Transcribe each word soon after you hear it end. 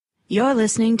You're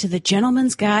listening to The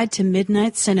Gentleman's Guide to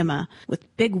Midnight Cinema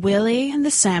with Big Willie and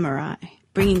the Samurai,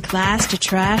 bringing class to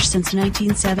trash since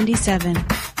 1977.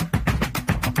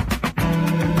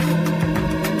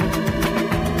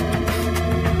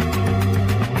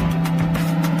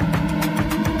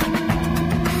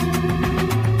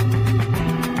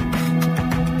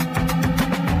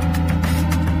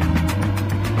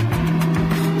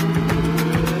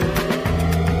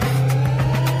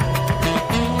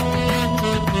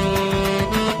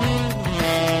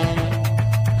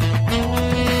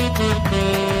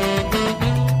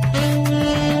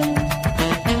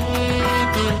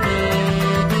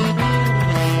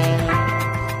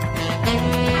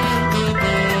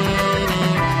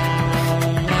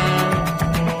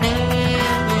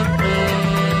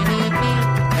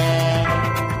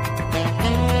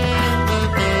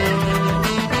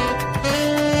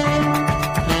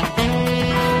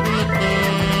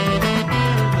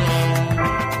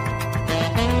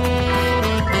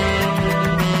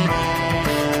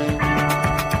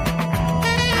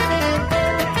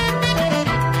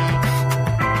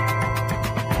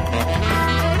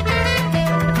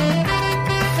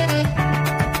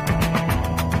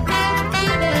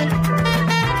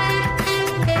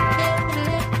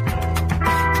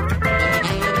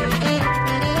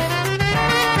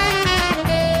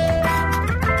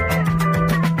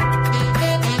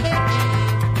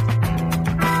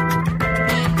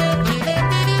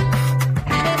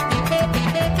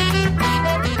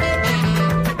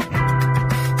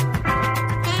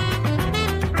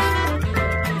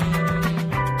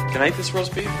 This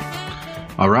roast beef?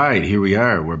 All right, here we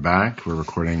are. We're back. We're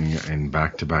recording in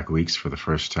back-to-back weeks for the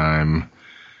first time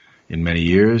in many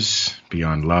years.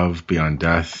 Beyond love, beyond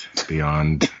death,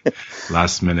 beyond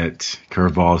last-minute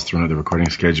curveballs thrown at the recording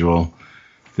schedule.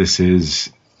 This is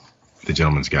The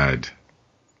Gentleman's Guide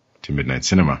to Midnight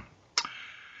Cinema.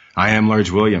 I am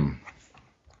Large William.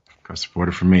 Across the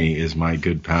border from me is my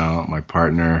good pal, my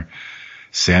partner,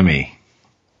 Sammy.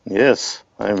 Yes,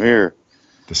 I'm here.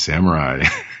 The Samurai.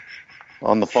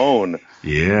 On the phone.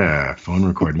 Yeah, phone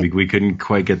recording. We couldn't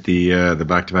quite get the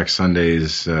back-to-back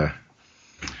Sundays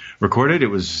recorded. It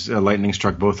was lightning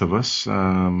struck both of us.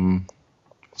 So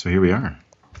here we are.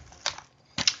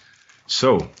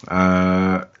 So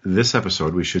this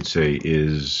episode, we should say,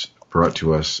 is brought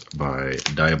to us by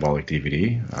Diabolic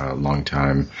DVD, a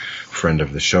longtime friend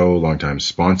of the show, longtime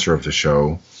sponsor of the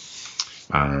show.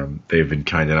 They've been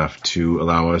kind enough to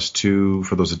allow us to,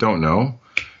 for those that don't know,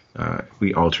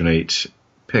 we alternate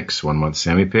picks. 1 month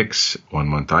Sammy picks, 1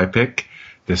 month I pick.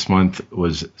 This month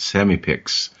was Sammy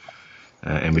picks.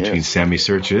 In between Sammy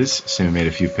searches, Sammy made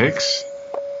a few picks.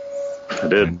 I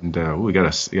did. And we got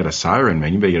a siren,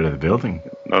 man. You better get out of the building.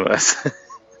 No, that's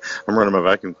I'm running my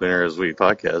vacuum cleaner as we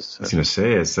podcast. I was going to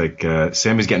say, it's like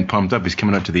Sammy's getting pumped up. He's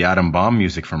coming up to the Atom Bomb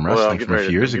music from wrestling from a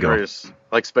few years ago.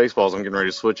 Like Spaceballs, I'm getting ready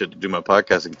to switch it to do my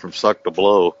podcasting from suck to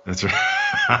blow. That's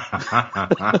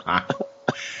right.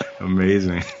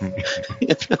 Amazing.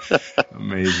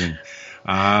 Amazing.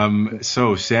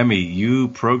 So, Sammy, you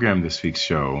programmed this week's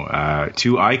show.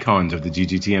 Two icons of the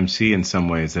GGTMC in some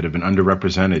ways that have been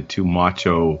underrepresented, two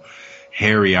macho,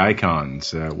 hairy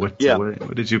icons. What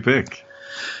did you pick?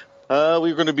 We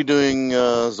were going to be doing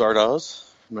Zardoz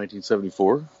from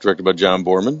 1974, directed by John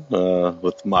Boorman,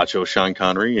 with macho Sean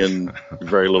Connery in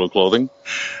very little clothing.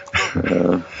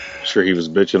 Sure, he was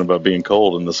bitching about being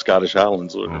cold in the Scottish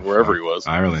Highlands, wherever he was.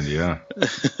 Ireland, yeah.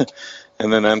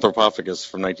 And then Zardopophagus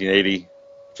from 1980,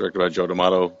 directed by Joe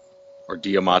D'Amato, or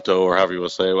D'Amato, or however you want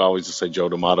to say it. I always just say Joe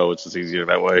D'Amato. It's just easier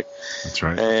that way. That's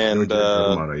right. And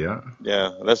D'Amato, yeah.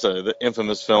 Yeah, that's the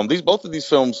infamous film. Both of these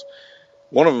films,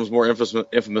 one of them is more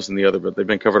infamous than the other, but they've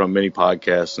been covered on many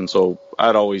podcasts, and so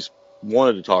I'd always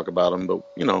wanted to talk about them, but,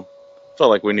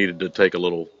 felt like we needed to take a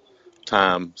little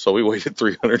time, so we waited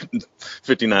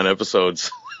 359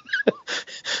 episodes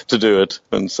to do it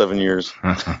in 7 years.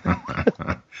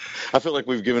 I feel like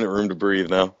we've given it room to breathe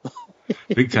now.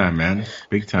 Big time, man.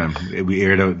 Big time. We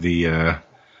aired out the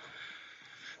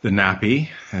nappy,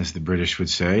 as the British would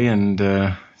say, and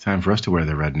time for us to wear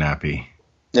the red nappy.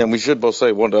 Yeah, and we should both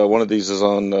say one of these is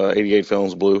on 88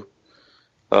 Films Blue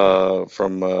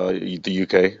from the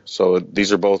UK. So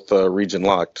these are both region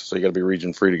locked, so you got to be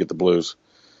region free to get the blues.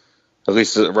 At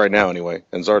least right now, anyway.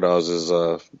 And Zardoz is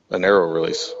an Arrow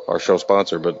release, our show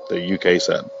sponsor, but the UK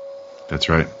set. That's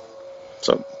right.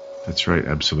 So. That's right.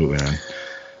 Absolutely, man.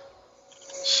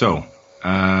 So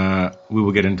we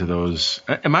will get into those.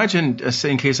 Imagine,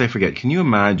 in case I forget, can you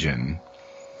imagine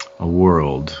a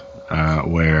world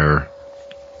where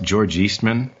George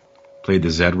Eastman played the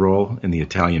Zed role in the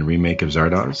Italian remake of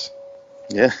Zardoz?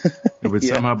 Yeah. It would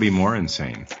somehow be more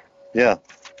insane. Yeah.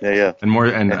 Yeah. And more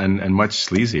and much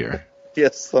sleazier.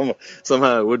 Yes,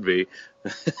 somehow it would be.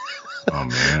 Oh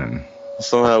man.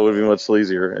 Somehow it would be much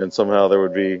sleazier, and somehow there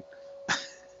would be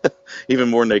even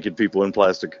more naked people in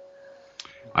plastic.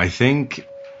 I think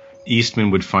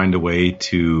Eastman would find a way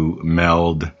to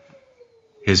meld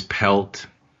his pelt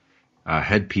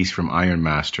headpiece from Iron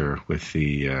Master with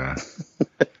the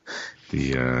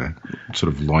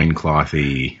sort of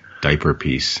loinclothy diaper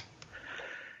piece.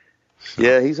 So.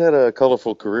 Yeah, he's had a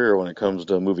colorful career when it comes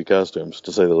to movie costumes,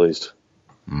 to say the least.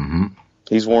 Mm-hmm.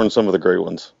 He's worn some of the great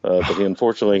ones, but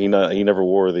unfortunately he never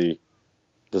wore the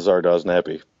Zardoz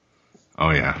nappy. Oh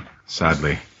yeah,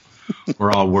 sadly,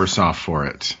 we're all worse off for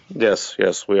it. Yes,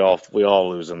 we all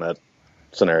lose in that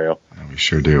scenario. We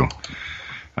sure do.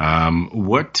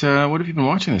 What have you been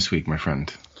watching this week, my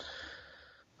friend?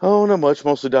 Oh, not much.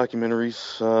 Mostly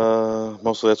documentaries.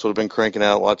 Mostly that's what I've been cranking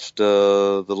out. Watched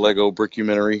the Lego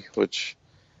Brickumentary, which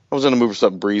I was in the mood for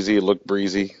something breezy. It looked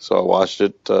breezy, so I watched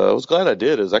it. I was glad I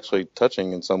did. It was actually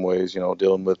touching in some ways,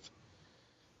 dealing with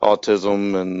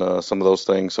autism and some of those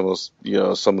things, some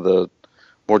of the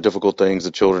more difficult things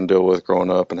that children deal with growing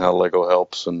up and how Lego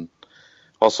helps. And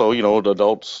also, the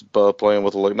adults not playing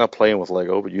with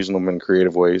Lego, but using them in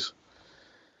creative ways.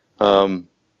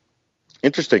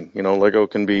 Interesting. Lego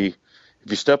can be, if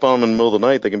you step on them in the middle of the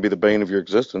night, they can be the bane of your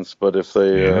existence. But if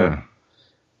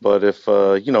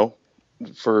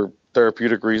for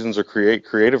therapeutic reasons or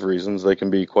creative reasons, they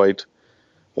can be quite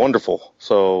wonderful.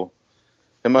 So,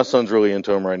 and my son's really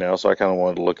into them right now, so I kind of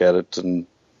wanted to look at it and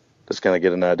just kind of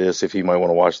get an idea, see if he might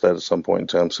want to watch that at some point in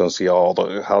time. So, see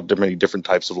how many different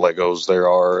types of Legos there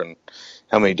are and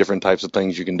how many different types of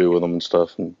things you can do with them and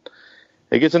stuff. And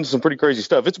it gets into some pretty crazy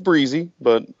stuff. It's breezy,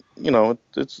 but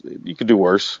it's you could do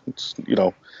worse.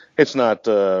 It's not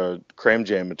cram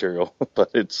jam material,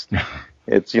 but it's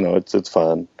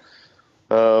fun.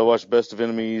 Watched Best of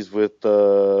Enemies with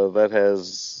that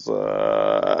has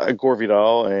Gore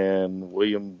Vidal and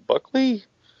William Buckley,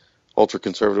 ultra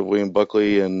conservative William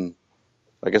Buckley, and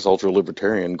I guess ultra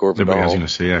libertarian Gore Vidal. I was going to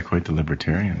say, yeah, quite the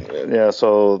libertarian. Yeah,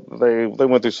 so they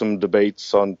went through some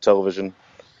debates on television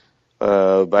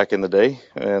back in the day,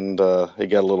 and it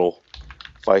got a little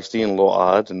feisty and a little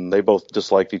odd, and they both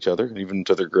disliked each other, even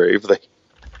to their grave.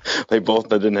 They both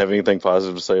didn't have anything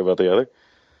positive to say about the other.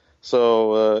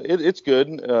 So it's good.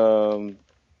 It's on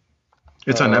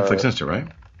Netflix Instant, right?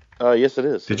 Yes, it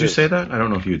is. Did you say that? I don't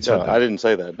know if you had said that. I didn't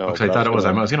say that. No, I thought it was.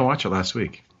 I was going to watch it last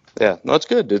week. Yeah, no, it's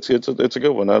good. It's a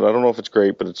good one. I don't know if it's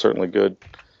great, but it's certainly good.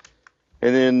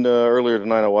 And then earlier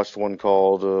tonight, I watched one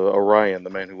called Orion,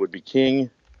 the Man Who Would Be King.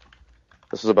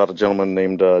 This is about a gentleman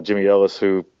named Jimmy Ellis,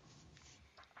 who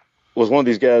was one of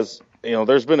these guys.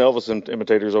 There's been Elvis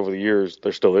imitators over the years.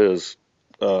 There still is.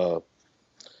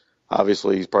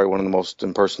 Obviously, he's probably one of the most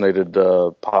impersonated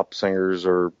pop singers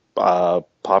or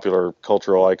popular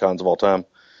cultural icons of all time.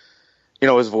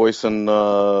 His voice, and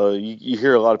you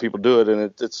hear a lot of people do it,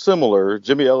 and it's similar.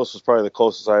 Jimmy Ellis was probably the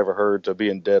closest I ever heard to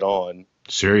being dead on.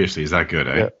 Seriously, is that good,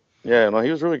 eh? Yeah, no, he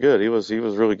was really good. He was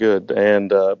really good, and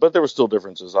but there were still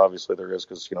differences. Obviously, there is,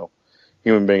 because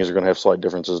human beings are going to have slight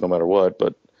differences no matter what.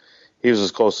 But he was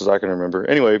as close as I can remember.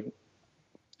 Anyway,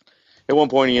 at one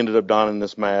point he ended up donning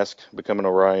this mask, becoming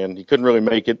Orion. He couldn't really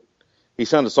make it. He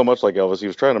sounded so much like Elvis. He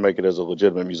was trying to make it as a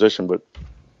legitimate musician, but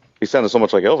he sounded so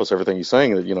much like Elvis, everything he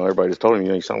sang, that everybody just told him,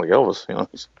 you sound like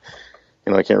Elvis.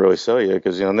 I can't really sell you,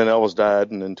 because and then Elvis died,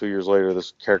 and then 2 years later,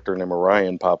 this character named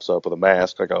Orion pops up with a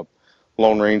mask, like a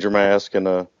Lone Ranger mask,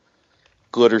 and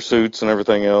glitter suits and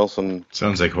everything else. And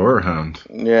sounds like Horror Hound.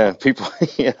 Yeah,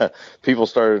 people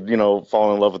started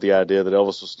falling in love with the idea that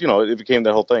Elvis was, it became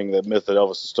that whole thing, that myth that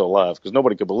Elvis is still alive, because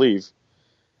nobody could believe.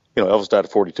 Elvis died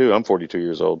at 42. I'm 42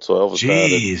 years old, so Elvis died.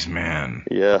 Jeez, man.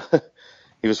 Yeah.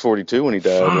 He was 42 when he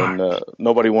died, and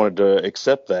nobody wanted to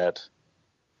accept that,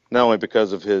 not only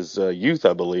because of his youth,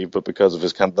 I believe, but because of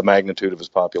his the magnitude of his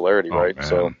popularity, right? Man.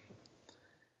 So,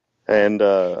 and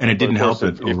it didn't help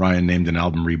that Orion named an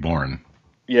album Reborn.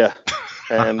 Yeah,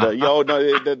 and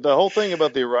the whole thing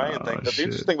about the Orion thing. The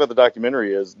interesting thing about the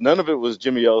documentary is none of it was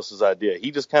Jimmy Ellis's idea.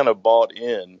 He just kind of bought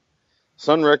in.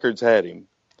 Sun Records had him.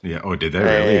 Yeah. Oh, did they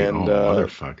really? And,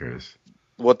 motherfuckers.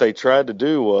 What they tried to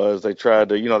do was they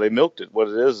milked it. What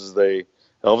it is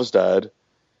Elvis died.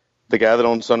 The guy that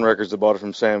owned Sun Records that bought it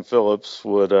from Sam Phillips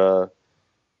would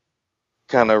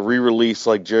kind of re-release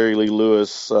like Jerry Lee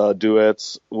Lewis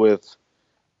duets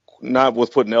not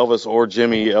with putting Elvis or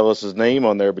Jimmy Ellis's name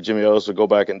on there, but Jimmy Ellis would go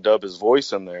back and dub his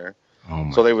voice in there.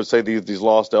 So they would say these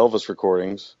lost Elvis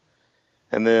recordings.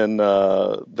 And then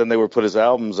they would put his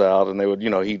albums out, and they would,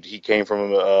 he came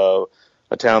from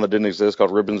a town that didn't exist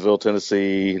called Ribbonsville,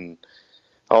 Tennessee, and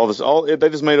They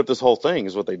just made up this whole thing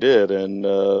is what they did, and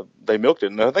they milked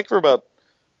it. And I think for about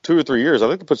 2 or 3 years, I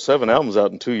think they put 7 albums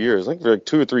out in 2 years. I think for like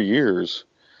 2 or 3 years,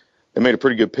 they made a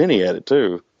pretty good penny at it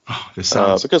too. Oh, this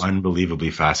sounds unbelievably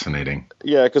fascinating.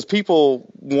 Yeah, because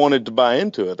people wanted to buy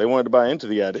into it. They wanted to buy into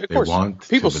the idea. Of course,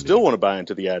 people still want to buy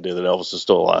into the idea that Elvis is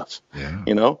still alive. Yeah.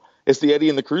 You know, it's the Eddie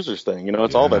and the Cruisers thing. You know,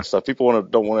 it's all that stuff. People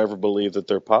don't want to ever believe that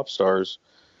they're pop stars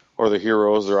or they're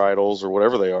heroes, they're idols, or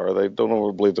whatever they are. They don't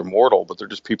ever believe they're mortal, but they're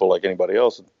just people like anybody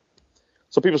else.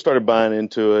 So people started buying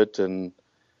into it, and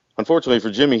unfortunately for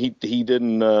Jimmy, he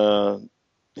didn't want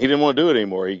to do it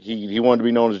anymore. He wanted to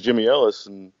be known as Jimmy Ellis,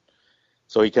 and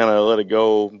so he kind of let it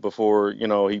go before, you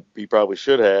know, he probably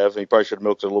should have. He probably should have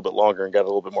milked it a little bit longer and got a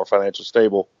little bit more financially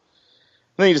stable.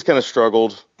 And then he just kind of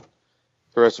struggled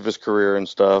the rest of his career and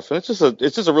stuff. And it's just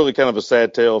a really kind of a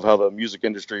sad tale of how the music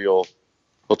industry will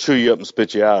chew you up and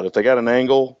spit you out. If they got an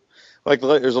angle, like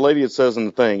there's a lady that says in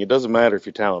the thing, it doesn't matter if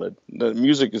you're talented. The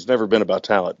music has never been about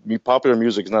talent. Popular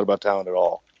music is not about talent at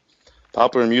all.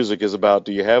 Popular music is about,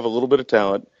 do you have a little bit of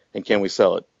talent and can we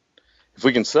sell it? If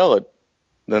we can sell it,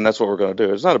 then that's what we're going to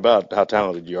do. It's not about how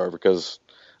talented you are, because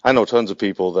I know tons of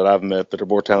people that I've met that are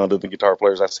more talented than guitar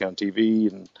players I see on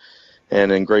TV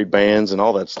and in great bands and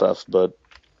all that stuff. But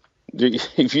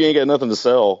if you ain't got nothing to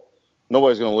sell,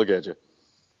 nobody's going to look at you.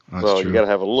 That's so true. You got to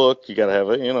have a look. You got to have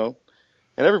a, you know,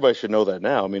 and everybody should know that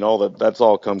now. I mean, that's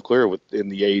all come clear in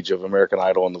the age of American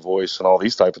Idol and The Voice and all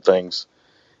these type of things.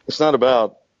 It's not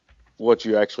about what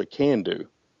you actually can do.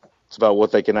 It's about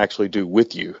what they can actually do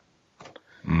with you.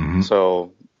 Mm-hmm.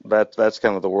 So that's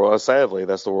kind of the world. Sadly,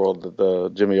 that's the world that the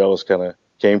Jimmy Ellis kind of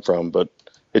came from. But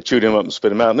it chewed him up and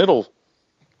spit him out, and it'll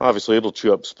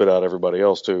chew up and spit out everybody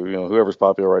else too. You know, whoever's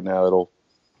popular right now, it'll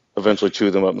eventually chew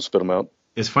them up and spit them out.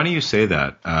 It's funny you say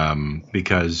that,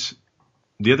 because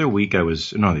the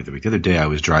other day I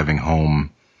was driving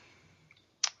home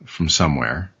from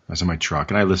somewhere. I was in my truck,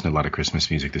 and I listen to a lot of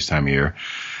Christmas music this time of year,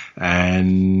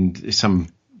 and some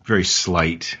very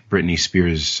slight Britney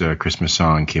Spears Christmas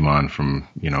song came on from,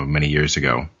 you know, many years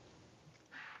ago.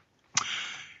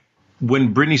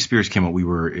 When Britney Spears came out, we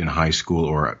were in high school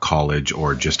or at college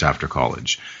or just after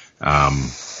college. And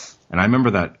I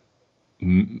remember that,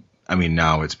 I mean,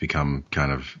 now it's become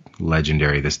kind of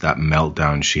legendary, that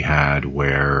meltdown she had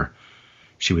where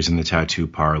she was in the tattoo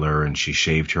parlor and she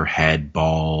shaved her head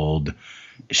bald.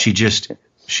 She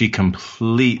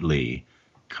completely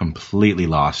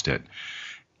lost it.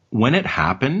 When it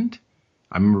happened,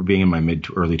 I remember being in my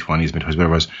early 20s, but I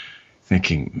was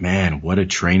thinking, man, what a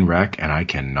train wreck, and I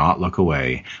cannot look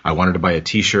away. I wanted to buy a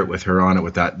T-shirt with her on it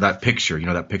with that picture, you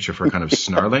know, that picture for kind of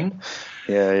snarling.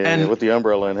 Yeah, with the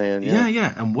umbrella in hand.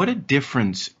 Yeah. And what a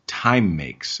difference time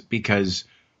makes, because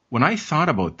when I thought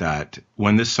about that,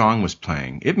 when this song was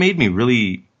playing, it made me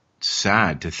really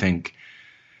sad to think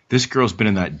this girl's been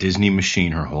in that Disney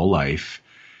machine her whole life,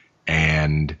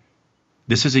 and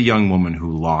this is a young woman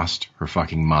who lost her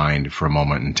fucking mind for a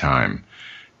moment in time.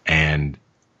 And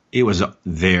it was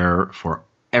there for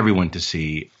everyone to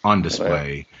see on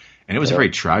display. And it was a very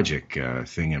tragic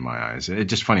thing in my eyes. It's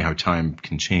just funny how time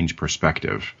can change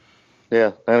perspective.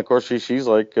 Yeah. And of course, she's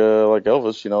like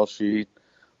Elvis, you know, she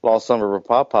lost some of her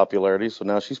pop popularity. So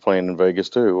now she's playing in Vegas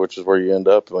too, which is where you end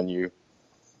up when you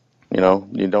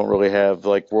don't really have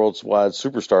like worldwide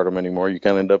superstardom anymore. You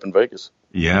kind of end up in Vegas.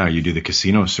 Yeah, you do the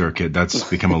casino circuit. That's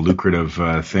become a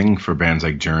lucrative thing for bands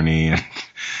like Journey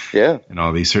and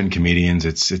all these certain comedians.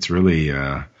 It's really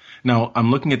now I'm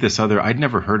looking at this other. I'd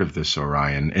never heard of this,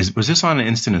 Orion. Was this on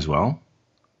Instant as well?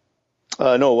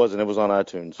 No, it wasn't. It was on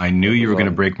iTunes. I knew you were going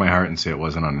to break my heart and say it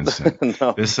wasn't on Instant.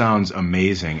 No. This sounds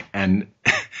amazing. And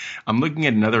I'm looking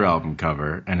at another album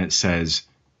cover, and it says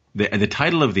the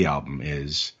title of the album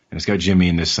is, and it's got Jimmy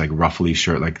in this like ruffly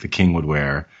shirt like the King would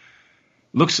wear.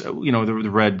 Looks, you know, the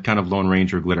red kind of Lone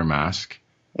Ranger glitter mask.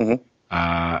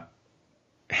 Mm-hmm.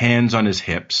 Hands on his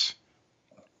hips.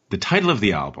 The title of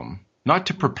the album, not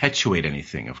to perpetuate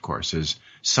anything, of course, is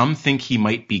Some Think He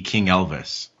Might Be King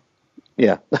Elvis.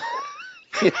 Yeah.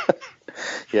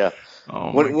 Yeah.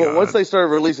 Oh my God. Once they started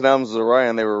releasing albums as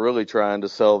Orion, they were really trying to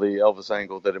sell the Elvis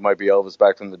angle, that it might be Elvis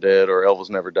back from the dead or Elvis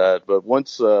never died. But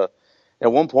once, at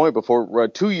one point before,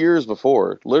 2 years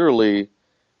before, literally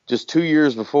just 2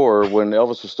 years before, when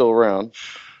Elvis was still around,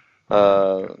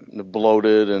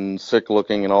 bloated and sick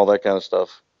looking and all that kind of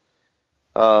stuff,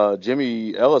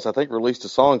 Jimmy Ellis, I think, released a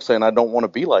song saying, "I don't want to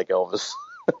be like Elvis."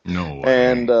 No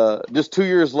way. And just 2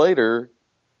 years later,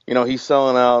 you know, he's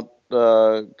selling out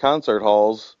concert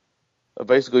halls,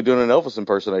 basically doing an Elvis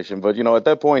impersonation. But, you know, at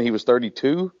that point, he was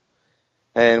 32.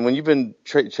 And when you've been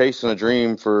chasing a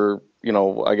dream for, you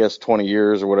know, I guess 20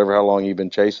 years or whatever, how long you've been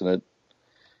chasing it,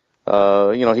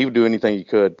 He would do anything he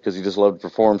could because he just loved to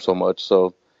perform so much.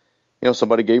 So,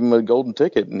 somebody gave him a golden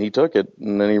ticket and he took it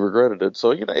and then he regretted it.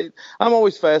 So, I'm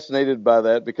always fascinated by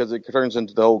that because it turns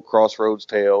into the whole Crossroads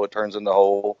tale. It turns into the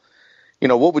whole,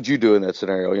 what would you do in that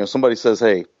scenario? Somebody says,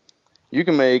 hey, you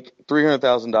can make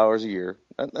 $300,000 a year.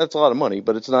 That's a lot of money,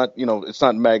 but it's not, it's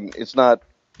not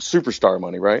superstar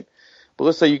money, right? But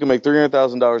let's say you can make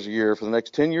 $300,000 a year for the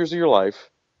next 10 years of your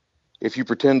life if you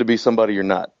pretend to be somebody you're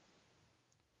not.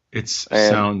 And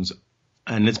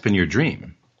it's been your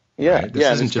dream. Yeah, right?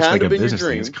 This isn't just like a business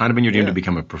thing. It's kind of been your dream to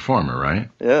become a performer, right?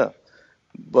 Yeah.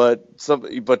 But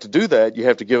to do that, you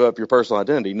have to give up your personal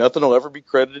identity. Nothing will ever be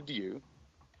credited to you.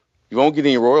 You won't get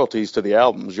any royalties to the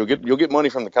albums. You'll get money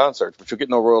from the concerts, but you'll get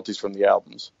no royalties from the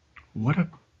albums. What a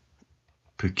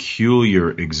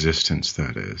peculiar existence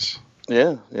that is.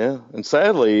 Yeah. And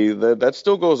sadly, that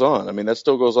still goes on. I mean, that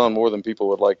still goes on more than people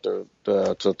would like to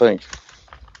think.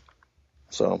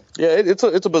 So, yeah, it's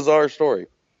a bizarre story.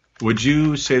 Would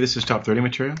you say this is top 30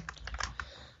 material?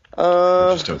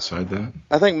 Or just outside that?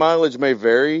 I think mileage may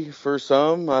vary for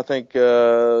some. I think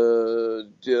a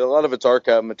lot of it's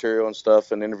archive material and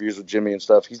stuff and interviews with Jimmy and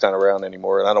stuff. He's not around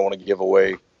anymore, and I don't want to give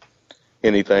away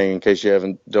anything in case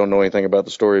you don't know anything about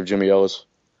the story of Jimmy Ellis.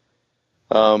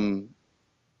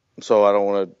 So I don't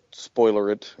want to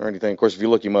spoiler it or anything. Of course, if you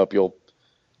look him up, if you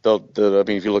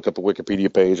look up the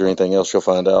Wikipedia page or anything else, you'll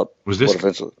find out. Was this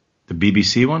the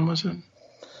BBC one, was it?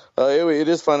 It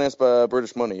is financed by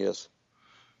British money, yes.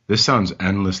 This sounds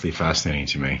endlessly fascinating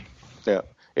to me. Yeah,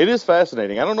 it is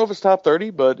fascinating. I don't know if it's top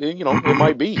 30, but it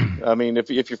might be. I mean,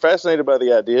 if you're fascinated by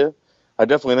the idea, I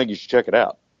definitely think you should check it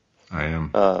out. I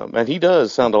am. And he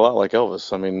does sound a lot like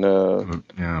Elvis. I mean,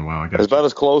 I guess it's about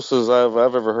as close as I've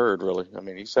ever heard, really. I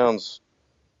mean, he sounds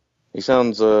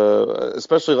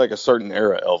especially like a certain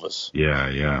era Elvis.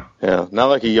 Yeah. Not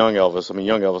like a young Elvis. I mean,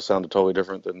 young Elvis sounded totally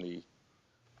different than the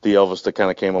Elvis that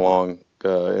kind of came along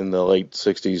in the late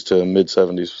 60s to mid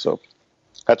 70s. So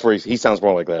that's where he sounds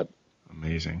more like that.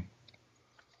 Amazing.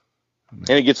 And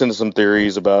he gets into some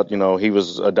theories about, he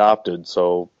was adopted.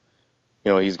 So,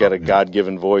 he's got a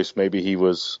God-given voice. Maybe he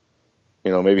was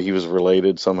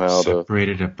related somehow.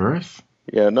 Separated at birth?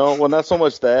 Yeah, no, well, not so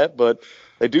much that, but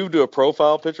they do a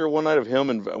profile picture one time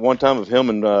of him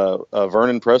and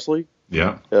Vernon Presley.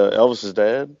 Yeah. Elvis's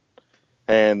dad.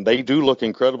 And they do look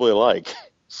incredibly alike.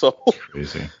 So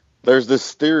crazy. There's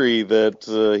this theory that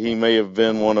he may have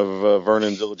been one of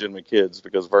Vernon's illegitimate kids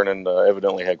because Vernon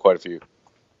evidently had quite a few.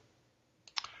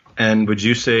 And would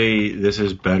you say this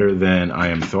is better than I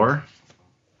Am Thor?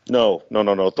 No.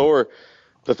 Thor.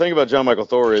 The thing about John Michael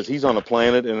Thor is he's on a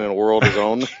planet and in a world of his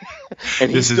own,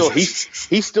 and he's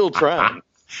still trying.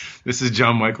 This is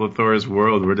John Michael Thor's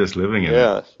world. We're just living in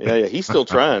it. Yeah. He's still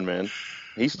trying, man.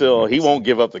 He won't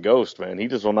give up the ghost, man. He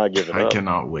just will not give it up. I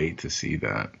cannot wait to see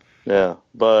that. Yeah,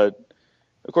 but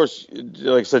of course,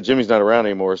 like I said, Jimmy's not around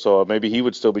anymore, so maybe he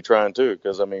would still be trying too.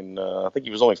 Because I mean, I think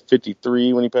he was only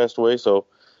 53 when he passed away, so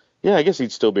yeah, I guess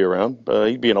he'd still be around.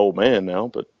 He'd be an old man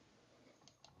now, but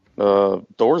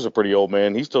Thor's a pretty old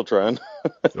man. He's still trying.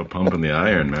 Still pumping the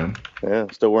iron, man. Yeah,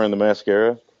 still wearing the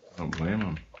mascara. Don't blame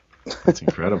him. That's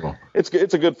incredible. It's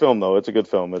a good film though. It's a good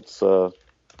film. It's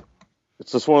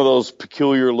just one of those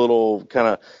peculiar little kind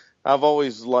of. I've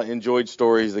always enjoyed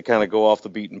stories that kind of go off the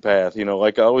beaten path.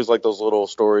 Like I always like those little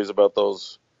stories about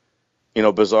those,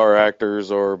 bizarre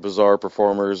actors or bizarre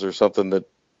performers or something that,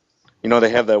 they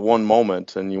have that one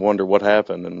moment and you wonder what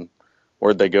happened and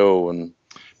where'd they go. And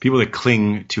people that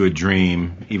cling to a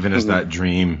dream, even as that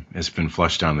dream has been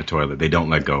flushed down the toilet, they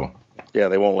don't let go. Yeah,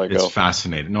 they won't let go. It's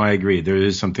fascinating. No, I agree. There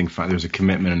is something fun. There's a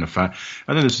commitment and I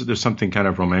think there's something kind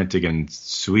of romantic and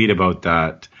sweet about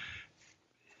that.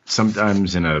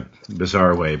 Sometimes in a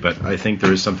bizarre way, but I think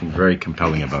there is something very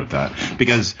compelling about that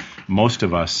because most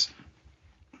of us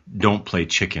don't play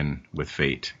chicken with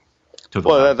fate.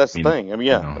 That's the thing. I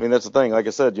mean, that's the thing. Like I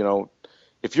said,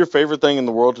 if your favorite thing in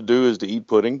the world to do is to eat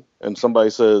pudding, and somebody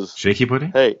says shaky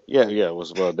pudding, hey, it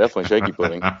was definitely shaky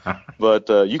pudding, but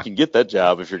you can get that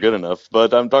job if you're good enough.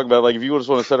 But I'm talking about like if you just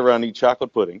want to sit around and eat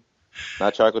chocolate pudding,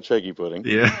 not chocolate shaky pudding,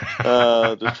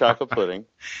 just chocolate pudding.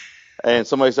 And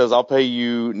somebody says, I'll pay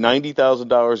you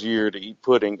 $90,000 a year to eat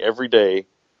pudding every day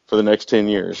for the next 10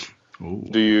 years. Ooh.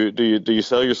 Do you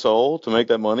sell your soul to make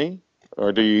that money,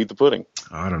 or do you eat the pudding?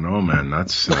 I don't know, man.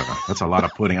 That's a lot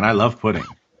of pudding, and I love pudding.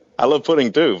 I love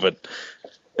pudding too, but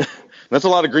that's a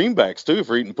lot of greenbacks too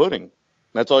for eating pudding.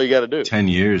 That's all you got to do. 10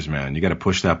 years, man. You got to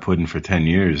push that pudding for 10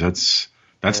 years. That's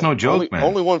no joke, man.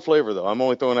 Only one flavor though. I'm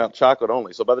only throwing out chocolate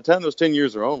only. So by the time those 10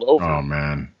 years are over, oh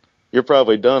man, you're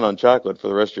probably done on chocolate for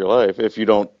the rest of your life if you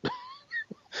don't.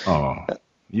 Oh,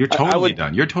 You're totally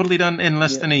done. You're totally done in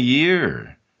less than a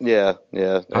year. Yeah.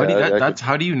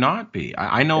 How do you not be?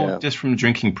 I know just from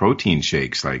drinking protein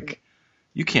shakes, like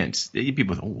you can't.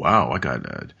 People, oh wow, I got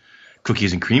a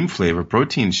cookies and cream flavor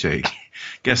protein shake.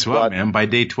 Guess what, man? By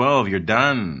day 12, you're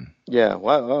done. Yeah,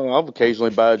 well, I'll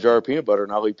occasionally buy a jar of peanut butter,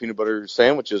 and I'll eat peanut butter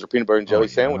sandwiches or peanut butter and jelly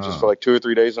sandwiches for like 2 or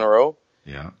 3 days in a row.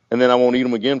 Yeah. And then I won't eat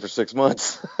them again for 6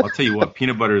 months. I'll tell you what,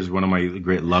 peanut butter is one of my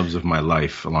great loves of my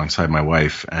life, alongside my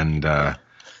wife. And I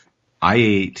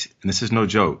ate, and this is no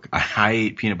joke, I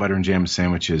ate peanut butter and jam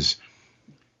sandwiches.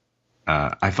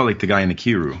 I felt like the guy in the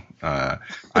Kiru. I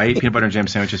ate peanut butter and jam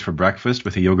sandwiches for breakfast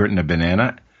with a yogurt and a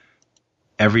banana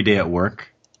every day at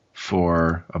work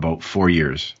for about 4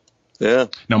 years. Yeah.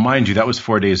 Now, mind you, that was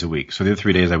 4 days a week. So the other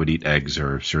 3 days I would eat eggs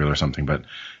or cereal or something. But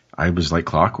I was like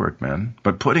clockwork, man.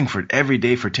 But pudding for every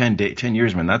day for 10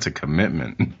 years, man, that's a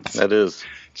commitment. That is.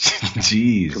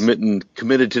 Jeez.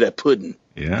 Committed to that pudding.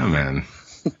 Yeah, man.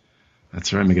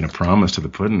 That's right, making a promise to the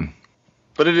pudding.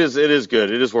 But it is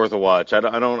good. It is worth a watch. I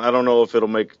don't know if it'll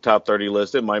make top 30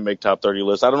 list. It might make top 30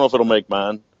 list. I don't know if it'll make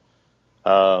mine.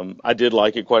 I did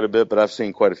like it quite a bit, but I've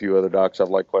seen quite a few other docs I've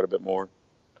liked quite a bit more.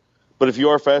 But if you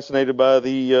are fascinated by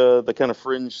the kind of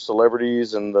fringe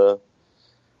celebrities and the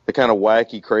kind of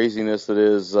wacky craziness that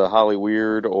is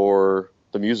Hollyweird or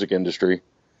the music industry,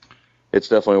 it's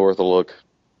definitely worth a look.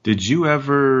 Did you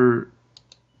ever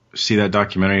see that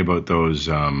documentary about those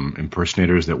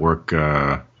impersonators that work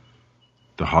the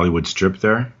Hollywood Strip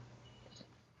there?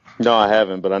 No, I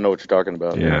haven't, but I know what you're talking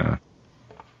about. Yeah.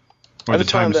 Or I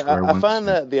find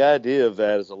that the idea of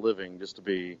that as a living just to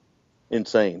be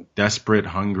insane. Desperate,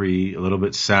 hungry, a little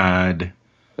bit sad.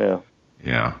 Yeah.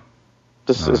 Yeah.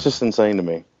 It's just insane to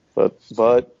me.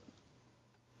 But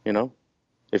you know,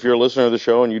 if you're a listener of the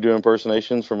show and you do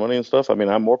impersonations for money and stuff, I mean,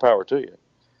 I'm more power to you.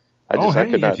 I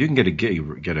could not. If you can get a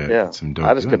gig, get some dope.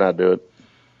 I just could not do it.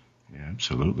 Yeah,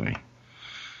 absolutely.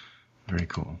 Very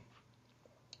cool.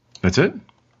 That's it?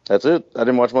 That's it. I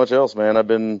didn't watch much else, man. I've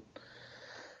been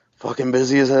fucking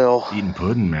busy as hell. Eating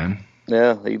pudding, man.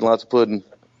 Yeah, eating lots of pudding.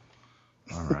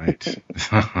 All right.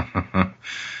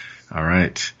 All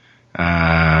right.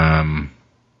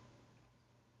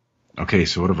 Okay,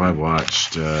 so what have I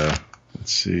watched? Let's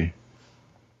see.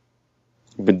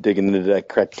 You've been digging into that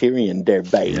Criterion there,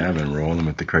 baby. Yeah, I've been rolling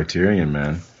with the Criterion,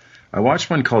 man. I watched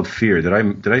one called Fear.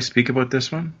 Did I speak about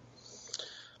this one?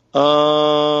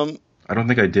 I don't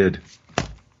think I did.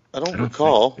 I don't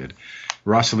recall. Think I did.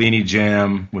 Rossellini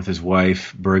Jam with his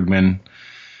wife, Bergman.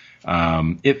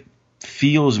 It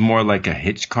feels more like a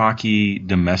Hitchcocky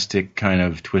domestic kind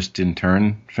of twist and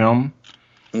turn film.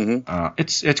 Mm-hmm.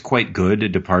 It's quite good, a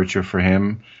departure for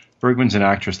him. Bergman's an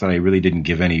actress that I really didn't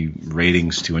give any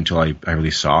ratings to until I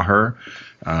really saw her,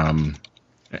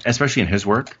 especially in his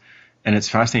work. And it's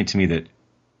fascinating to me that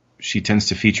she tends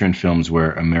to feature in films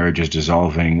where a marriage is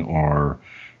dissolving or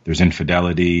there's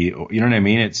infidelity. Or, you know what I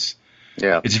mean? It's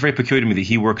very peculiar to me that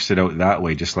he works it out that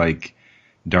way, just like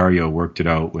Dario worked it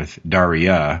out with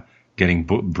Daria getting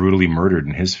brutally murdered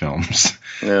in his films.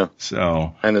 Yeah.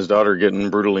 So, and his daughter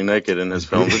getting brutally naked in his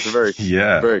films. It's a very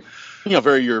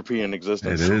very European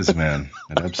existence. It is, man.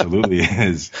 It absolutely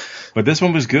is. But this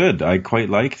one was good. I quite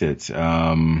liked it.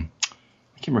 I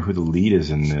can't remember who the lead is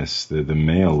in this. The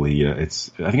male lead. I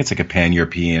think it's like a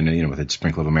pan-European, with a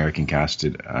sprinkle of American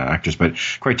casted actors. But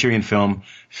Criterion film,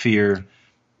 Fear.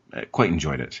 Quite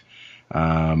enjoyed it.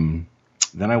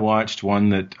 Then I watched one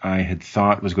that I had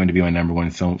thought was going to be my number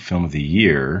one film of the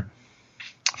year,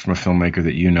 from a filmmaker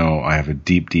that I have a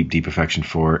deep, deep, deep affection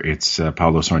for. It's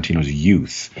Paolo Sorrentino's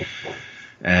Youth.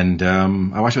 And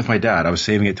I watched it with my dad. I was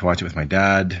saving it to watch it with my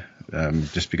dad,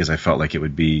 just because I felt like it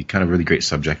would be kind of really great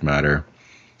subject matter.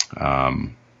 So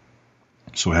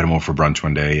I had him over for brunch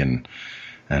one day, and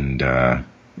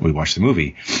we watched the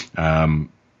movie.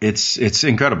 It's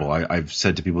incredible. I've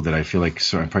said to people that I feel like,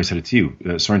 I probably said it to you,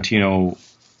 Sorrentino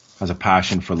has a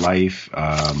passion for life.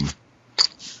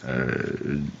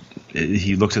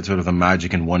 He looks at sort of the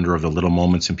magic and wonder of the little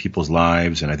moments in people's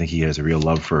lives, and I think he has a real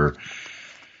love for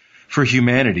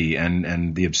humanity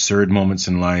and the absurd moments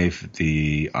in life,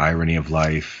 the irony of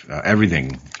life,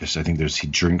 everything. Just I think he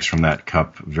drinks from that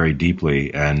cup very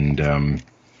deeply, and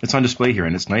it's on display here.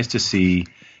 And it's nice to see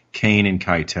Kane and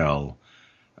Keitel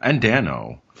and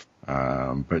Dano,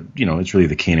 but it's really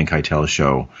the Kane and Keitel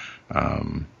show.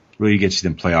 Really get to see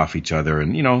them play off each other,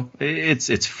 and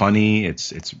it's funny,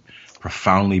 it's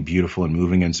profoundly beautiful and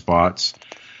moving in spots.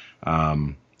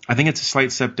 I think it's a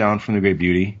slight step down from The Great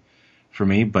Beauty for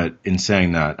me, but in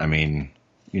saying that, I mean,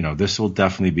 this will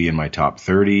definitely be in my top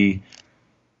 30,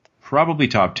 probably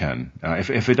top 10.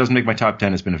 If it doesn't make my top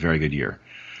 10, it's been a very good year.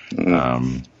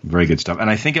 Very good stuff. And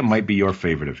I think it might be your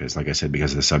favorite of his, like I said,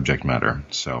 because of the subject matter.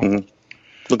 So,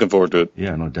 looking forward to it.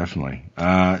 Yeah, no, definitely.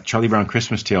 Charlie Brown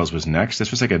Christmas Tales was next.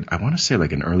 This was I want to say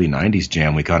like an early 90s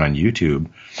jam we got on YouTube,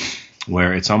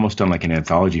 where it's almost done like an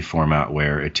anthology format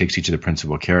where it takes each of the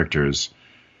principal characters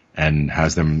and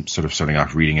has them sort of starting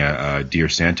off reading a Dear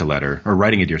Santa letter, or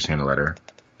writing a Dear Santa letter,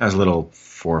 as a little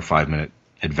 4 or 5 minute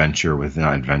episode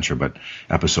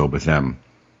with them.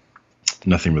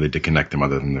 Nothing really to connect them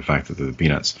other than the fact that they're the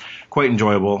Peanuts. Quite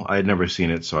enjoyable. I had never seen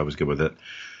it, so I was good with it.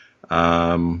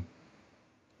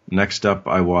 Next up,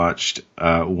 I watched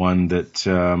one that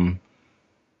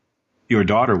your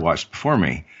daughter watched before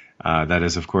me. That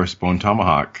is, of course, Bone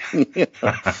Tomahawk.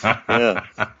 Yeah.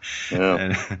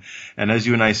 And as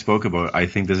you and I spoke about, I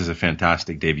think this is a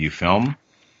fantastic debut film.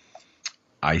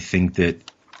 I think that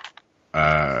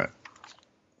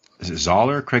is it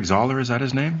Zoller? Craig Zoller, is that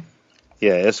his name?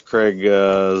 Yeah, S. Craig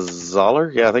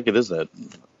Zoller. Yeah, I think it is that.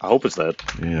 I hope it's that.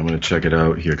 Yeah, I'm going to check it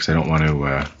out here because I don't want to.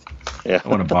 I don't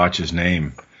want to botch his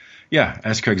name. Yeah,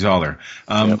 S. Craig Zoller.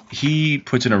 He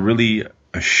puts in a really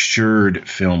assured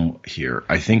film here.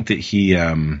 I think that he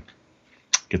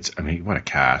gets. I mean, what a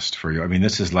cast for you. I mean,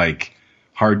 this is like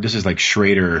hard. This is like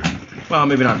Schrader. Well,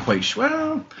 maybe not quite.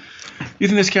 Well, you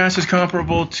think this cast is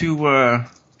comparable to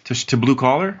Blue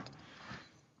Collar?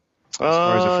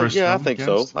 Yeah, I think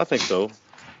so.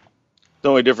 The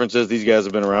only difference is these guys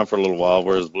have been around for a little while,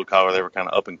 whereas Blue Collar, they were kind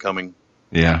of up and coming.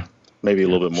 Yeah, maybe a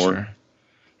little bit more.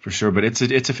 For sure. But it's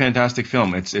a fantastic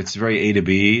film. It's very A to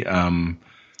B,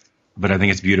 but I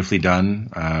think it's beautifully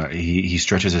done. He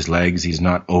stretches his legs. He's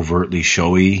not overtly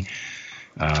showy.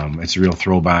 It's a real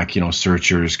throwback,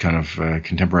 Searchers kind of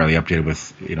contemporarily updated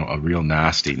with a real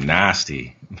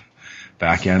nasty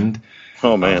back end.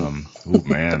 Oh man.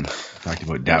 Talked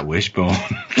about Dat Wishbone.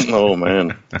 Oh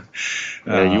man.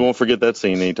 Yeah, you won't forget that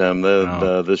scene anytime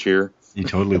this year. You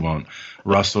totally won't.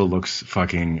 Russell looks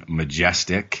fucking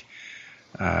majestic.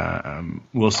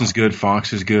 Wilson's good.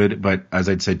 Fox is good. But as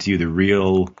I'd said to you, the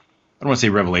real, I don't want to say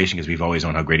revelation because we've always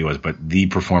known how great he was, but the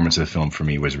performance of the film for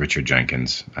me was Richard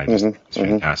Jenkins. It's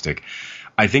fantastic.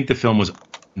 I think the film was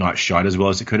not shot as well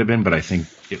as it could have been, but I think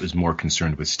it was more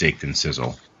concerned with steak than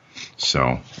sizzle.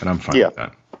 So, and I'm fine with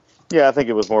that. Yeah, I think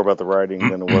it was more about the writing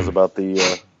than it was about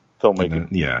the filmmaking.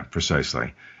 Yeah,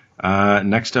 precisely.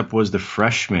 Next up was The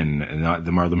Freshman, not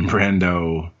the Marlon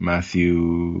Brando,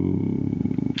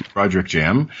 Matthew Broderick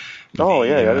jam. Oh, I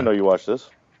didn't know you watched this.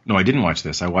 No, I didn't watch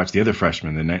this. I watched the other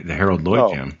Freshman, the Harold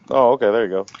Lloyd jam. Oh, okay, there you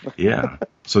go. Yeah.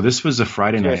 So this was a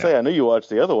Friday night. I knew you watched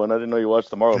the other one. I didn't know you watched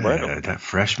the Marlon Brando. That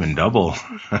Freshman double.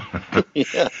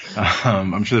 Yeah.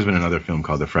 I'm sure there's been another film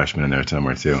called The Freshman in there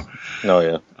somewhere, too. Oh,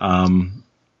 yeah.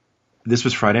 This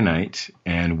was Friday night,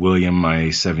 and William, my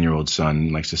 7-year-old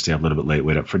son, likes to stay up a little bit late,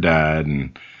 wait up for Dad,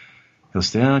 and he'll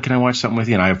say, can I watch something with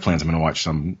you? And I have plans. I'm going to watch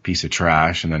some piece of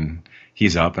trash, and then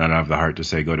he's up, and I don't have the heart to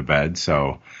say go to bed,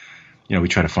 so we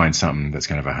try to find something that's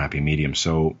kind of a happy medium.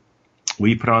 So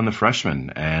we put on The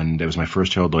Freshman, and it was my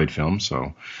first Harold Lloyd film,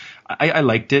 so I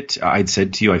liked it. I'd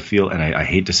said to you, I feel, and I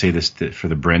hate to say this for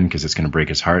the Bryn because it's going to break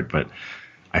his heart, but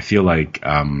I feel like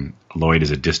Lloyd is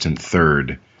a distant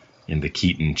third in the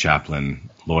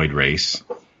Keaton-Chaplin-Lloyd race.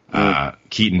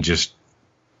 Keaton just,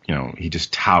 he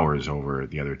just towers over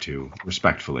the other two,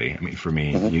 respectfully. I mean, for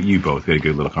me, you both had a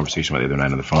good little conversation about the other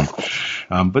night on the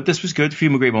phone. But this was good. A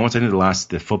few great moments. I think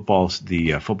the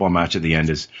football match at the end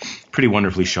is pretty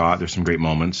wonderfully shot. There's some great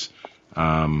moments.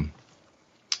 But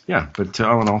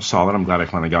all in all, solid. I'm glad I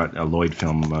finally got a Lloyd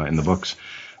film in the books.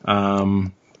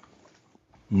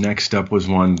 Next up was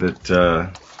one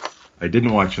that I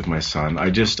didn't watch with my son.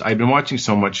 I've been watching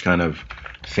so much kind of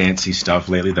fancy stuff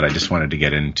lately that I just wanted to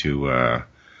get into,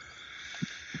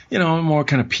 more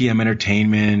kind of PM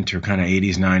entertainment or kind of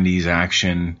 80s, 90s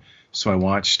action. So I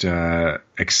watched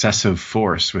Excessive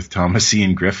Force with Thomas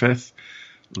Ian Griffith,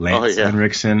 Lance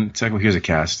Henriksen. Here's a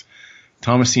cast.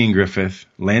 Thomas Ian Griffith,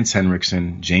 Lance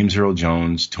Henriksen, James Earl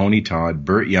Jones, Tony Todd,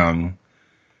 Burt Young,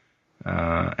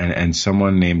 and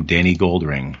someone named Danny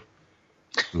Goldring.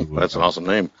 That's an awesome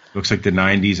name. Looks like the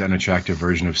 90s unattractive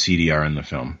version of CDR in the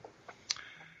film,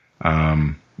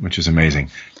 which is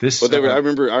amazing. I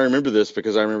remember this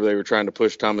because I remember they were trying to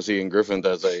push Thomas Ian Griffith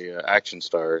as a action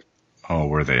star. Oh,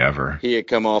 were they ever? He had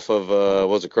come off of,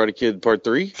 was it Karate Kid Part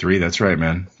 3? 3, that's right,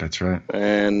 man. That's right.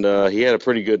 And he had a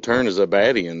pretty good turn as a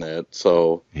baddie in that.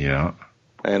 So yeah.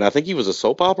 And I think he was a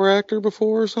soap opera actor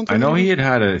before or something. I know he had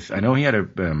a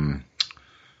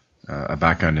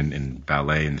background in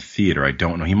ballet and theater. I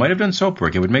don't know. He might have done soap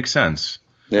work. It would make sense.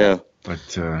 Yeah. But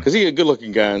because he's a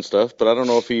good-looking guy and stuff, but I don't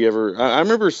know if he ever. I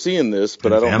remember seeing this,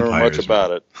 but I don't remember much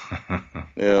about it.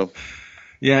 Yeah.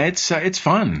 Yeah, it's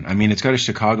fun. I mean, it's got a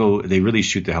Chicago. They really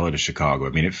shoot the hell out of Chicago.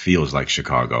 I mean, it feels like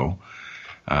Chicago.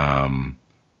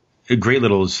 A great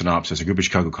little synopsis. A group of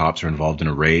Chicago cops are involved in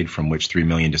a raid from which 3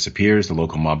 million disappears. The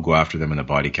local mob go after them, and the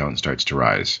body count starts to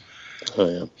rise. Oh,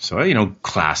 yeah. So,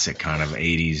 classic kind of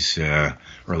 80s,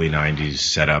 early 90s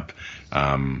setup.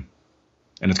 And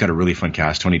it's got a really fun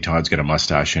cast. Tony Todd's got a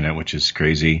mustache in it, which is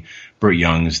crazy. Burt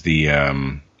Young's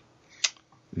the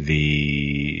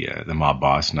mob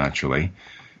boss, naturally.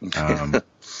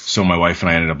 So my wife and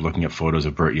I ended up looking at photos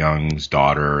of Burt Young's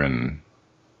daughter, and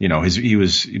he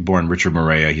was born Richard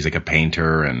Morea. He's like a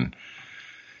painter, and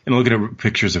looking at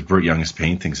pictures of Burt Young's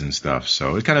paintings and stuff.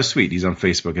 So it's kind of sweet. He's on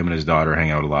Facebook. Him and his daughter hang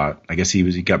out a lot. I guess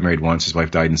he got married once. His wife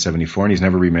died in '74, and he's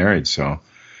never remarried. So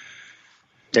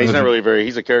yeah,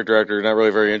 he's a character actor, not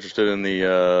really very interested in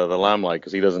the limelight,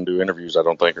 because he doesn't do interviews, I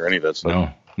don't think, or any of that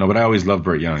stuff. No, but I always loved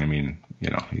Burt Young. I mean,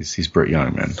 he's Burt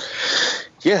Young, man.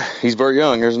 Yeah, he's Burt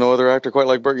Young. There's no other actor quite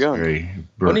like Burt Young.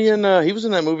 Burt. He was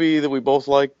in that movie that we both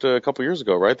liked a couple years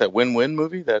ago, right? That Win-Win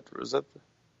movie. Was that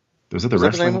the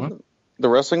wrestling one? The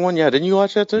wrestling one, yeah. Didn't you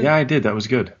watch that too? Yeah, I did. That was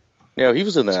good. Yeah, he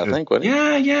was in that, I think, wasn't he?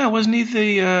 Yeah. Wasn't he the?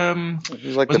 He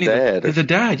was like the dad. The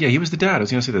dad. Yeah, he was the dad. I was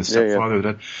going to say the stepfather.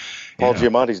 Yeah. Paul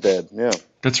Giamatti's dad. Yeah.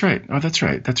 That's right. Oh, that's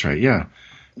right. Yeah.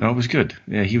 No, it was good.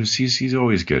 Yeah, he's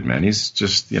always good, man. He's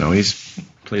just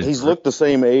he's looked the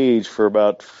same age for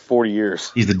about 40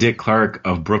 years. He's the Dick Clark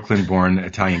of Brooklyn-born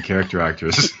Italian character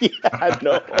actors. Yeah,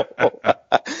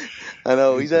 I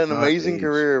know. He's had an amazing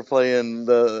career playing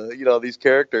these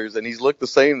characters, and he's looked the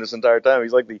same this entire time.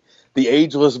 He's like the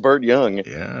ageless Burt Young.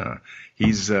 Yeah,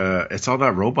 he's it's all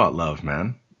that robot love,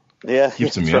 man. Yeah,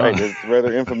 that's right. It's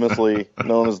rather infamously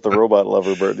known as the robot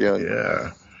lover, Burt Young.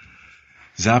 Yeah.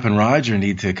 Zapp and Roger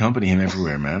need to accompany him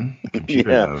everywhere, man.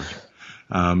 Computer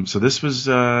love. So this was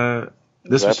Zapp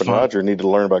and Roger need to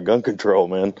learn about gun control,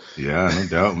 man. Yeah, no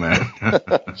doubt, man.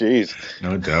 Jeez.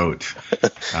 No doubt.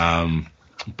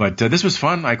 But this was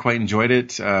fun. I quite enjoyed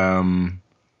it. Some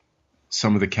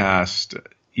of the cast,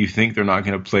 you think they're not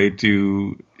going to play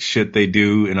to shit they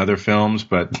do in other films,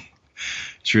 but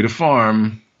true to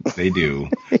form, they do.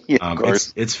 Yeah, of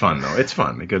course. It's fun, though. It's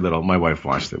fun. A good little. My wife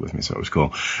watched it with me, so it was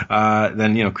cool.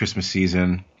 Then, Christmas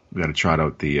season. We got to trot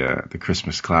out the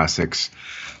Christmas classics.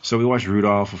 So we watched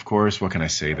Rudolph, of course. What can I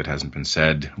say that hasn't been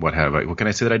said? What can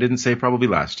I say that I didn't say probably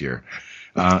last year?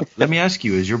 Let me ask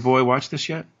you: has your boy watched this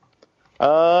yet?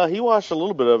 He watched a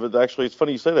little bit of it. Actually, it's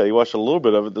funny you say that. He watched a little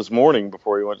bit of it this morning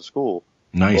before he went to school.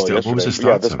 Nice. What was his thoughts?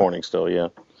 Yeah, this morning still. Yeah,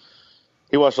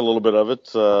 he watched a little bit of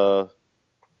it.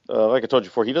 Like I told you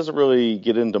before, he doesn't really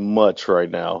get into much right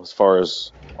now as far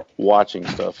as watching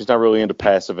stuff. He's not really into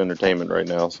passive entertainment right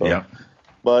now. So. Yeah.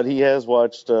 But he has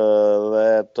watched a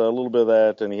little bit of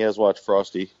that, and he has watched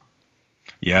Frosty.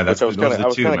 Yeah, I was kind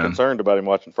of concerned about him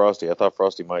watching Frosty. I thought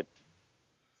Frosty might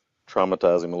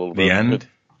traumatize him a little bit. The end?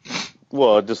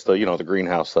 Well, just the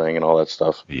greenhouse thing and all that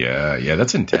stuff. Yeah,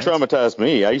 that's intense. It traumatized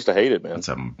me. I used to hate it, man. That's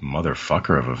a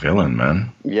motherfucker of a villain,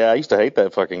 man. Yeah, I used to hate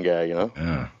that fucking guy,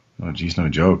 Yeah. Oh, geez, no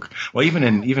joke. Well, even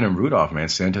in Rudolph, man,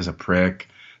 Santa's a prick.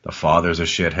 The father's a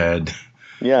shithead.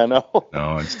 Yeah, I know.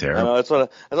 No, it's terrible. I know. That's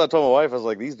what I told my wife. I was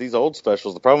like, these old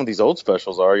specials. The problem with these old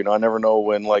specials are, I never know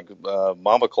when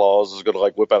Mama Claus is going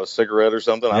to whip out a cigarette or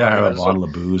something. Yeah, or a bottle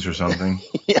of booze or something.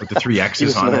 Yeah. With the 3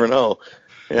 X's on it. You never know.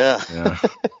 Yeah.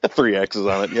 3 X's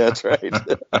on it. Yeah, that's right.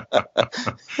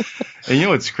 And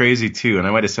what's crazy too, and I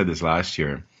might have said this last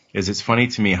year, is it's funny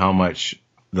to me how much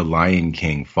The Lion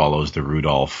King follows the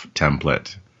Rudolph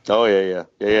template. Oh yeah.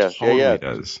 It totally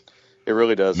does. It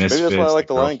really does. Misfits, maybe that's why I like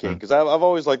The Lion King, because I've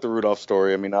always liked the Rudolph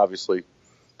story. I mean, obviously,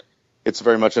 it's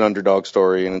very much an underdog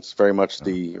story, and it's very much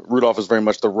Rudolph is very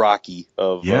much the Rocky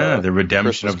of the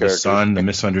redemption Christmas of the son, the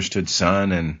misunderstood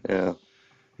son, and yeah,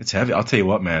 it's heavy. I'll tell you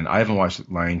what, man, I haven't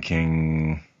watched Lion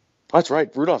King. That's right.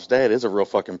 Rudolph's dad is a real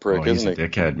fucking prick, isn't he? He's a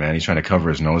dickhead, man. He's trying to cover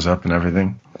his nose up and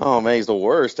everything. Oh man, he's the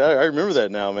worst. I remember that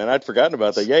now, man. I'd forgotten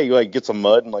about that. Yeah, he gets some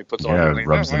mud and puts on. Yeah,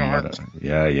 rubs the mud.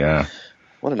 Yeah.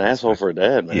 What an asshole for a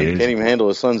dad, man. He can't even handle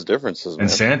his son's differences, man.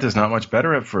 And Santa's not much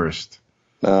better at first.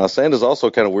 Santa's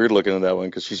also kind of weird looking in that one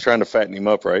because she's trying to fatten him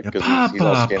up, right? Because he's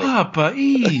all skinny. Papa,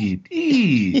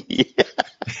 eat.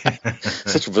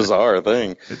 Such a bizarre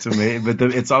thing. It's amazing, but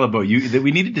it's all about you.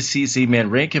 We needed to see, man,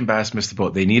 Rankin Bass missed the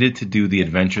boat. They needed to do the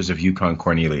Adventures of Yukon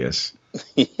Cornelius.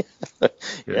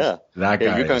 Yeah. That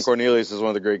guy Yukon is Cornelius is one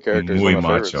of the great characters. muy One of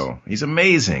my macho. favorites. He's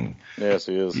amazing. Yes,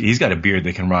 he is. He's got a beard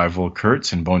that can rival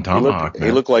Kurt's and Bone He Tomahawk,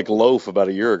 man. looked like Loaf about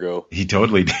a year ago. He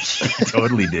totally did. He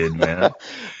totally did, man.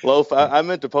 Loaf, I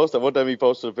meant to post that. One time he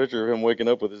posted a picture of him waking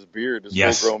up with his beard,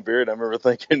 his full-grown beard. I remember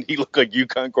thinking he looked like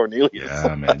Yukon Cornelius.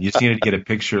 Yeah, man. You just need to get a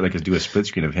picture, like do a split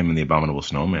screen of him and the Abominable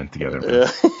Snowman together, man.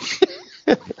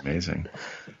 Yeah. Amazing.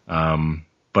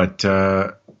 But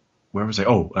where was I?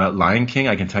 Lion King,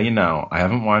 I can tell you now. I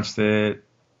haven't watched it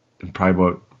in probably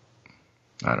about,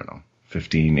 I don't know,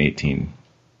 15, 18,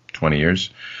 20 years.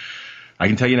 I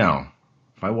can tell you now,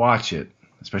 if I watch it,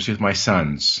 especially with my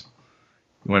sons,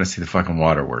 you want to see the fucking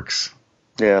waterworks.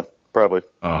 Yeah, probably.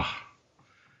 Oh,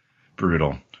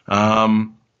 brutal.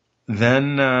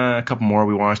 Then a couple more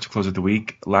we watched to close out the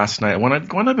week. Last night, one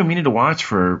I've been meaning to watch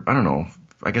for, I don't know,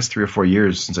 I guess 3 or 4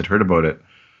 years since I'd heard about it.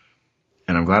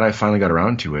 And I'm glad I finally got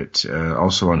around to it.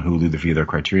 Also on Hulu, via their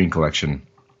Criterion Collection.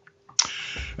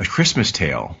 A Christmas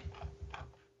Tale.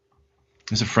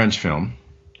 It's a French film.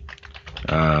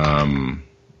 Let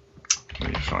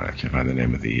me find. I can't find the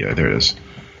name of the. There it is.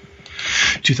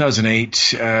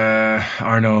 2008.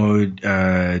 Arnaud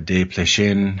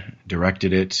Desplechin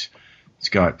directed it. It's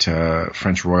got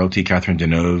French royalty: Catherine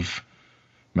Deneuve,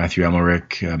 Matthew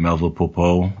Amalric, Melville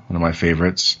Poupeau, one of my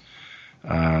favorites.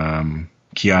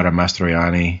 Chiara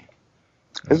Mastroianni.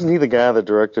 Isn't he the guy that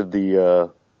directed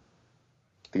the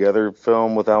other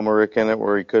film with Amalric in it,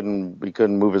 where he couldn't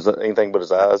move anything but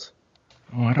his eyes?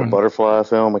 Oh, I don't know. Butterfly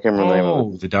film. I can't remember the name of it.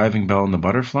 Oh, The Diving Bell and the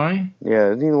Butterfly? Yeah,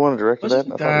 isn't he the one who directed that?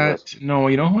 Wasn't that? No,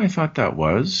 you know who I thought that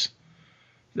was?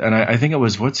 And I think it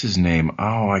was, what's his name?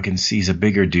 Oh, I can see he's a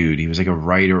bigger dude. He was like a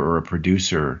writer or a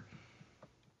producer.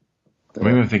 Yeah.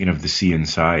 Maybe I'm thinking of The Sea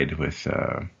Inside with...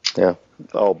 yeah.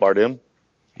 Oh, Bardem?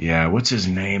 Yeah, what's his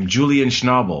name? Julian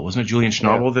Schnabel. Wasn't it Julian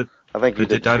Schnabel that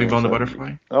did Diving Bell and the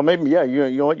Butterfly? Oh, maybe, yeah. You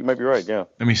know what? You might be right, yeah.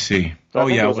 Let me see. Oh,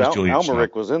 yeah, it was Julian Schnabel.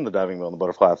 Amalric was in the Diving Bell and the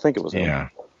Butterfly. I think it was him. Yeah.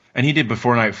 And he did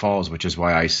Before Night Falls, which is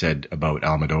why I said about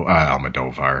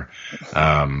Almodovar.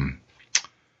 I'm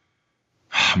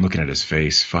looking at his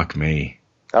face. Fuck me.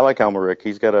 I like Amalric.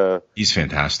 He's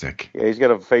fantastic. Yeah, he's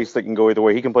got a face that can go either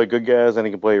way. He can play good guys and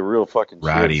he can play real fucking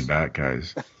ratty shits. bad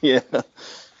guys. Yeah.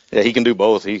 Yeah, he can do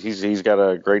both. He's got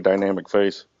a great dynamic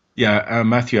face. Yeah,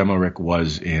 Matthew Amalric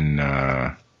was in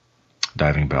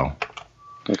Diving Bell.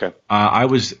 Okay. I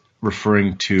was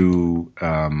referring to,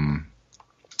 and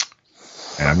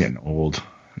I'm getting old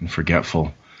and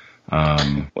forgetful.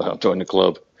 Well, join the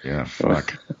club. Yeah,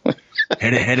 fuck.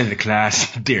 Head of the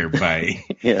class, dear boy.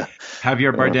 Yeah.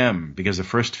 Javier Bardem, because the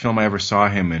first film I ever saw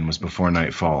him in was Before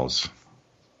Night Falls.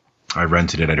 I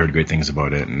rented it. I'd heard great things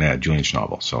about it. And Julian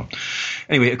Schnabel. So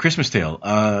anyway, A Christmas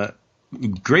Tale.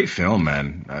 Great film,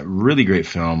 man. Really great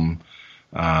film.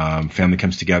 Family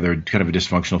comes together, kind of a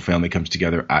dysfunctional family comes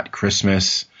together at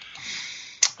Christmas.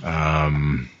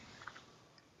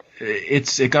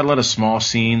 It got a lot of small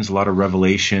scenes, a lot of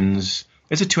revelations.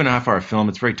 It's a 2.5 hour film.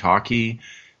 It's very talky,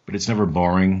 but it's never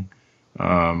boring.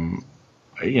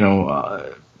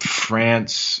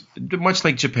 France, much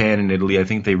like Japan and Italy, I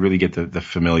think they really get the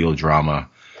familial drama.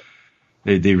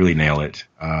 They really nail it.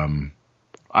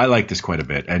 I like this quite a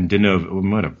bit. And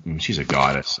Deneuve, she's a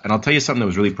goddess. And I'll tell you something that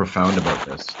was really profound about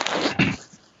this.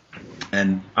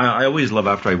 And I always love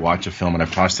after I watch a film and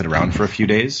I've tossed it around for a few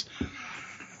days,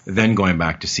 then going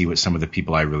back to see what some of the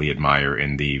people I really admire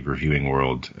in the reviewing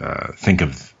world think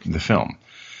of the film.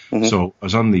 Mm-hmm. So I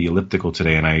was on the elliptical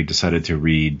today and I decided to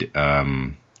read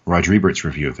Roger Ebert's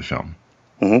review of the film.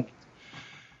 Mm-hmm.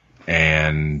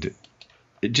 And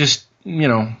it just,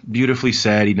 beautifully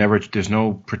said. There's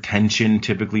no pretension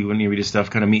typically when you read his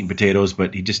stuff, kind of meat and potatoes,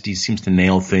 but he seems to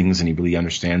nail things and he really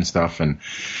understands stuff. And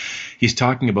he's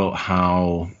talking about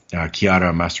how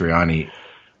Chiara Mastroianni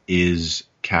is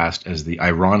cast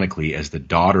ironically as the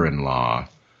daughter-in-law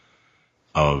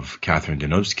of Catherine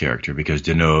Deneuve's character, because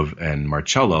Deneuve and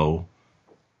Marcello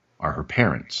are her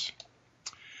parents.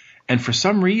 And for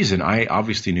some reason, I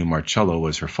obviously knew Marcello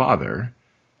was her father,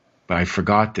 but I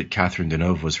forgot that Catherine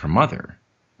Deneuve was her mother.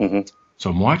 Mm-hmm. So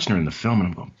I'm watching her in the film, and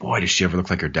I'm going, boy, does she ever look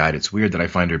like her dad. It's weird that I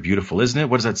find her beautiful, isn't it?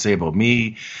 What does that say about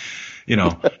me?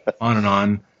 On and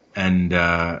on.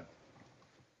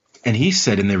 And he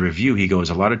said in the review, he goes,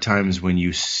 a lot of times when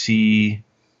you see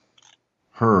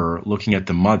her looking at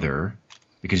the mother,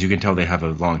 because you can tell they have a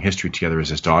long history together as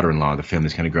his daughter-in-law, the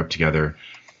families kind of grew up together,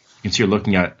 you can see her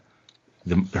looking at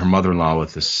her mother-in-law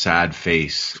with this sad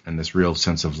face and this real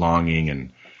sense of longing.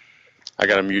 And I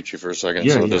got to mute you for a second,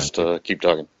 just keep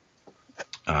talking.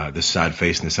 This sad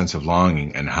face and the sense of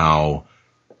longing, and how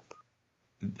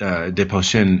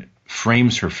Desplechin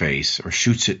frames her face or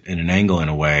shoots it in an angle in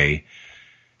a way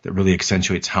that really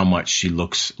accentuates how much she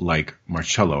looks like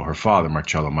Marcello, her father,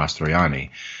 Marcello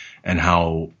Mastroianni, and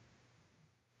how,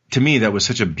 to me, that was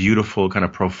such a beautiful, kind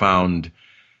of profound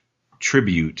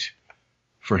tribute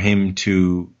for him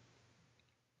to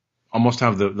almost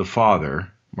have the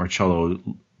father, Marcello,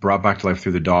 brought back to life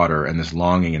through the daughter, and this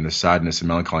longing and this sadness and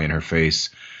melancholy in her face,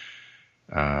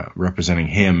 representing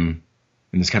him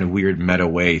in this kind of weird meta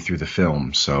way through the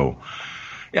film. So,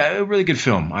 yeah, a really good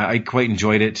film. I quite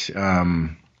enjoyed it.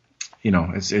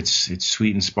 It's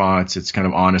sweet in spots. It's kind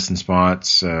of honest in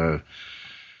spots. Yeah,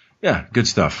 good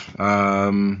stuff.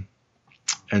 And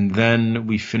then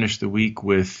we finished the week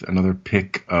with another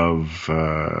pick of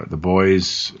The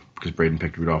Boys, because Braden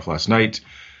picked Rudolph last night.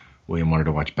 William wanted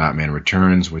to watch Batman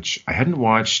Returns, which I hadn't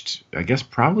watched, I guess,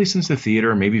 probably since the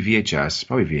theater, maybe VHS,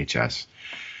 probably VHS.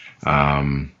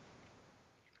 I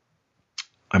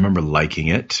remember liking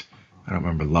it. I don't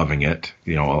remember loving it.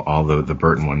 You know, all the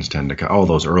Burton ones all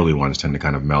those early ones tend to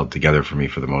kind of meld together for me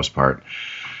for the most part.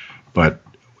 But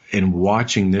in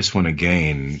watching this one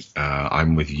again,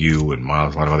 I'm with you and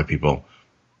Miles, a lot of other people.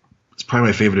 It's probably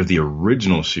my favorite of the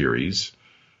original series.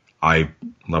 I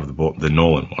love the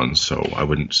Nolan ones, so I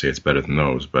wouldn't say it's better than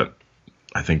those. But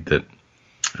I think that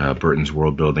Burton's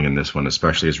world building in this one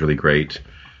especially is really great.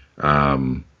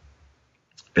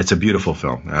 It's a beautiful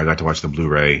film. I got to watch the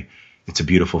Blu-ray. It's a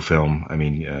beautiful film. I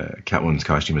mean, Catwoman's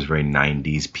costume is very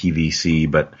 90s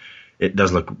PVC, but it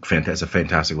does look fantastic. It's a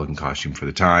fantastic looking costume for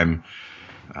the time.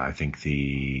 I think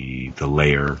the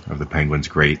layer of the penguin's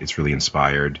great. It's really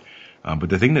inspired. But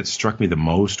the thing that struck me the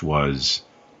most was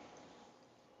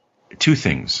two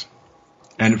things.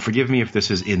 And forgive me if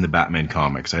this is in the Batman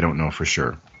comics. I don't know for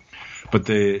sure. But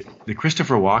the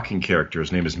Christopher Walken character,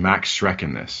 his name is Max Schreck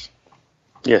in this.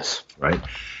 Yes. Right?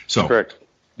 So, correct.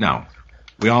 Now,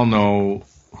 we all know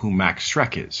who Max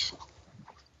Schreck is.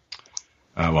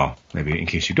 Well, maybe in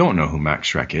case you don't know who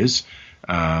Max Schreck is,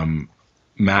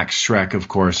 Max Schreck, of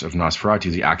course, of Nosferatu,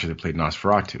 is the actor that played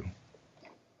Nosferatu.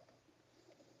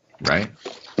 Right?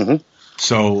 Mm-hmm.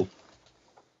 So,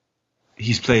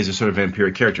 he plays a sort of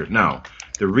vampiric character. Now,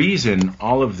 the reason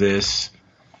all of this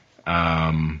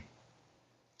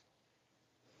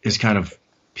is kind of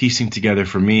piecing together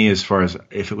for me, as far as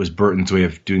if it was Burton's way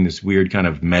of doing this weird kind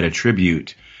of meta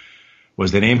tribute,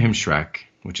 was they name him Schreck,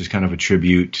 which is kind of a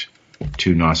tribute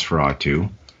to Nosferatu.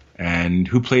 And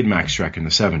who played Max Schreck in the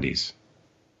 70s?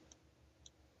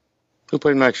 Who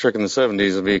played Max Schreck in the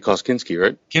 70s? It'd be Kinski,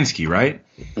 right? Kinski, right?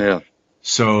 Yeah.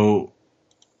 So...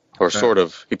 Or sort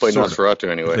of. He played Nosferatu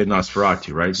anyway. He played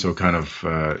Nosferatu, right? So kind of,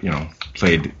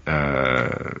 played...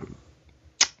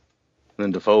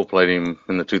 Then Defoe played him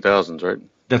in the 2000s, right?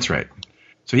 That's right.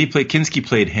 So Kinski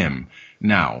played him.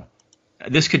 Now,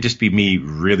 this could just be me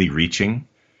really reaching.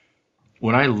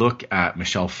 When I look at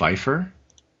Michelle Pfeiffer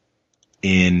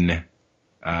in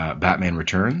Batman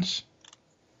Returns,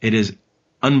 it is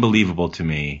unbelievable to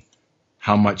me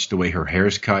how much the way her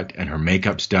hair's cut and her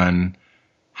makeup's done,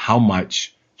 how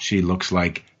much she looks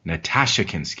like Natasha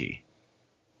Kinski.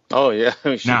 Oh, yeah.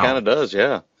 She kind of does,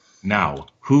 yeah. Now,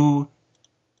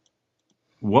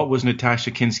 what was Natasha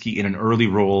Kinski in an early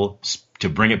role to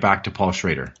bring it back to Paul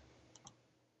Schrader?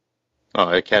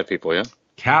 Oh, cat people, yeah?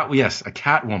 Yes, a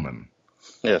cat woman.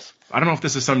 Yes. I don't know if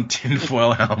this is some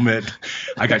tinfoil helmet.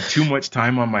 I got too much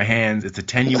time on my hands. It's a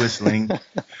tenuous link.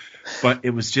 But it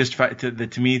was just,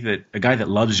 to me, that a guy that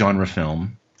loves genre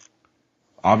film,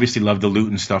 obviously loved the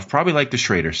Luton stuff, probably liked the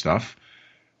Schrader stuff,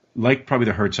 liked probably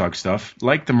the Herzog stuff,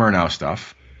 liked the Murnau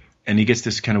stuff, and he gets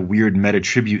this kind of weird meta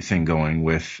tribute thing going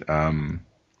with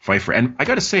Pfeiffer. And I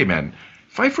got to say, man,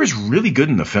 Pfeiffer is really good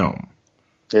in the film.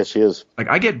 Yes, she is. Like,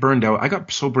 I get burned out. I got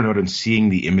so burned out in seeing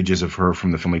the images of her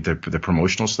from the film, like the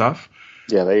promotional stuff.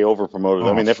 Yeah, they over-promoted.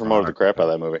 Oh, they promoted the crap out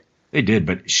of that movie. They did,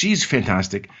 but she's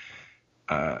fantastic.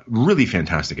 Really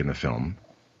fantastic in the film.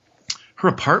 Her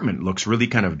apartment looks really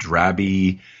kind of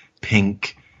drabby,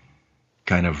 pink,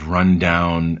 kind of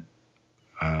run-down.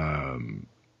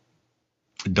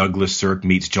 Douglas Sirk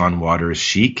meets John Waters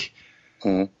chic.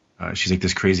 Mm-hmm. She's like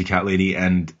this crazy cat lady,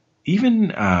 and even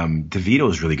DeVito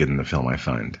is really good in the film, I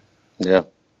find. Yeah.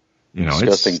 You know,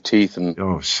 disgusting teeth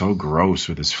and so gross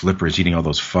with his flippers eating all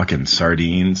those fucking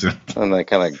sardines and that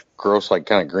kind of gross, like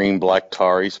kind of green black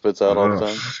tar he spits out all the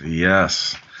time.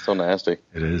 Yes. So nasty.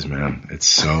 It is, man. It's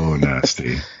so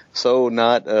nasty. So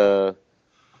not. I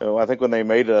think when they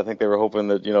made it, I think they were hoping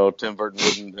that Tim Burton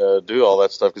wouldn't do all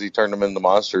that stuff because he turned them into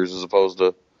monsters as opposed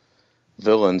to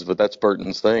villains. But that's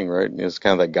Burton's thing, right? It's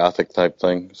kind of that gothic type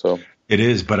thing. So it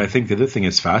is. But I think the other thing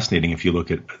that's fascinating, if you look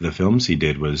at the films he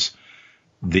did, was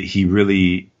that he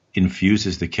really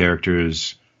infuses the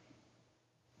characters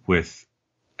with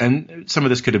and some of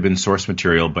this could have been source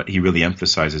material, but he really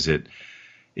emphasizes it,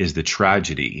 is the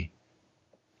tragedy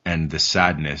and the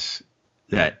sadness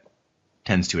that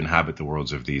tends to inhabit the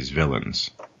worlds of these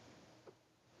villains.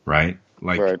 Right?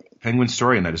 Like, Penguin's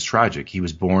story in that is tragic. He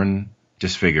was born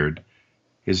disfigured.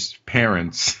 His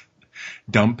parents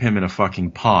dump him in a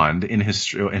fucking pond in his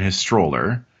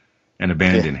stroller and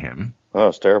abandon him. Oh,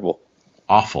 it's terrible.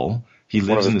 Awful. He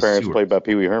lives in the parents sewer. Played by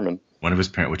Pee Wee Herman. One of his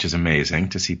parents, which is amazing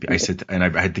to see. I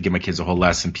had to give my kids a whole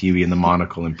lesson, Pee Wee and the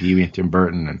Monocle and Pee Wee and Tim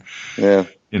Burton, and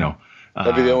you know.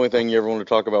 That'd be the only thing you ever want to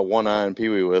talk about One Eye and Pee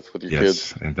Wee with your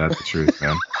kids. Ain't that the truth,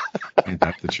 man? Ain't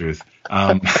that the truth?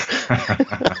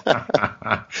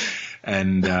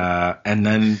 And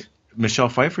then Michelle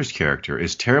Pfeiffer's character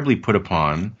is terribly put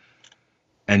upon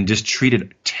and just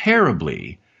treated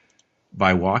terribly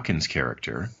by Walken's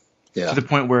character, to the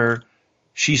point where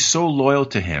she's so loyal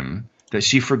to him that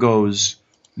she forgoes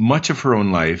much of her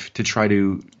own life to try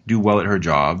to do well at her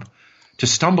job, to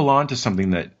stumble onto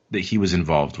something that he was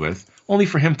involved with, only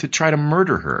for him to try to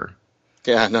murder her.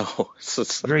 Yeah, I know.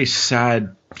 It's very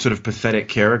sad, sort of pathetic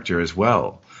character as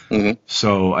well. Mm-hmm.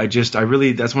 So I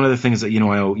really, that's one of the things that,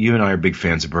 you and I are big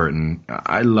fans of Burton.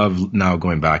 I love now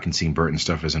going back and seeing Burton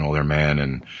stuff as an older man,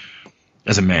 and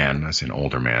as a man, I say an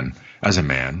older man, as a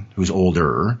man who's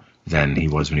older than he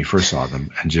was when he first saw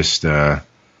them, and just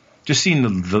seeing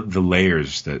the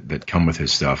layers that come with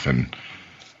his stuff, and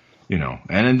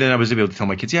and then I was able to tell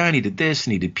my kids, yeah, and he did this,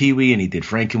 and he did Pee Wee, and he did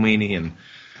Frankenweenie, and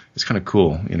it's kind of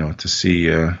cool, to see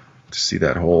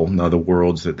that whole the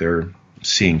worlds that they're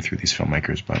seeing through these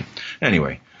filmmakers. But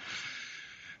anyway,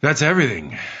 that's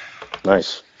everything.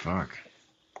 Nice. Fuck.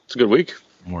 It's a good week.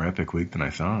 More epic week than I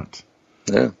thought.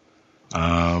 Yeah.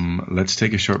 Let's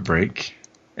take a short break.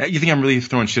 You think I'm really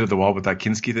throwing shit at the wall with that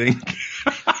Kinski thing?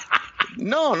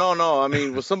 No. I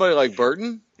mean, with somebody like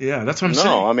Burton. Yeah, that's what I'm saying.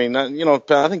 No, I mean,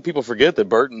 I think people forget that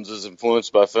Burton's is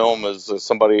influenced by film as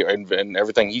somebody, and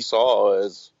everything he saw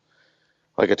as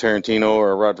like a Tarantino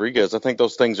or a Rodriguez. I think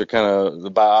those things are kind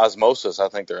of by osmosis. I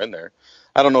think they're in there.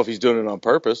 I don't know if he's doing it on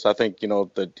purpose. I think,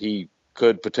 that he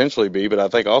could potentially be, but I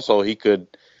think also he could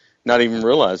not even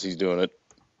realize he's doing it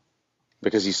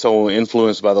because he's so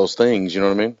influenced by those things. You know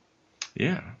what I mean?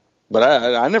 Yeah. But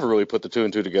I never really put the two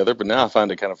and two together, but now I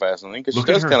find it kind of fascinating because she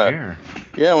does kind of,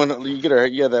 yeah, when you get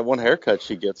her, that one haircut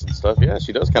she gets and stuff, yeah,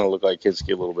 she does kind of look like Kinski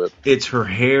a little bit. It's her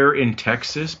hair in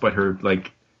Texas, but her,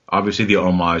 obviously the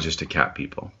homage is to cat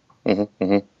people. Mm-hmm,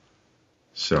 mm-hmm.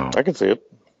 So I can see it.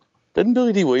 Didn't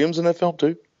Billy D. Williams in that film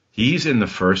too? He's in the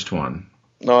first one.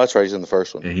 No, that's right. He's in the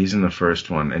first one. Yeah, he's in the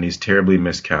first one, and he's terribly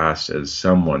miscast as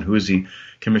someone. Who is he?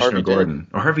 Commissioner Harvey Gordon. Dent.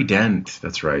 Oh, Harvey Dent.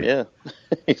 That's right. Yeah.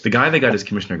 The guy they got as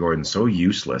Commissioner Gordon, so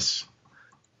useless.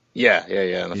 Yeah.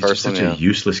 In the he's first just one, such a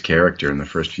useless character in the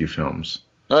first few films.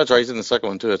 No, that's right. He's in the second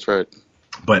one too. That's right.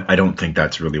 But I don't think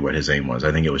that's really what his aim was.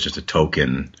 I think it was just a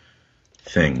token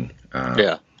thing.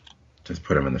 To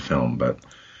put him in the film, but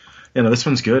this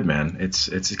one's good, man. It's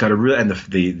got a real, and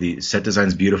the set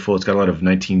design's beautiful. It's got a lot of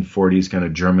 1940s kind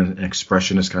of German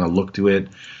expressionist kind of look to it.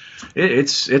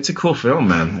 It's a cool film,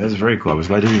 man. It's very cool. I was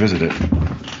glad to revisit it.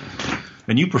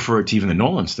 And you prefer it to even the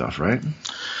Nolan stuff, right?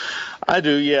 I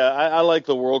do, yeah. I like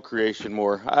the world creation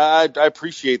more. I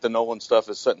appreciate the Nolan stuff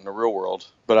is set in the real world,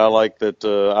 but I like that.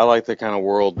 I like the kind of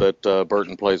world that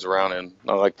Burton plays around in.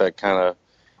 I like that kind of.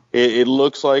 It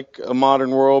looks like a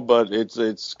modern world, but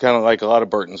it's kind of like a lot of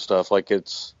Burton stuff. Like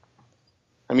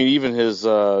even his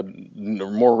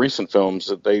more recent films,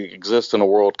 that they exist in a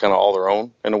world kind of all their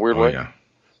own in a weird way. Yeah.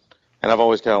 And I've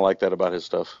always kind of liked that about his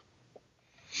stuff.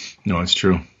 No, it's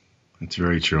true. It's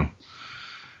very true.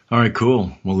 All right,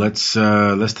 cool. Well, let's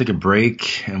take a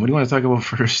break. And what do you want to talk about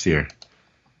first here?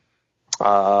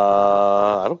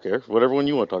 I don't care. Whatever one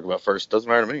you want to talk about first. Doesn't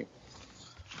matter to me.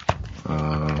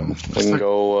 We can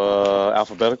go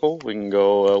alphabetical. We can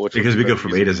go because we go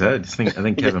from A to Z. I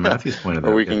think Kevin Matthews pointed that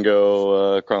out. Or we can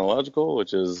go chronological,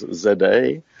 which is Z to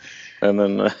A, and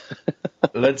then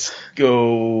let's go.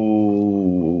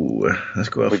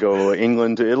 We go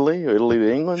England to Italy, or Italy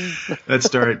to England. Let's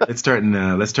start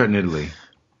in Italy.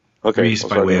 Okay. Greece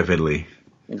by way of Italy.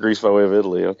 Greece by way of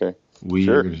Italy. Okay.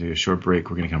 We're going to take a short break.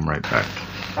 We're going to come right back.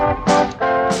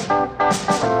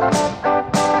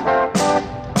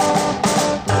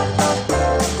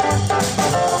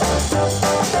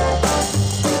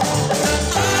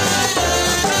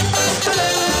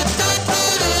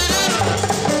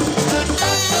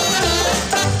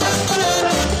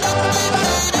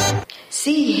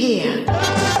 See here.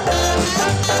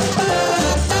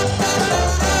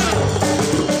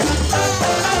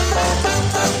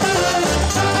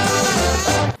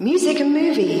 Music and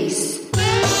movies.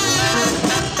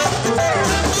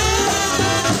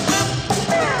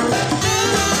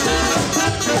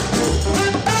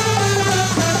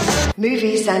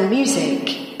 movies and music.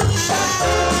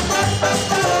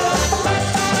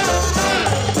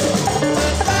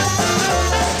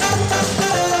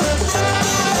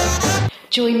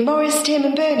 Join Morris, Tim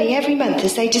and Bernie every month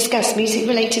as they discuss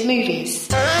music-related movies.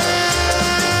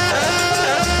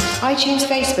 iTunes,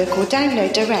 Facebook or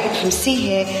download direct from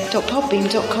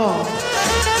seehere.podbean.com.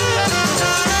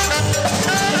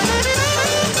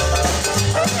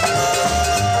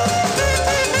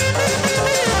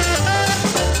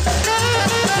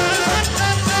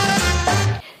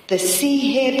 The See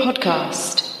Here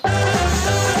Podcast.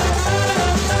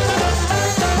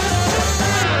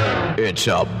 It's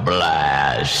a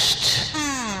blast.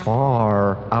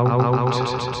 Far out.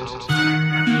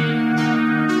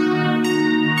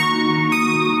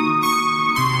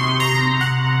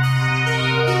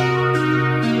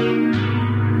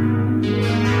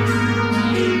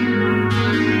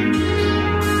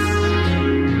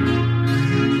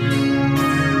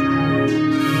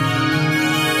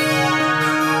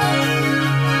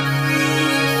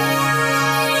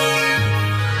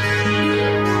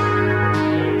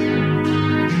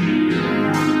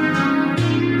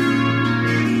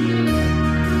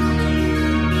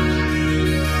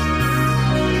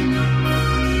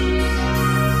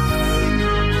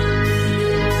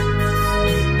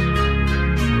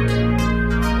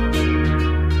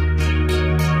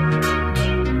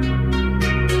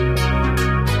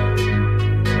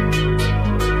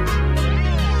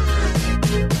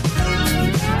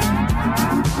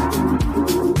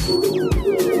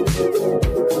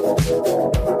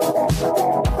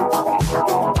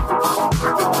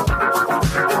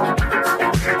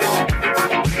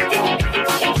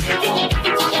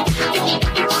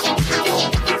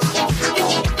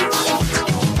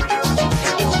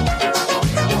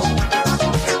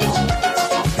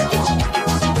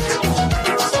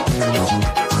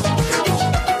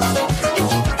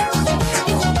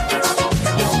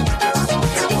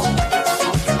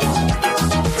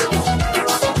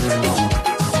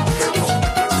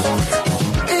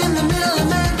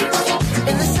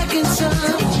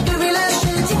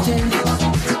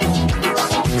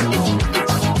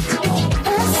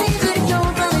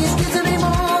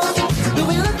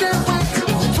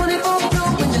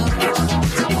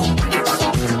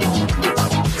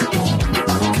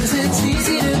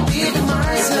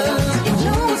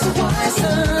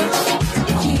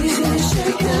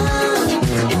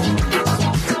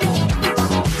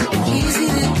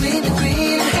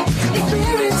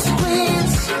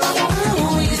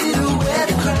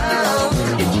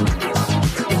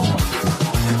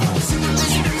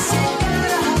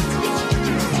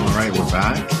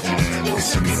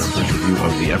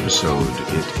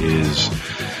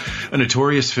 A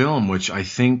notorious film, which I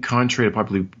think, contrary to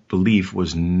popular belief,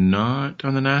 was not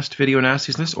on the Video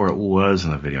Nasties list, or it was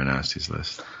on the Video Nasties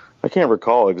list. I can't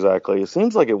recall exactly. It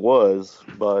seems like it was,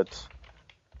 but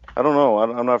I don't know.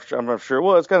 I'm not sure.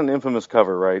 Well, it's got an infamous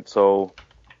cover, right? So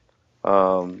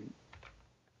the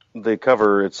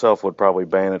cover itself would probably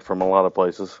ban it from a lot of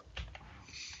places.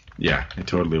 Yeah, it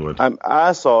totally would.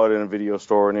 I saw it in a video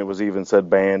store, and it was even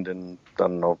said banned in, I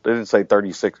don't know, it didn't say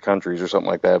 36 countries or something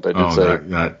like that, but it did say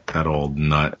that old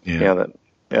nut. Yeah,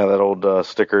 that old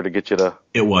sticker to get you to.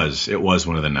 It was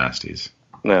one of the nasties.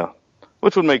 Yeah,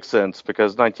 which would make sense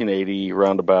because 1980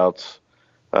 roundabouts,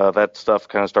 that stuff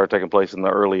kind of started taking place in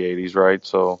the early 80s, right?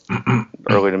 So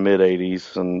early to mid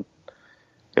 80s, and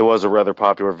it was a rather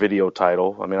popular video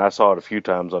title. I mean, I saw it a few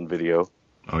times on video.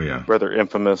 Oh yeah, rather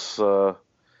infamous.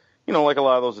 Like a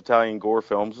lot of those Italian gore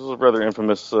films, this is a rather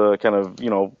infamous kind of,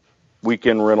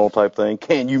 weekend rental type thing.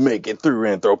 Can you make it through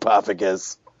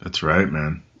Zardopophagus? That's right,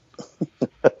 man.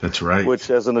 That's right. Which,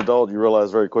 as an adult, you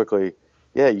realize very quickly,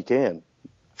 yeah, you can.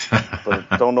 But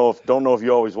don't know if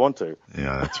you always want to.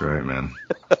 Yeah, that's right, man.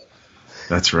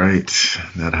 That's right.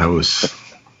 That house.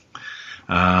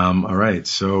 All right.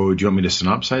 So, do you want me to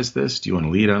synopsize this? Do you want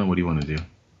to lead on it? What do you want to do?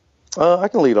 I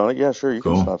can lead on it. Yeah, sure. You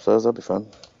Cool. can synopsize. That'd be fun.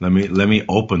 Let me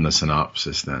open the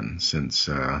synopsis then, since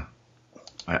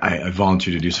I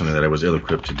volunteered to do something that I was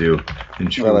ill-equipped to do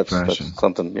in true fashion. That's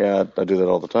something. Yeah, I do that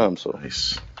all the time. So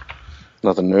nice.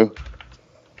 Nothing new.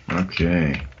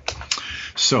 Okay.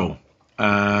 So,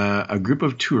 a group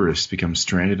of tourists become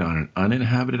stranded on an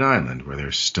uninhabited island where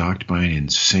they're stalked by an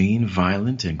insane,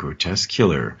 violent, and grotesque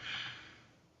killer.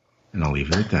 And I'll leave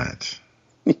it at that.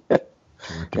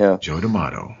 Yeah. Joe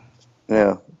D'Amato.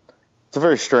 Yeah. It's a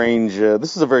very strange.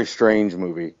 This is a very strange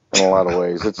movie in a lot of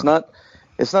ways. It's not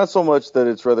so much that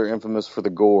it's rather infamous for the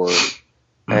gore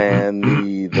and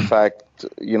the fact,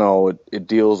 it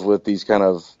deals with these kind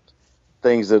of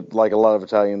things that like a lot of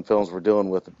Italian films were dealing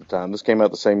with at the time. This came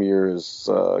out the same year as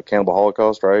Cannibal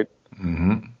Holocaust, right?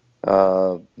 Mm-hmm.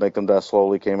 Make Them Die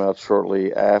Slowly came out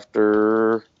shortly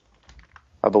after,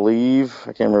 I believe.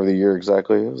 I can't remember the year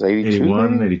exactly. It was 82,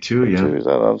 81, maybe? 82, yeah. 82,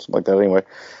 something like that anyway.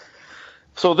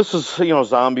 So this is,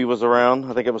 Zombie was around.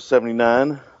 I think it was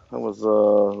 79. That was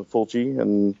Fulci.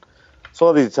 And so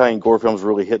all these Italian gore films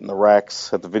really hitting the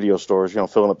racks at the video stores,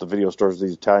 filling up the video stores with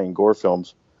these Italian gore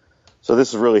films. So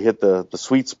this has really hit the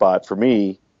sweet spot for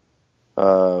me,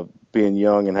 being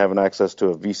young and having access to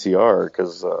a VCR,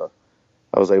 because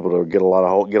I was able to get a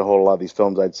hold of a lot of these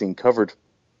films I'd seen covered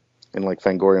in like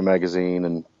Fangoria magazine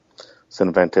and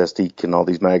Cinefantastique and all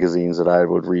these magazines that I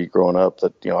would read growing up.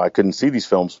 That I couldn't see these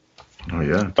films. Oh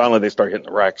yeah. Finally, they start hitting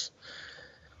the racks.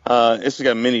 This has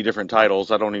got many different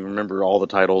titles. I don't even remember all the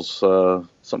titles.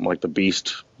 Something like The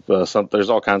Beast. There's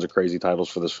all kinds of crazy titles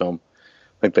for this film.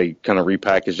 I think they kind of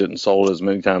repackaged it and sold it as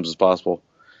many times as possible.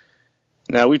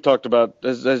 Now, we've talked about,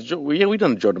 we've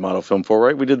done a Joe D'Amato film before,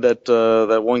 right? We did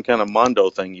that one kind of Mondo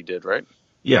thing you did, right?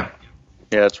 Yeah.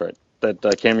 Yeah, that's right.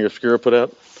 That Cameo Obscura put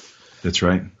out. That's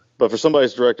right. But for somebody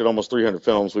who's directed almost 300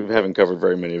 films, we haven't covered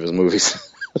very many of his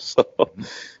movies.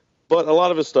 But a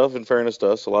lot of his stuff, in fairness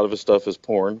to us, a lot of his stuff is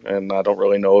porn, and I don't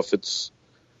really know if it's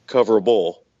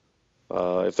coverable.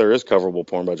 If there is coverable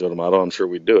porn by Joe D'Amato, I'm sure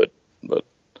we'd do it, but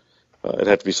it'd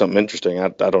have to be something interesting. I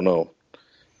don't know.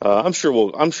 I'm sure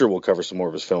we'll cover some more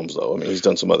of his films, though. I mean, he's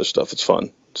done some other stuff. It's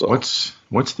fun. So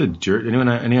what's the anyone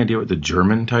any idea what the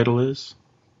German title is?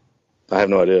 I have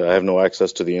no idea. I have no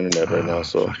access to the internet right now.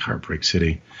 So Heartbreak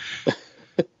City.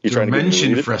 You trying to get me to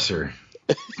read it? Menschenfresser.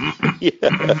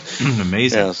 Yeah.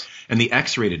 Amazing. Yes. And the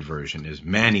X-rated version is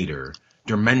Maneater,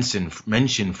 Der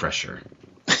Menschenfresser.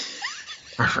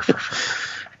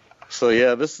 So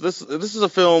yeah, this is a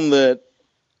film that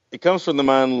it comes from the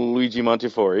mind of Luigi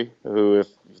Montefiore, who, if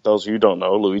those of you who don't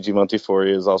know, Luigi Montefiore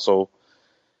is also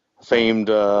famed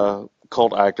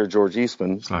cult actor George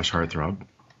Eastman. / heartthrob.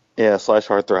 Yeah, /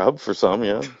 heartthrob for some,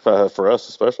 yeah. For us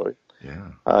especially.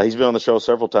 Yeah. He's been on the show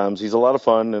several times. He's a lot of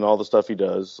fun in all the stuff he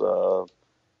does.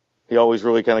 He always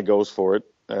really kind of goes for it,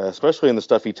 especially in the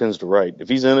stuff he tends to write. If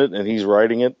he's in it and he's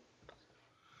writing it,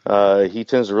 he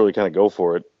tends to really kind of go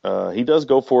for it. He does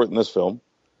go for it in this film.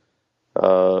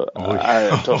 I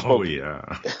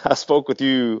spoke with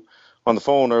you on the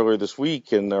phone earlier this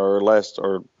week late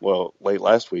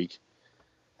last week,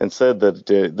 and said that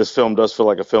this film does feel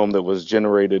like a film that was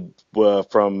generated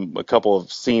from a couple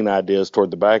of scene ideas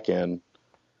toward the back end,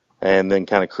 and then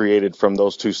kind of created from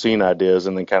those two scene ideas,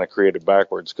 and then kind of created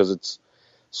backwards, because it's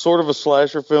sort of a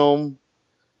slasher film.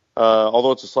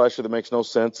 Although it's a slasher that makes no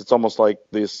sense, it's almost like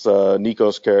this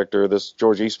Nikos character, this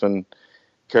George Eastman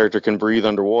character, can breathe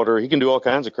underwater. He can do all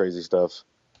kinds of crazy stuff.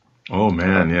 Oh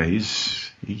man, yeah, he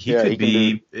could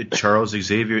be Charles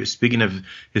Xavier. Speaking of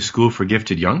his school for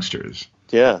gifted youngsters,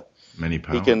 yeah, many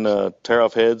powers. He can tear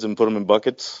off heads and put them in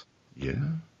buckets. Yeah,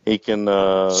 he can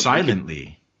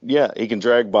silently. He can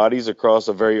drag bodies across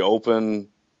a very open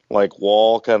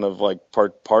wall, kind of like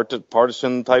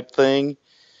partition type thing,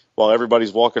 while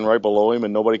everybody's walking right below him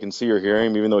and nobody can see or hear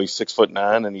him, even though he's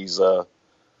 6'9" and he's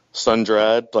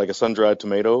sun-dried, like a sun-dried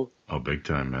tomato. Oh, big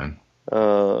time, man.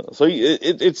 So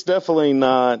it's definitely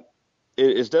not.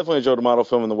 It's definitely a Joe D'Amato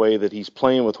film in the way that he's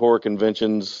playing with horror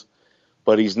conventions,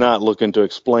 but he's not looking to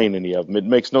explain any of them. It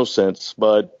makes no sense,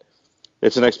 but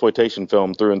it's an exploitation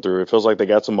film through and through. It feels like they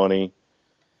got some money,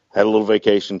 had a little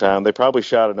vacation time. They probably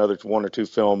shot another one or two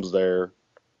films there.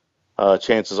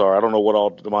 Chances are, I don't know what all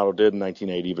D'Amato did in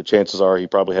 1980, but chances are he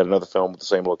probably had another film with the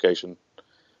same location,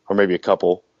 or maybe a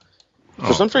couple.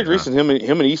 For some strange reason, him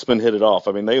and Eastman hit it off.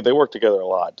 I mean, they worked together a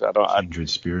lot. Kindred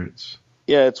spirits.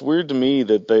 Yeah, it's weird to me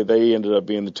that they ended up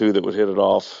being the two that would hit it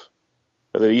off,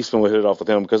 that Eastman would hit it off with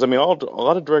him. Because, I mean, a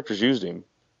lot of directors used him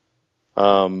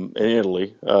in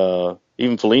Italy.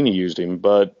 Even Fellini used him.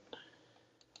 But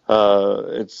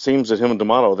it seems that him and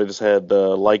D'Amato, they just had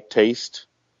like taste.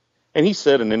 And he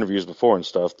said in interviews before and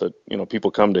stuff that,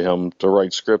 people come to him to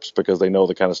write scripts because they know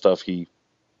the kind of stuff he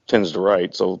tends to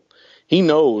write. So he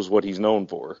knows what he's known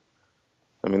for.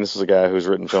 I mean, this is a guy who's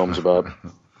written films about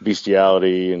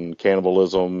bestiality and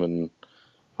cannibalism and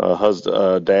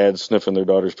dads sniffing their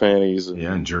daughter's panties.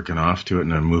 And jerking off to it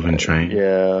in a moving train.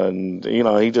 Yeah, and,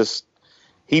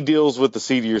 he deals with the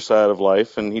seedier side of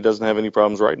life, and he doesn't have any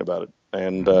problems writing about it.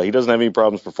 And he doesn't have any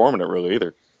problems performing it, really,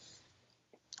 either.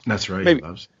 That's right, maybe, he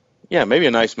loves it. Yeah, maybe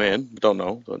a nice man. Don't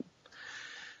know, but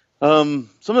some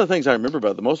of the things I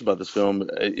remember the most about this film,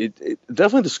 it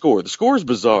definitely the score. The score is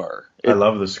bizarre. I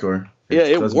love the score.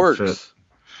 It works. Fit.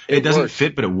 It doesn't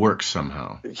fit, but it works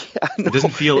somehow. Yeah, I know. It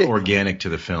doesn't feel organic to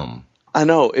the film. I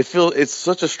know. It's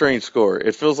such a strange score.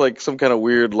 It feels like some kind of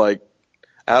weird, I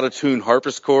out-of-tune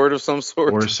harpsichord of some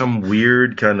sort. Or some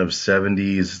weird kind of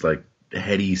 70s, like,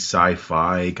 heady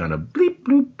sci-fi kind of bleep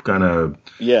bloop kind of.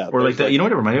 Yeah. Or like that. You know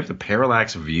what it reminded me of? The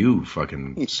Parallax View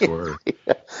fucking score.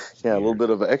 Yeah, a little bit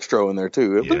of extra in there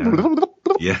too.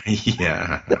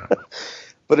 Yeah.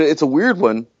 But it's a weird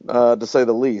one, to say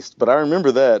the least. But I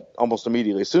remember that almost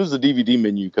immediately. As soon as the DVD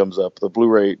menu comes up, the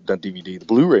Blu-ray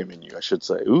menu, I should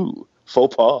say. Ooh,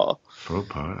 faux pas. Faux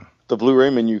pas. The Blu-ray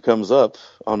menu comes up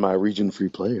on my region-free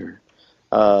player.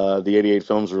 The 88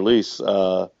 films release.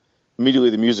 Immediately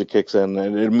the music kicks in,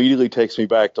 and it immediately takes me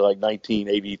back to like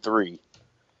 1983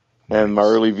 and my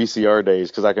early VCR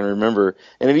days, because I can remember.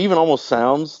 And it even almost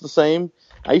sounds the same.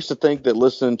 I used to think that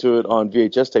listening to it on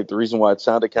VHS tape, the reason why it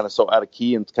sounded kind of so out of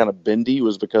key and kind of bendy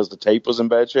was because the tape was in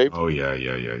bad shape. Oh, yeah.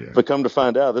 But come to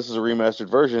find out, this is a remastered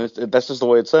version. That's just the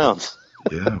way it sounds.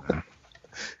 Yeah, man.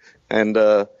 And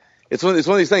it's one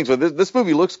of these things. But this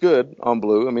movie looks good on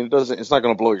Blue. I mean, it's not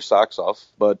going to blow your socks off.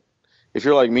 But if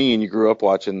you're like me and you grew up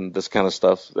watching this kind of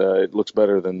stuff, it looks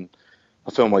better than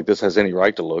a film like this has any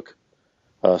right to look.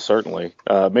 Certainly,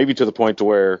 maybe to the point to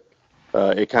where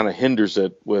it kind of hinders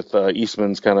it with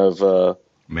Eastman's kind of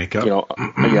makeup.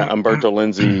 Umberto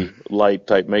Lenzi light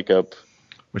type makeup,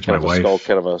 which kind my of wife, skull,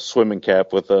 kind of a swimming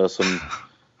cap with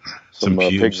some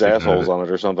pig's assholes on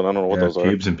it or something. I don't know what those are.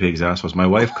 Pubes and pig's assholes. My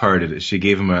wife carded it. She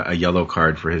gave him a yellow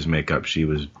card for his makeup. She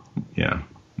was,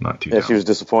 not too. Yeah, she was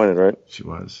disappointed, right? She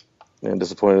was. And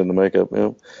disappointed in the makeup. Yeah.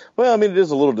 Well, I mean, it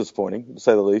is a little disappointing to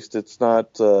say the least. It's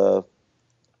not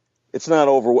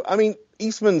over. I mean,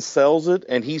 Eastman sells it,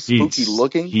 and he's spooky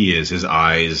looking. He is. His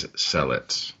eyes sell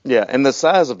it. Yeah, and the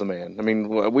size of the man. I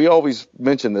mean, we always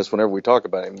mention this whenever we talk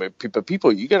about him. But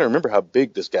people, you got to remember how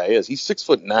big this guy is. He's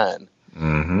 6'9".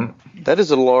 Mm-hmm. That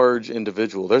is a large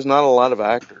individual. There's not a lot of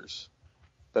actors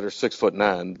that are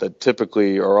 6'9" that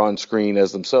typically are on screen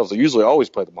as themselves. They usually always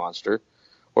play the monster,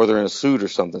 or they're in a suit or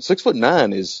something.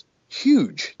 6'9" is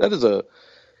huge. That is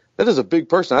a big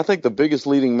person. I think the biggest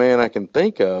leading man I can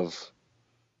think of.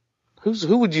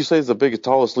 Who would you say is the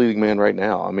tallest leading man right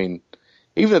now? I mean,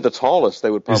 even at the tallest,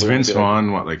 they would probably. Is Vince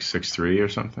Vaughn like 6'3" or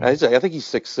something? I think he's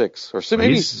 6'6", or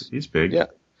maybe he's big. Yeah,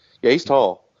 he's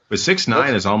tall. But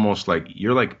 6'9" is almost like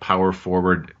you're like power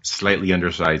forward, slightly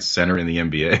undersized center in the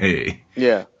NBA.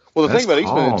 Yeah. Well, the thing about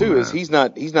Eastman too is he's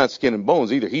not skin and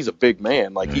bones either. He's a big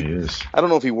man. Like he is. I don't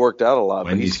know if he worked out a lot,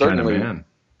 but he's certainly kind of man.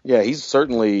 Yeah, he's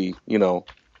certainly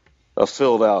a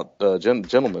filled out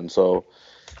gentleman. So.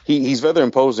 He's rather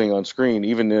imposing on screen,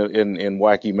 even in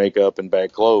wacky makeup and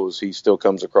bad clothes. He still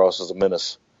comes across as a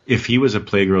menace. If he was a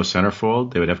Playgirl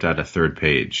centerfold, they would have to add a third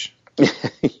page.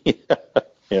 Yeah,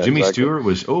 Jimmy Stewart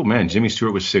was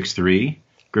 6'3".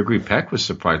 Gregory Peck was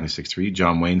surprisingly 6'3".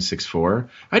 John Wayne 6'4".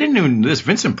 I didn't even know this.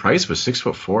 Vincent Price was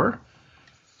 6'4".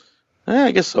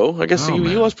 I guess so. I guess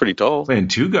he was pretty tall. Playing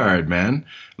two guard, man.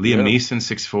 Liam Neeson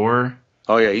 6'4".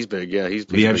 Oh yeah, he's big. Yeah, he's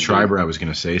Liev Schreiber, I was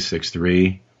going to say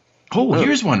 6'3". Oh,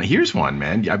 here's one,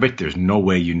 man. I bet there's no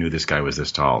way you knew this guy was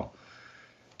this tall.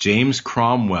 James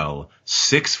Cromwell,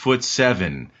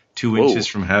 6'7", 2 inches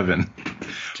from heaven.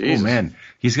 Jesus. Oh man,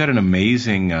 he's got an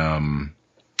amazing IMDb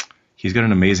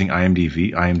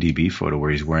photo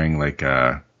where he's wearing like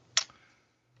an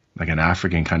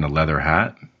African kind of leather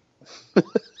hat, and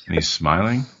he's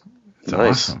smiling. It's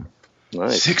awesome.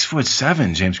 Nice.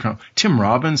 6'7", James Cromwell. Tim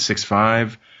Robbins,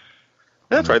 6'5".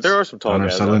 That's right. There are some tall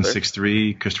guys Sutherland, out there.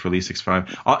 6'3", Christopher Lee,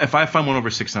 6'5". If I find one over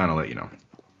 6'9", I'll let you know.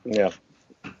 Yeah.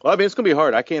 Well, I mean, it's going to be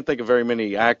hard. I can't think of very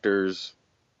many actors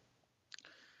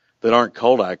that aren't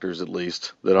cult actors, at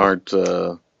least, that aren't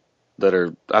that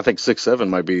are. I think 6'7"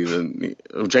 might be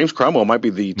James Cromwell might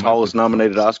be the tallest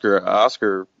nominated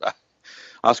Oscar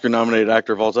nominated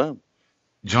actor of all time.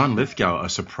 John Lithgow, a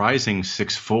surprising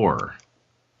 6'4".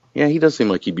 Yeah, he does seem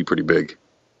like he'd be pretty big.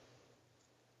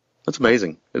 That's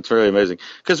amazing. It's very amazing.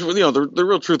 Because, the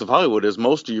real truth of Hollywood is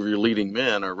most of your leading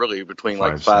men are really between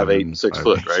 5'8" and 6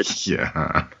 foot, right?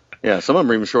 Yeah. Yeah, some of them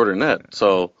are even shorter than that.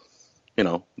 So,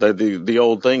 the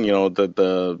old thing,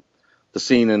 the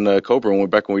scene in Cobra, when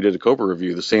we did a Cobra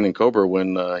review, the scene in Cobra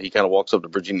when he kind of walks up to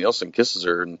Brigitte Nielsen, kisses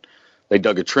her, and they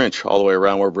dug a trench all the way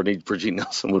around where Brigitte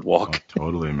Nielsen would walk. Oh,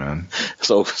 totally, man.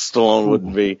 So Stallone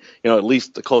wouldn't be, at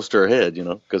least close to her head,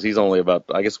 because he's only about,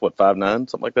 I guess, 5'9",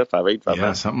 something like that, 5'8", 5'9".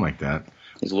 Yeah, something like that.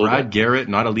 He's a little Brad Garrett,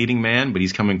 not a leading man, but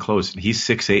he's coming close. He's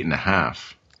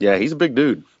 6'8.5". Yeah, he's a big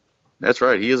dude. That's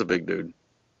right, he is a big dude.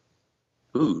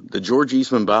 Ooh, the George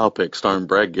Eastman biopic starring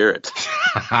Brad Garrett.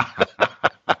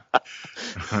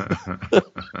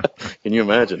 Can you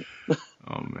imagine?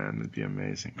 Oh man, that'd be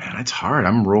amazing. Man, it's hard.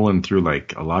 I'm rolling through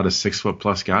like a lot of 6 foot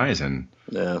plus guys, and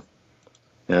yeah.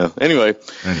 Anyway,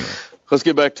 Let's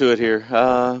get back to it here.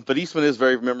 But Eastman is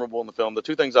very memorable in the film. The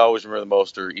two things I always remember the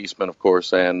most are Eastman, of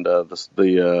course, and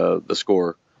the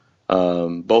score.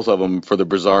 Both of them for the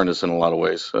bizarreness in a lot of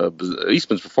ways.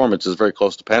 Eastman's performance is very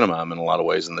close to pantomime in a lot of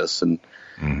ways in this, and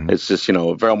it's just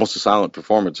very almost a silent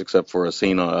performance except for a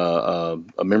scene, a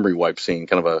memory wipe scene,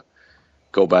 kind of a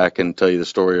go back and tell you the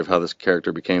story of how this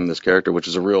character became this character, which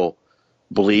is a real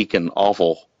bleak and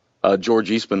awful George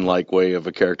Eastman-like way of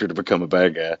a character to become a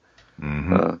bad guy.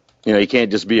 He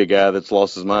can't just be a guy that's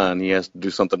lost his mind. He has to do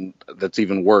something that's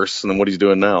even worse than what he's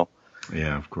doing now.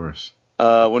 Yeah, of course.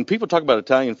 When people talk about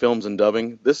Italian films and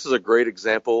dubbing, this is a great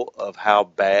example of how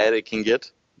bad it can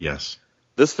get. Yes.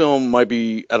 This film might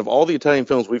be, out of all the Italian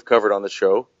films we've covered on the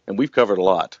show, and we've covered a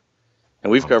lot,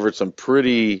 and we've covered some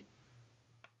pretty,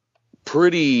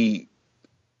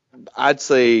 I'd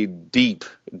say, deep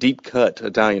cut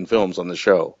Italian films on the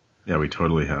show. Yeah, we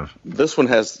totally have. This one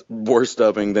has worse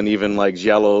dubbing than even like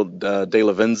Giallo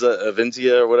della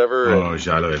Venezia or whatever. Oh,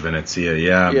 Giallo e Venezia,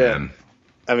 yeah, man.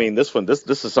 I mean, this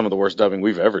is some of the worst dubbing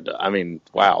we've ever done. I mean,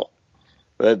 wow,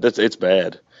 it's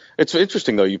bad. It's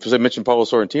interesting though. You mentioned Paolo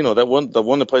Sorrentino. The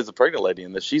one that plays the pregnant lady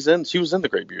in this. She was in The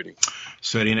Great Beauty.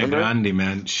 Serena Grandi,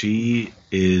 man. That's she's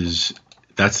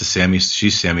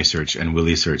Sammy Search and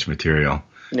Willie Search material.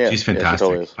 Yeah, she's fantastic. She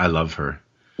totally is. I love her.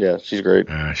 Yeah, she's great.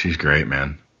 She's great,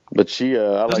 man. But she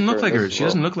doesn't look like her. She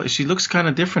doesn't look like. She looks kind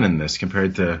of different in this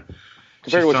compared to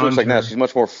what she looks like now. She's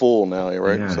much more full now,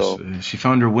 right? Yeah, so she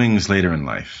found her wings later in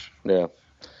life. Yeah,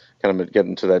 kind of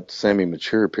getting to that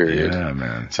semi-mature period. Yeah,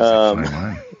 man. It's just a fine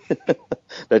line.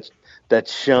 that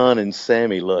Sean and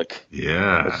Sammy look.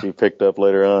 Yeah, that she picked up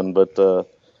later on, but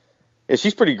yeah,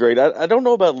 she's pretty great. I don't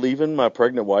know about leaving my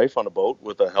pregnant wife on a boat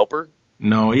with a helper.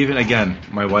 No, even again,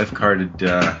 my wife carded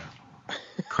that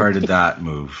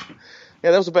move. Yeah,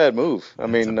 that was a bad move. I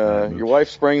mean, your wife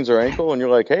sprains her ankle, and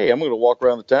you're like, "Hey, I'm going to walk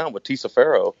around the town with Tisa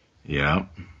Farrow." Yeah,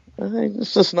 I think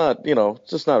it's just not, it's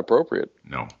just not appropriate.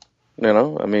 No,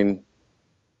 I mean,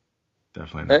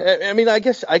 definitely not. I mean, I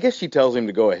guess she tells him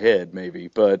to go ahead, maybe,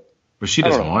 but she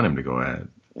doesn't want him to go ahead.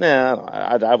 Nah,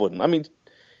 I wouldn't. I mean,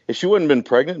 if she wouldn't have been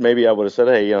pregnant, maybe I would have said,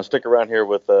 "Hey, stick around here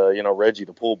with, Reggie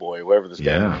the pool boy, whoever this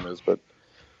guy's name is." But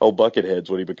Buckethead's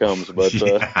what he becomes. But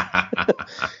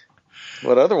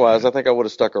but otherwise, I think I would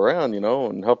have stuck around,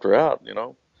 and helped her out,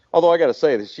 Although I got to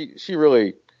say that she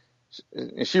really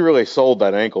sold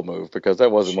that ankle move, because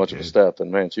that wasn't much of a step,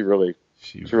 and man, she really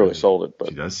sold it. But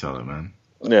she does sell it, man.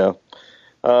 Yeah.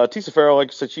 Tisa Farrow, like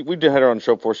I said, we did have her on the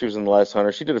show before. She was in The Last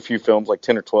Hunter. She did a few films, like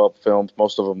 10 or 12 films,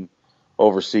 most of them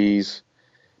overseas.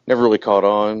 Never really caught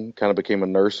on. Kind of became a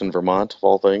nurse in Vermont, of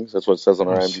all things. That's what it says on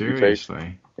her IMDb page.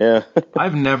 Seriously? Yeah. I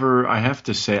have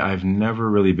to say, I've never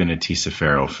really been a Tisa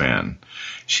Farrow fan.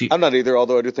 I'm not either,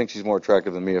 although I do think she's more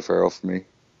attractive than Mia Farrow for me.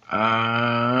 I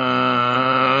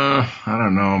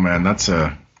don't know, man.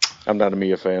 I'm not a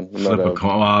Mia fan.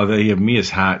 They have Mia's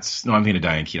hats. No, I'm thinking of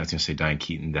Diane Keaton. I was going to say Diane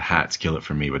Keaton. The hats kill it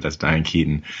for me, but that's Diane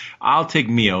Keaton. I'll take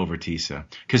Mia over Tisa,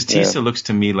 because Tisa looks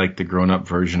to me like the grown-up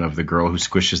version of the girl who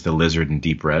squishes the lizard in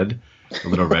Deep Red, the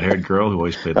little red-haired girl who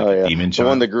always played a demon child. The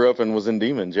one that grew up and was in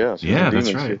Demons, yeah.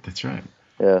 That's right. That's right.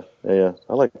 Yeah.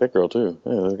 I like that girl too.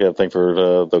 Yeah, I got a thing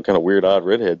for the kind of weird, odd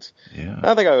redheads. Yeah.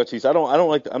 I think I go Tisa.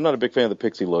 I'm not a big fan of the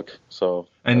pixie look. So.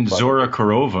 And Zora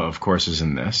Korova, of course, is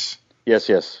in this. Yes.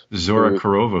 Zora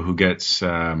Korova, who gets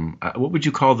what would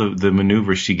you call the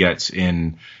maneuver she gets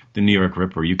in the New York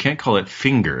Ripper? You can't call it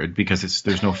fingered, because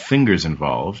there's no fingers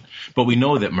involved, but we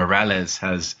know that Morales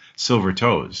has silver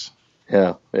toes.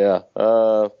 Yeah. I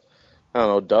don't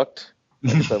know, ducked. I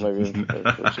guess that maybe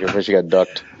she got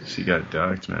ducked. She got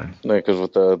ducked, man. Yeah, because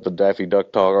with the Daffy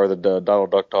Duck talk, or the Donald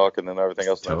Duck talk, and then everything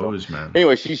else. Toes, man.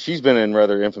 Anyway, she's been in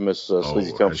rather infamous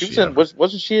sleazy films.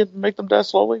 Wasn't she in Make Them Die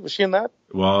Slowly? Was she in that?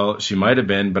 Well, she might have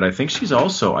been, but I think she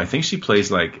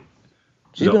plays like.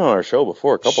 She's been on our show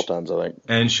before a couple times, I think.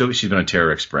 And she's been on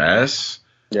Terror Express.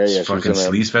 Yeah. Fucking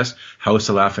Sleaze Fest, House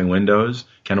of Laughing Windows,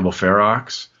 Cannibal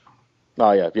Ferox.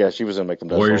 Oh yeah. She was in Make Them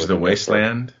Die Slowly. Warriors of the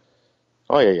Wasteland.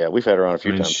 Oh yeah, we've had her on a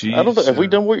few times. I don't think have we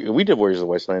did Warriors of the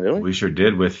Wasteland, didn't we? We sure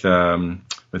did with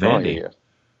Andy.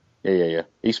 Yeah.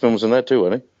 Eastman was in that too,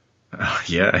 wasn't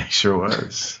he? Yeah, he sure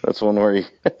was. That's the one where he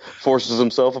forces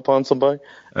himself upon somebody.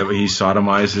 He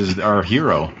sodomizes our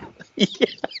hero.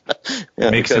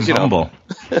 Makes him humble.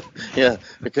 Yeah,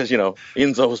 because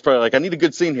Enzo was probably like, "I need a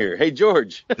good scene here. Hey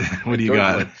George, what do you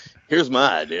got?" Here's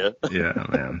my idea. Yeah,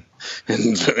 man.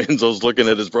 And Enzo's looking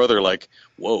at his brother like,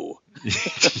 "Whoa."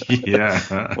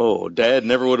 Yeah. Whoa, Dad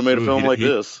never would have made a film like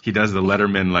this. He does the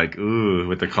Letterman like, ooh,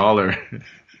 with the collar.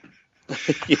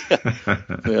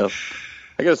 Yeah.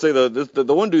 I gotta say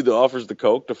the one dude that offers the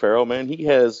coke to Farrow, man, he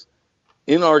has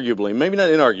inarguably, maybe not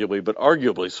inarguably, but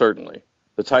arguably, certainly,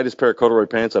 the tightest pair of corduroy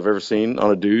pants I've ever seen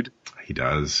on a dude. He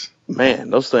does. Man,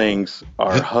 those things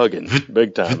are hugging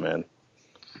big time, man.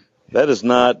 That is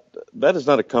not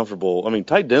a comfortable. I mean,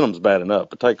 tight denim's bad enough,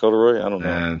 but tight corduroy, I don't know.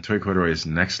 And tight corduroy is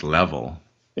next level.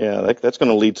 Yeah, that's going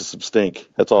to lead to some stink.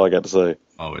 That's all I got to say.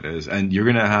 Oh, it is. And you're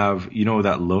going to have,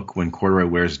 that look when corduroy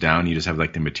wears down, you just have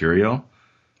like the material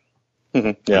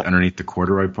Yeah. like underneath the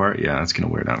corduroy part. Yeah, that's going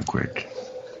to wear down quick.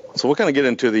 So we'll kind of get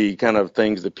into the kind of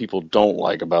things that people don't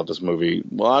like about this movie.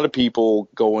 A lot of people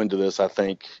go into this, I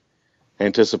think,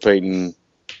 anticipating,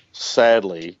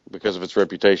 sadly, because of its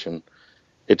reputation,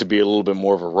 it to be a little bit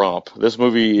more of a romp. This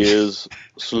movie is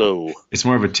slow. It's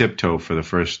more of a tiptoe for the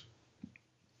first.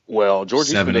 Well, George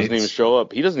Eastman doesn't 7/8. even show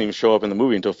up. He doesn't even show up in the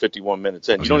movie until 51 minutes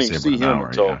in. You don't even see him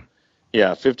until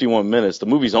 51 minutes. The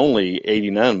movie's only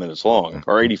 89 minutes long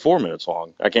or 84 minutes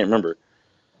long. I can't remember.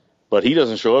 But he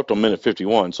doesn't show up till minute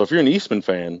 51. So if you're an Eastman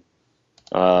fan,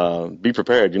 be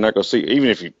prepared. You're not going to see, even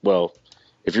if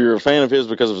you're a fan of his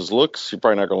because of his looks, you're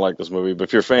probably not going to like this movie. But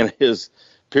if you're a fan of his,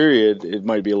 period, it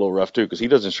might be a little rough too because he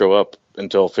doesn't show up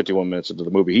until 51 minutes into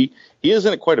the movie. He is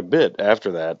in it quite a bit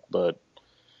after that, but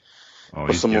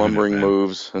with some lumbering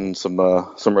moves and some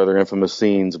rather infamous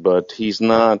scenes. But he's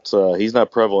not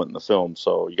prevalent in the film,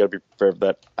 so you got to be prepared for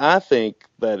that. I think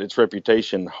that its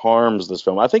reputation harms this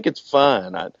film. I think it's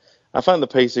fine. I find the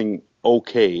pacing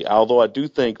okay, although I do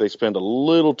think they spend a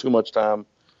little too much time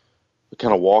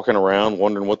kind of walking around,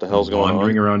 wondering what the hell's going on.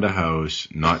 Wandering around a house,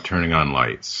 not turning on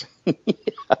lights.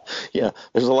 Yeah.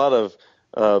 There's a lot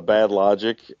of bad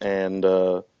logic and,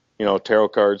 tarot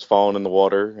cards falling in the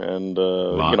water and,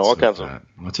 all kinds of that.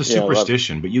 Lots of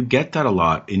superstition, but you get that a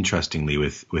lot, interestingly,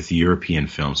 with European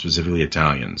films, specifically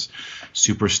Italians.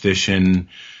 Superstition,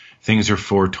 things are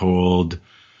foretold.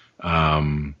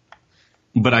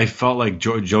 But I felt like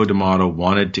Joe D'Amato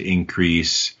wanted to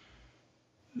increase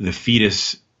the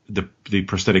fetus, the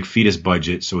prosthetic fetus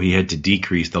budget, so he had to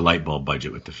decrease the light bulb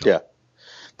budget with the film. Yeah.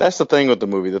 That's the thing with the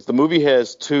movie. That the movie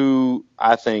has two,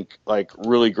 I think, like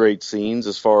really great scenes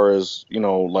as far as,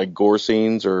 like gore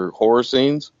scenes or horror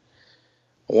scenes.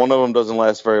 One of them doesn't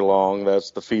last very long.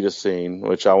 That's the fetus scene,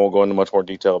 which I won't go into much more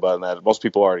detail about than that. Most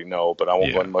people already know, but I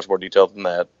won't go into much more detail than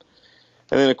that.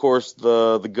 And then, of course,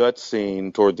 the gut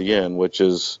scene toward the end, which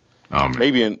is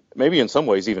maybe in some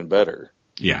ways even better.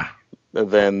 Yeah.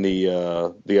 Than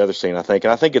the other scene, I think.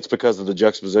 And I think it's because of the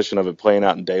juxtaposition of it playing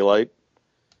out in daylight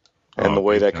and the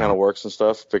way that kind of works and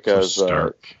stuff. Because, so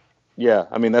stark.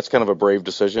 I mean, that's kind of a brave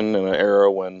decision in an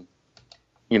era when,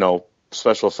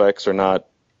 special effects are not.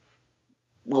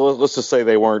 Well, let's just say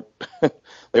they weren't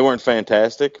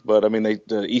fantastic, but I mean,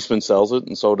 Eastman sells it,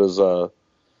 and so does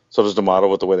D'Amato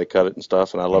with the way they cut it and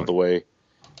stuff. And I love the way,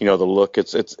 the look.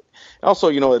 It's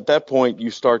also, at that point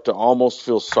you start to almost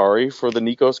feel sorry for the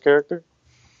Nikos character.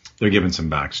 They're giving some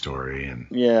backstory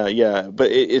and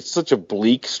but it's such a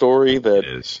bleak story that it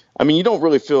is. I mean, you don't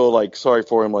really feel like sorry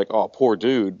for him, like, oh, poor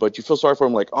dude, but you feel sorry for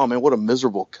him, like, oh man, what a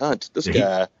miserable cunt. This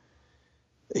guy,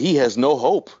 he has no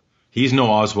hope. He's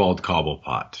no Oswald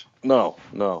Cobblepot. No.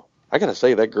 I gotta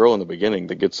say, that girl in the beginning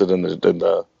that gets it in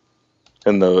the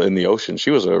ocean, she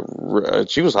was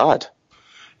hot.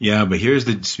 Yeah, but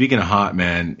speaking of hot,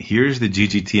 man, here's the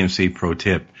GGTMC pro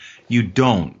tip. You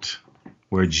don't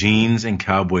wear jeans and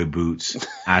cowboy boots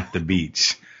at the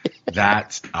beach.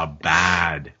 That's a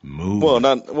bad move.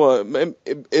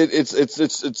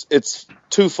 It's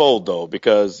twofold though,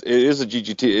 because it's a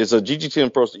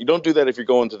GGTM pro. You don't do that if you're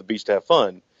going to the beach to have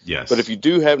fun. Yes. But if you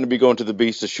do happen to be going to the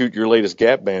beach to shoot your latest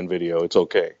Gap Band video, it's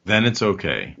okay. Then it's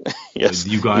okay. Yes.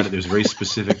 You got it. There's very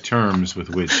specific terms with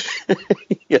which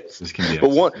yes. this can be.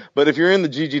 But if you're in the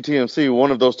GGTMC, one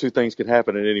of those two things could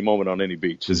happen at any moment on any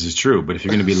beach. This is true. But if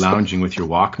you're going to be lounging with your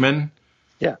Walkman,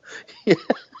 yeah.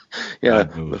 Yeah,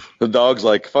 the dog's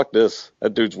like, fuck this.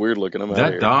 That dude's weird looking. I'm out of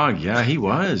here. That dog, yeah, he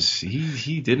was.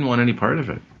 He didn't want any part of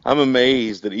it. I'm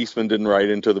amazed that Eastman didn't write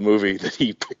into the movie that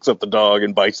he picks up the dog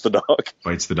and bites the dog.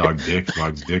 Bites the dog's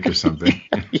dick or something.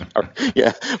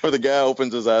 yeah, or the guy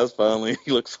opens his eyes finally.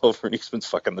 He looks over and Eastman's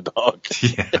fucking the dog.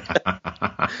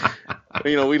 Yeah.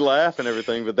 We laugh and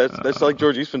everything, but that's like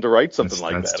George Eastman to write something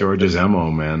like that. That's George's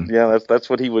MO, man. Yeah, that's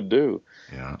what he would do.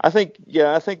 Yeah. I think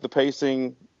the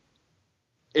pacing,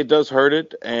 it does hurt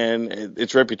it, and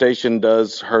its reputation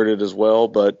does hurt it as well,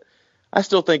 but I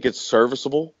still think it's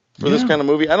serviceable for this kind of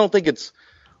movie. I don't think it's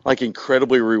like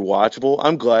incredibly rewatchable.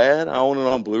 I'm glad I own it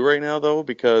on Blu-ray now though,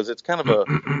 because it's kind of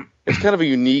a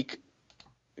unique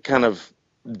kind of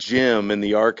gem in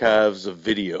the archives of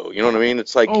video. You know what I mean?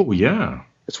 It's like, oh yeah,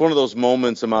 it's one of those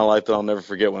moments in my life that I'll never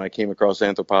forget when I came across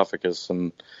Zardopophagus,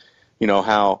 and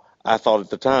how I thought at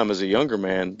the time as a younger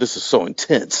man, this is so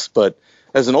intense. But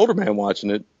as an older man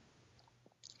watching it,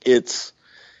 it's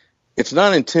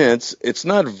not intense. It's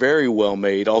not very well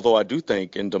made, although I do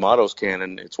think in D'Amato's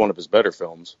canon, it's one of his better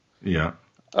films. Yeah.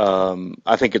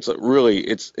 I think it's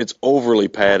overly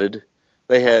padded.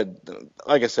 They had,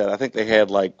 like I said, I think they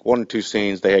had like 1 or 2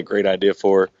 scenes they had great idea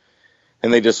for,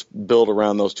 and they just built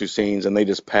around those 2 scenes, and they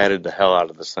just padded the hell out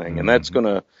of this thing, and that's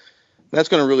gonna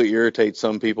really irritate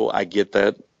some people. I get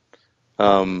that,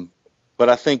 but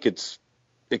I think it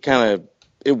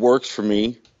works for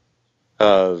me.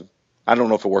 I don't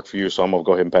know if it worked for you, so I'm gonna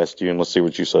go ahead and pass it to you, and let's see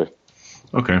what you say.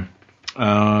 Okay.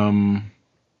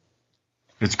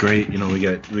 It's great. You know, we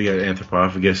got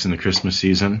Zardopophagus in the Christmas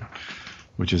season,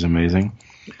 which is amazing.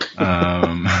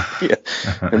 Yeah.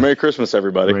 And Merry Christmas,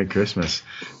 everybody. Merry Christmas.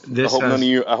 I hope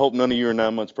none of you are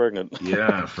 9 months pregnant.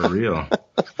 Yeah, for real.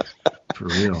 For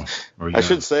real. I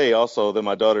should say also that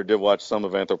my daughter did watch some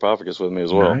of Zardopophagus with me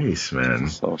as well. Nice, man.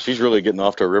 So she's really getting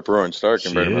off to a rip-roaring start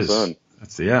compared to my son.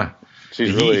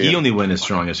 He only went as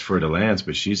strong as Fleur de Lance,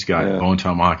 but she's got Bone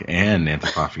Tomahawk and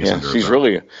Zardopophagus under her she's belt.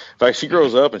 really. In fact, she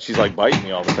grows up and she's like biting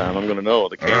me all the time. I'm going to know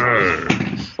the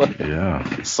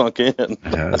camera sunk in. It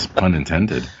has, pun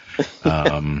intended.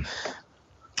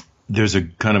 There's a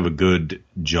kind of a good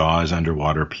Jaws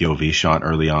underwater POV shot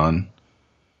early on.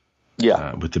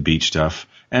 Yeah. With the beach stuff.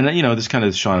 And, you know, this kind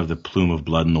of shot of the plume of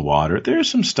blood in the water. There's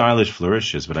some stylish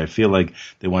flourishes, but I feel like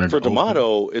they wanted for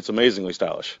D'Amato, it's amazingly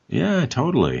stylish. Yeah,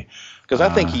 totally. Because I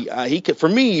think he for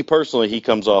me personally, he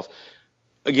comes off.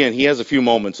 Again, he has a few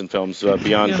moments in films.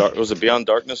 Beyond was it Beyond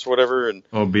Darkness or whatever?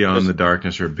 Beyond the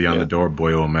Darkness or Beyond the Door,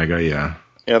 Boy Omega, yeah.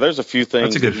 Yeah, there's a few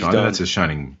things. That's a good film. That's a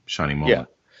shining moment. Yeah,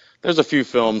 there's a few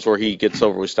films where he gets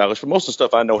overly stylish, but most of the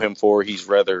stuff I know him for, he's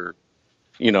rather,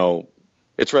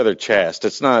 it's rather chaste.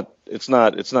 He's not going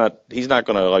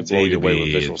to like blow you away with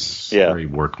visuals. It's very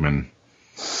workman.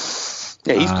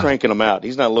 Yeah, he's cranking them out.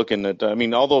 He's not looking at.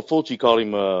 Although Fulci called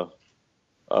him,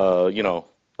 what did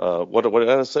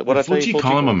I say? What did Fulci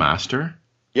call him a master?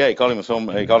 Yeah, he called him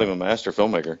a master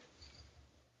filmmaker.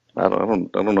 I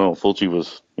don't know. Fulci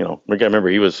was, I remember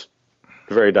he was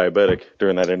very diabetic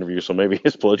during that interview, so maybe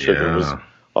his blood sugar was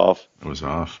off. It was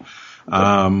off.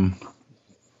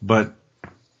 But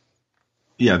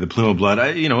yeah, the plume of blood,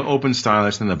 open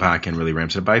stylish, and the back end really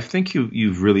ramps it up. But I think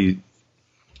you've really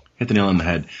hit the nail on the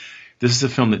head. This is a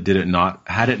film that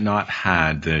had it not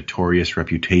had the notorious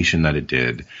reputation that it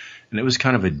did, and it was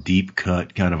kind of a deep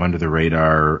cut, kind of under the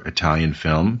radar Italian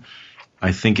film,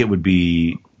 I think it would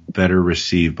be better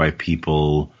received by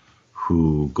people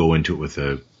who go into it with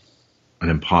an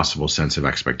impossible sense of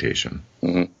expectation.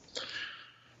 Mm-hmm.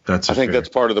 I think that's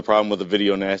part of the problem with the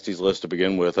Video Nasties list to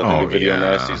begin with. I think the Video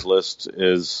Nasties list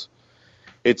is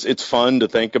it's fun to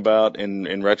think about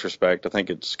in retrospect. I think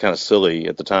it's kind of silly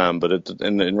at the time, but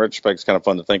in retrospect, it's kind of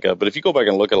fun to think of. But if you go back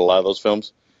and look at a lot of those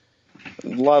films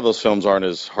aren't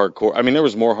as hardcore. I mean, there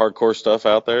was more hardcore stuff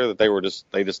out there that they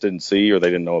just didn't see or they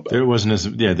didn't know about. There was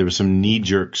some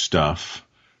knee-jerk stuff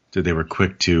that they were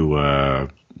quick to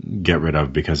get rid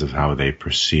of because of how they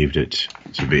perceived it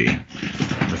to be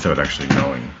without actually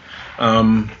knowing.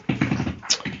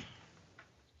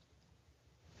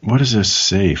 What does this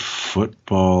say?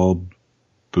 Football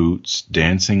boots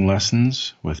dancing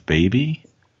lessons with baby?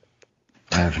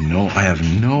 I have no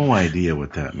idea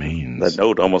what that means. That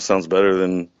note almost sounds better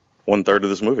than 1/3 of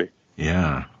this movie.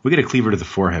 Yeah. We get a cleaver to the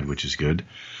forehead, which is good.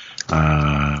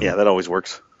 Yeah, that always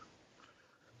works.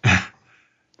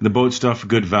 The boat stuff,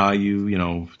 good value.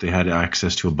 They had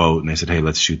access to a boat, and they said, "Hey,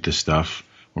 let's shoot this stuff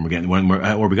or we got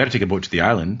to take a boat to the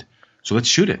island, so let's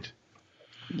shoot it."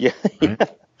 Yeah, right?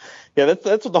 Yeah.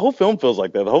 That's what the whole film feels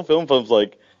like. The whole film feels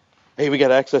like, "Hey, we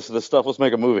got access to this stuff. Let's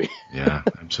make a movie." Yeah,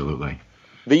 absolutely.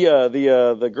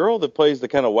 The girl that plays the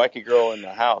kind of wacky girl in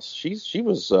the house, she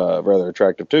was rather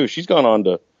attractive too. She's gone on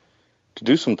to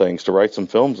do some things, to write some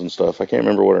films and stuff. I can't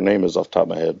remember what her name is off the top of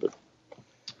my head, but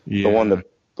the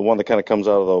one that kind of comes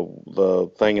out of the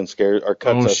thing and scares or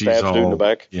cuts stabs dude in the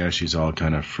back. Yeah, she's all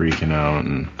kind of freaking out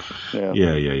and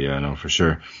yeah, no, for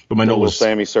sure. But my note was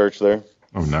Sammy Search there.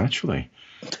 Oh, naturally.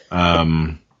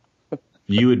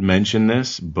 You had mentioned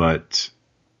this, but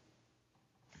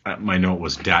my note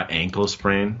was that ankle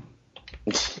sprain.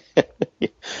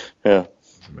 Yeah,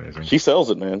 it's amazing. She sells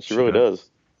it, man. She really does.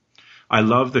 I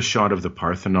love the shot of the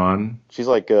Parthenon. She's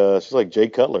like Jay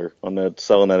Cutler on that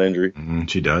selling that injury.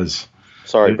 She does.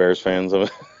 Sorry, Bears fans.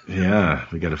 Yeah,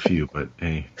 we got a few, but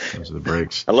hey, those are the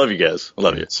breaks. I love you guys. I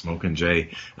love you. Smoking Jay.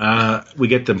 We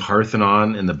get the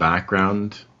Parthenon in the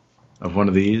background of one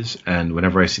of these, and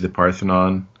whenever I see the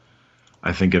Parthenon,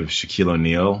 I think of Shaquille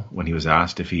O'Neal when he was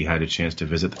asked if he had a chance to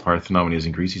visit the Parthenon when he was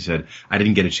in Greece. He said, "I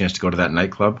didn't get a chance to go to that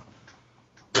nightclub."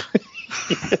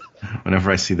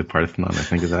 Whenever I see the Parthenon, I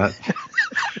think of that.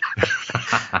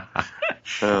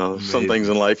 Some things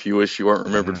in life you wish you weren't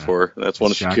remembered for. That's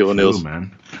one of Shaq Shaquille O'Neal's. Fu,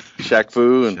 man. Shaq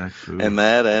Fu and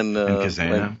that and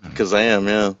Kazam. Kazam,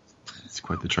 yeah. It's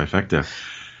quite the trifecta.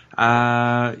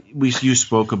 You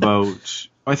spoke about,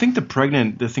 I think the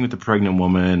thing with the pregnant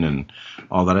woman and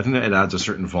all that, I think that it adds a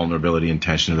certain vulnerability and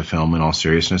tension to the film in all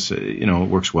seriousness. It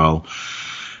works well.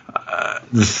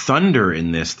 The thunder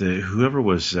in this, whoever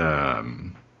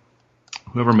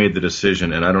made the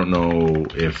decision, and I don't know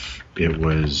if it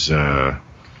was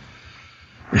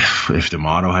if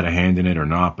D'Amato had a hand in it or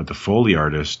not, but the Foley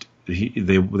artist,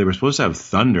 they were supposed to have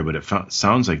thunder, but it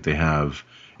sounds like they have.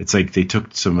 It's like they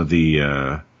took some of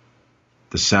the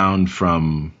sound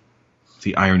from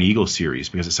the Iron Eagle series,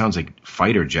 because it sounds like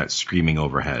fighter jets screaming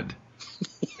overhead.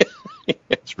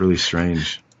 It's really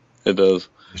strange. It does.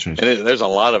 Strange. And there's a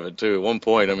lot of it too. At one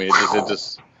point, I mean, it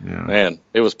just man,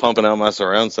 it was pumping out my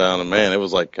surround sound, and man, it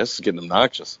was like, this is getting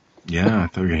obnoxious. Yeah, I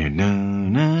thought we were going to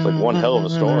hear. It's like one hell of a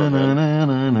storm,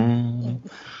 man.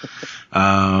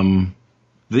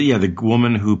 The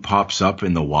woman who pops up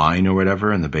in the wine or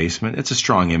whatever in the basement. It's a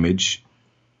strong image,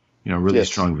 really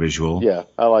strong visual. Yeah,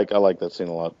 I like that scene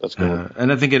a lot. That's cool.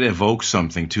 And I think it evokes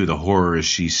something too. The horror as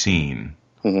she's seen.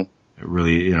 Mm-hmm. It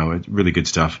really, it's really good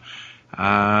stuff.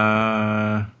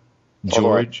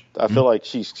 George, I feel like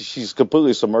she's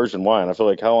completely submerged in wine. I feel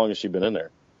like, how long has she been in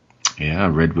there? Yeah,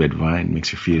 red wine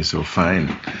makes you feel so fine.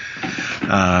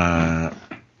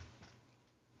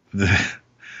 The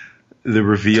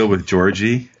reveal with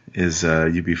Georgie is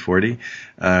UB40.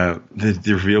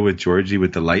 The reveal with Georgie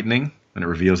with the lightning, when it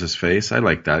reveals his face, I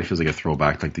like that. It feels like a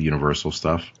throwback, like the Universal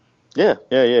stuff. Yeah.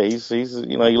 He's he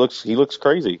looks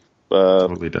crazy.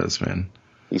 Totally does, man.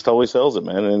 He totally sells it,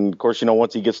 man. And of course,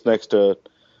 once he gets next to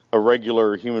a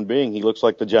regular human being, he looks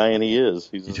like the giant he is.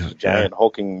 He's a giant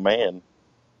hulking man.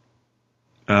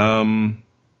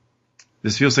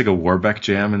 This feels like a Warbeck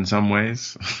jam in some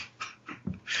ways.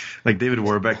 Like David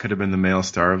Warbeck could have been the male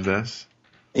star of this.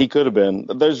 He could have been.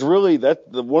 There's really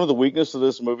one of the weaknesses of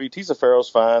this movie. Tisa Farrow's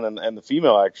fine, and the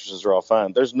female actresses are all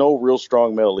fine. There's no real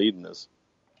strong male lead in this,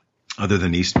 other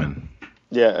than Eastman.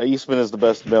 Yeah, Eastman is the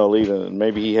best male lead, and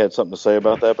maybe he had something to say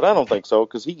about that, but I don't think so,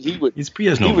 because he would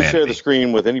share the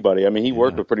screen with anybody. I mean, he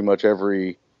worked with pretty much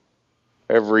every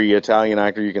Italian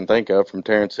actor you can think of, from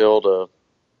Terence Hill to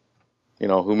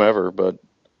whomever. But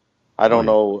I don't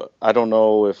know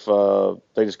if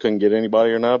they just couldn't get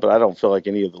anybody or not. But I don't feel like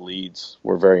any of the leads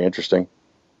were very interesting.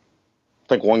 I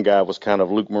think one guy was kind of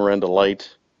Luke Miranda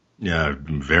light. Yeah,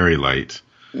 very light.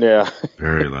 Yeah,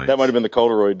 very light. That might have been the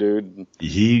corduroy dude.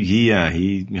 He had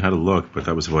a look, but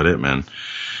that was about it, man.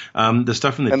 The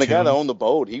stuff in the and the guy that owned the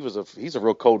boat, he's a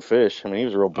real cold fish. I mean, he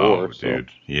was a real bore. Oh,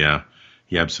 dude, yeah,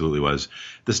 he absolutely was.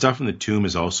 The stuff in the tomb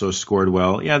is also scored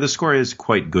well. Yeah, the score is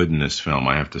quite good in this film,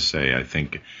 I have to say. I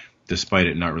think, despite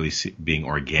it not really being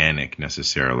organic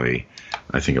necessarily,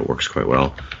 I think it works quite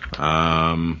well.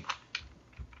 And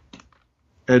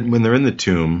when they're in the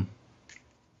tomb,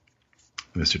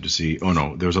 Mr. to see. Oh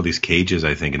no, there was all these cages,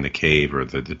 I think, in the cave or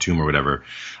the tomb or whatever.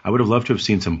 I would have loved to have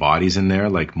seen some bodies in there,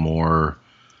 like more.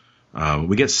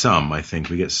 We get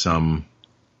some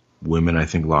women, I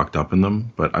think, locked up in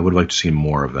them, but I would like to see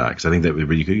more of that, because I think that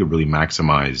you could really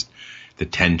maximize the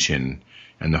tension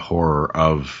and the horror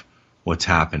of what's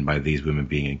happened by these women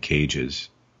being in cages,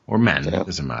 or men. Yeah. It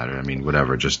doesn't matter. I mean,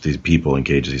 whatever. Just these people in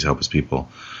cages, these helpless people.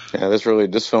 Yeah, this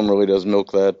film really does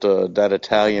milk that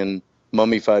Italian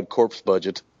mummified corpse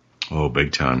budget. Oh,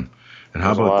 big time. And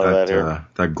how about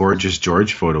that gorgeous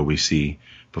George photo we see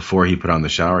before he put on the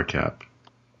shower cap?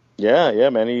 Yeah,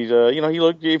 man. He's he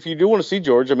looked. If you do want to see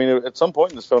George, I mean, at some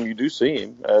point in this film, you do see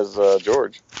him as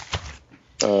George.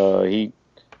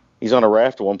 He's on a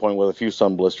raft at one point with a few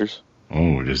sun blisters.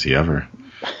 Oh, does he ever?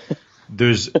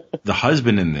 There's the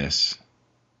husband in this.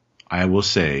 I will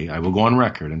go on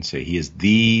record and say he is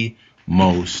the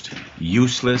most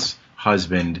useless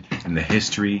husband in the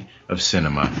history of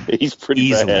cinema. He's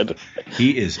pretty bad.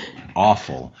 He is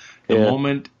awful. The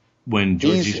moment when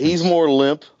he's more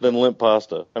limp than Limp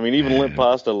Pasta. I mean, even Limp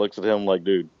Pasta looks at him like,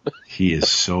 dude. He is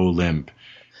so limp.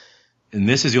 And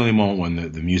this is the only moment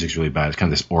when the music's really bad. It's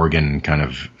kind of this organ kind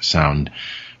of sound.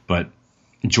 But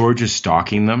George is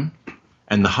stalking them,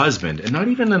 and the husband, and not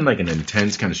even in like an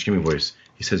intense kind of screaming voice,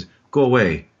 he says, "Go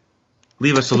away.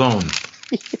 Leave us alone.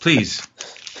 Please."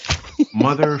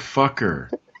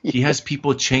 Motherfucker. He has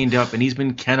people chained up, and he's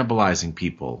been cannibalizing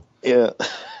people. Yeah.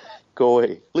 Go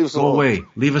away. Leave us alone. Go away.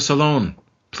 Leave us alone.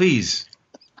 Please.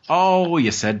 Oh,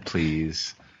 you said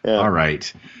please. Yeah. All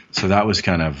right. So that was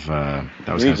kind of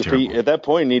terrible. At that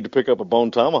point, you need to pick up a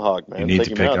bone tomahawk, man. You need Take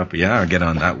to him pick out. up, or get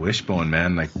on that wishbone,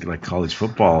 man, like college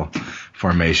football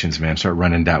formations, man. Start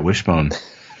running that wishbone.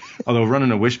 Although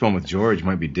running a wishbone with George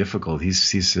might be difficult.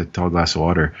 He's a tall glass of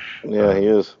water. Yeah, he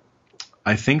is.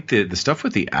 I think the stuff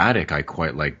with the attic I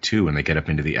quite like too. When they get up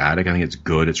into the attic, I think it's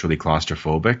good. It's really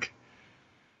claustrophobic.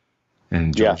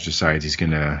 And George decides he's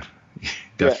gonna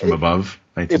death from above.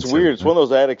 It's weird. It's one of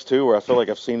those attics too where I feel like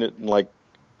I've seen it in like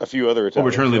a few other Italian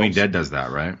Return of the Living films. Dead does that,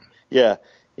 right? Yeah,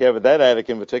 but that attic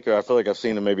in particular, I feel like I've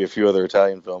seen in maybe a few other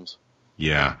Italian films.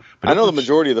 Yeah, but I know the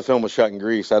majority of the film was shot in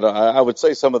Greece. I would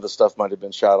say some of the stuff might have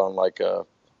been shot on like, I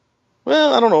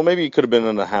don't know, maybe it could have been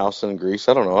in a house in Greece.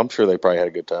 I don't know. I'm sure they probably had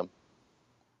a good time.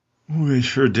 Ooh, they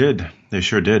sure did. But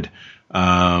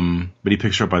he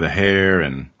picks her up by the hair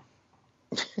and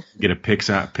get a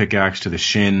pickaxe to the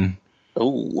shin.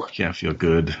 Oh, can't feel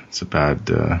good. It's a bad.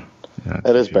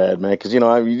 That is bad, man. Because if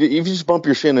you just bump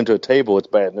your shin into a table, it's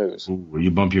bad news. Ooh,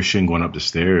 you bump your shin going up the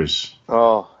stairs.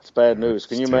 Oh, it's bad news.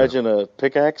 Can you imagine a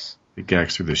pickaxe?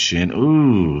 Pickaxe through the shin.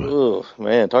 Ooh.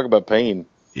 Man, talk about pain.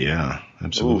 Yeah,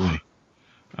 absolutely.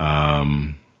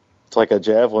 It's like a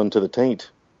javelin to the taint.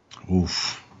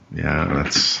 Oof. Yeah,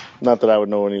 that's not that I would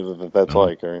know any of that's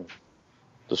like, or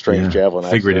the strange javelin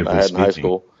accident I had in high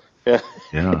school. Yeah.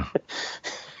 Yeah.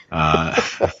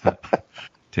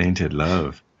 Tainted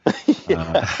love.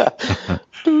 The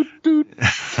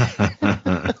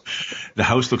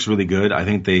house looks really good. I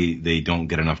think they don't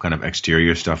get enough kind of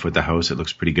exterior stuff with the house. It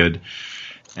looks pretty good.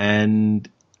 And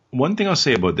one thing I'll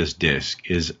say about this disc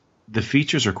is the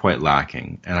features are quite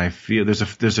lacking. And I feel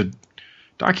there's a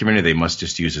documentary they must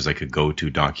just use as like a go-to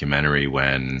documentary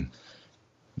when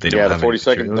they don't have the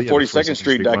 42nd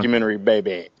Street documentary,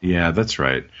 baby. Yeah, that's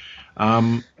right.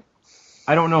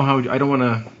 I don't know how. I don't want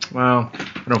to. Well, I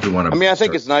don't know if we want to. I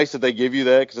think it's nice that they give you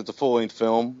that because it's a full-length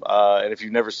film, and if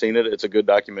you've never seen it, it's a good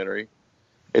documentary.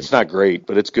 It's not great,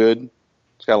 but it's good.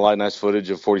 It's got a lot of nice footage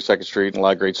of 42nd Street and a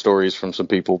lot of great stories from some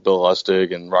people, Bill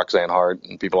Lustig and Roxanne Hart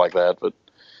and people like that. But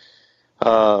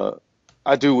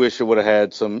I do wish it would have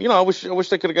had some. I wish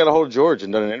they could have got a hold of George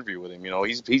and done an interview with him.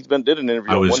 He's did an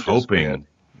interview. I was hoping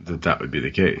that would be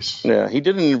the case. Yeah, he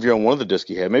did an interview on one of the discs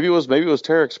he had. Maybe it was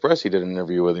Terror Express. He did an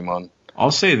interview with him on. I'll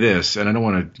say this, and I don't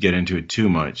want to get into it too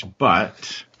much,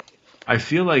 but I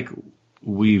feel like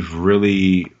we've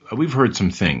heard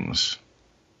some things.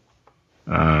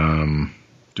 Do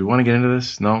we want to get into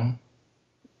this? No?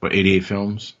 What, 88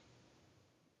 films?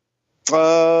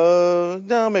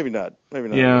 No, maybe not.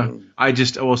 Yeah, I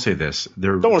will say this.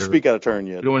 Don't want to speak out of turn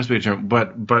yet. Don't want to speak out of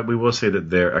turn, but we will say that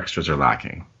their extras are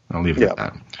lacking. I'll leave it at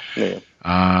that. Yeah.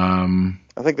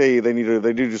 I think they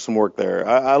do some work there.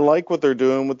 I like what they're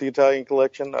doing with the Italian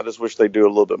collection. I just wish they do a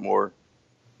little bit more.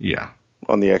 Yeah.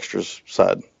 On the extras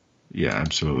side. Yeah,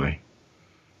 absolutely.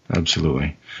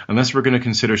 Unless we're going to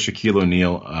consider Shaquille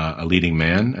O'Neal a leading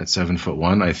man at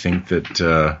 7'1", I think that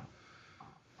our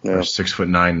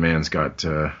 6'9" man's got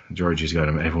Georgie's got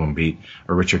him. Everyone beat,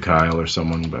 or Richard Kyle or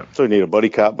someone. But so we need a buddy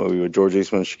cop movie with George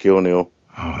Eastman and Shaquille O'Neal.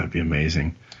 Oh, that'd be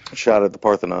amazing. Shot at the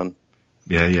Parthenon.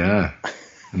 Yeah.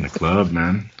 In the club,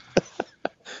 man.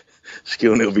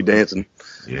 Shaquille O'Neal will be dancing.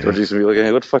 Yeah. George Eastman will be looking,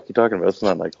 hey, what the fuck are you talking about? It's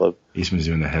not a nightclub. Eastman's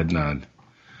doing the head nod.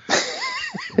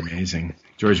 Amazing.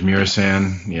 George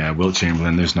Mirasan, Wilt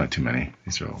Chamberlain. There's not too many.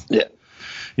 These are all. Yeah.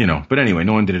 But anyway,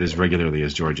 no one did it as regularly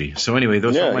as Georgie. So anyway,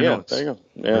 those are my notes. There you go.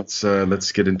 Yeah.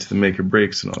 Let's get into the make or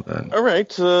breaks and all that. All right,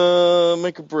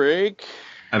 make or break.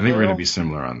 I think we're going to be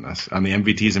similar on this. On the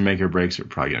MVTs and make or breaks, we're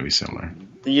probably going to be similar.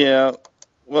 Yeah.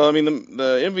 Well, I mean,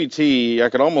 the MVT, I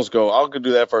could almost go. I'll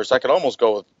do that first. I could almost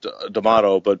go with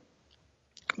D'Amato, but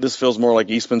this feels more like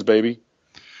Eastman's baby.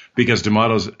 Because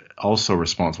D'Amato's also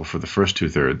responsible for the first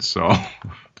 2/3, so.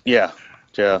 Yeah.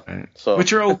 Right. So,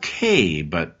 which are okay,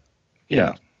 but.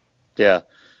 Yeah. But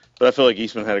I feel like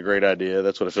Eastman had a great idea.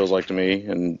 That's what it feels like to me.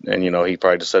 And he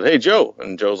probably just said, hey, Joe.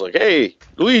 And Joe's like, hey,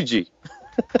 Luigi.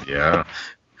 Yeah.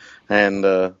 And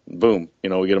boom,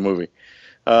 we get a movie.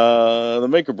 The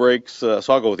make or breaks, so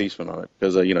I'll go with Eastman on it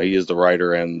because, he is the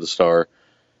writer and the star.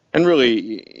 And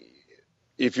really,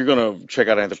 if you're going to check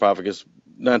out Anthropophagus,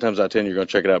 9 times out of 10, you're going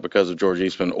to check it out because of George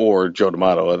Eastman or Joe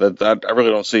D'Amato. I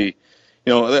really don't see,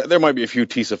 there might be a few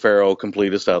Tisa Farrow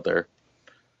completists out there.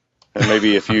 And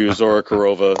maybe a few Zora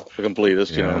Kurova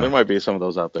completists, there might be some of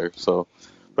those out there. So,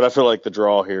 but I feel like the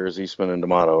draw here is Eastman and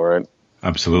D'Amato, right?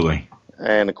 Absolutely.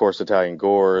 And, of course, Italian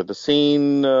gore. The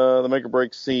scene, the make or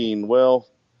break scene, well,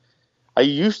 I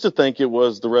used to think it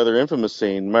was the rather infamous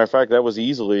scene. Matter of fact, that was I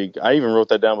even wrote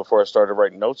that down before I started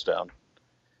writing notes down.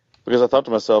 because I thought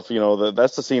to myself,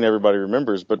 that's the scene everybody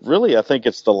remembers. But really, I think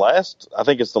it's the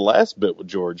last bit with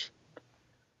George.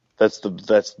 That's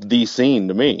the scene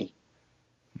to me.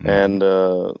 And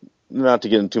not to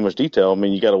get into too much detail, I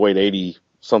mean, you got to wait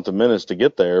 80-something minutes to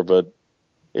get there, but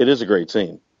it is a great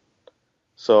scene.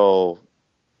 So,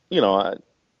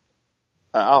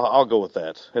 I'll go with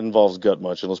that. It involves gut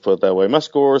munching, let's put it that way. My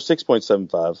score is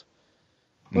 6.75.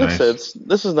 Like I said,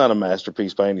 this is not a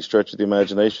masterpiece by any stretch of the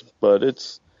imagination, but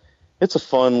it's a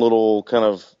fun little kind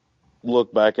of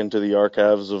look back into the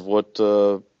archives of what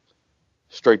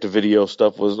straight-to-video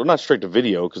stuff was. Well, not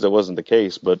straight-to-video, because that wasn't the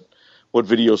case, but what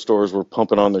video stores were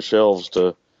pumping on their shelves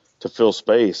to fill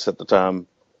space at the time.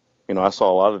 I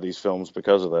saw a lot of these films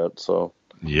because of that. So,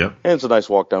 yep. And it's a nice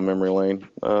walk down memory lane.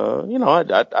 I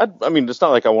mean, it's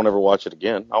not like I won't ever watch it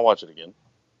again. I'll watch it again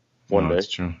one day. That's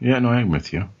true. Yeah, no, I'm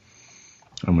with you.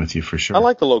 I'm with you for sure. I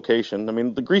like the location. I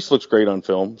mean, the Grease looks great on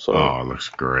film. So. Oh, it looks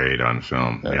great on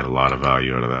film. Yeah. They got a lot of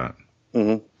value out of that.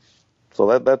 Mm-hmm.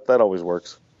 So that always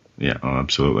works. Yeah, oh,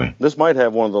 absolutely. This might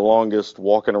have one of the longest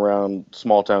walking around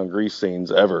small town Grease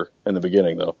scenes ever in the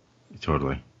beginning, though.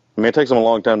 Totally. I mean, it takes them a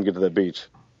long time to get to that beach.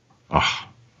 Oh,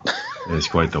 it's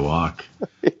quite the walk.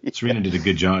 Serena did a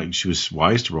good job. She was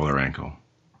wise to roll her ankle.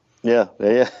 Yeah.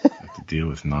 Have to deal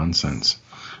with nonsense.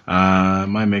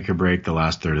 My make or break the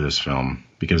last third of this film,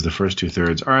 because the first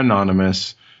 2/3 are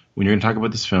anonymous. When you're going to talk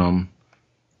about this film,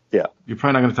 you're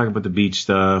probably not going to talk about the beach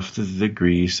stuff, the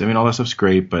Grease. I mean, all that stuff's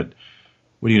great, but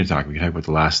what are you going to talk about? We can talk about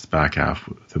the last back half,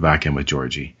 the back end with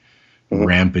Georgie. Mm-hmm.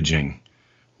 Rampaging,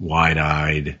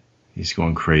 wide-eyed. He's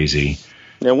going crazy.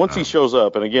 Yeah, once he shows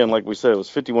up, and again, like we said, it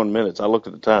was 51 minutes. I looked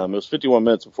at the time. It was 51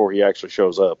 minutes before he actually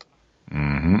shows up.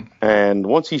 Mm-hmm. And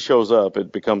once he shows up,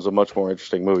 it becomes a much more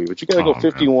interesting movie. But you got to go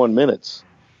 51 minutes.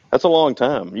 That's a long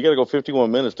time. You got to go 51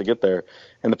 minutes to get there.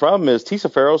 And the problem is,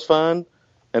 Tisa Farrow's fine,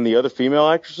 and the other female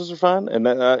actresses are fine. And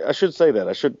I should say that.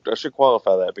 I should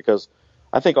qualify that, because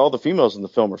I think all the females in the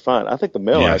film are fine. I think the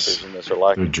male actors in this are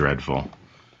like they're dreadful.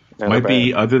 Might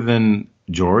be, other than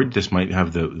George, this might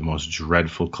have the most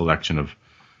dreadful collection of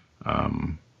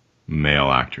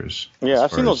male actors. Yeah,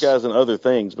 I've seen those guys in other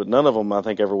things, but none of them, I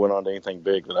think, ever went on to anything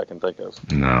big that I can think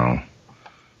of. No.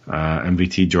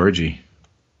 MVT Georgie.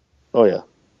 Oh, yeah.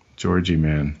 Georgie,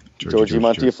 man. Georgie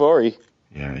Montefiore.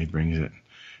 Yeah, he brings it.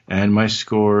 And my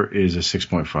score is a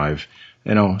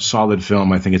 6.5. Solid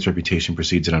film. I think its reputation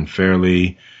precedes it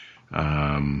unfairly.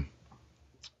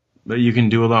 But you can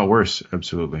do a lot worse,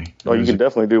 absolutely. Oh, you can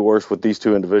definitely do worse with these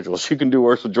two individuals. You can do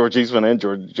worse with George Eastman and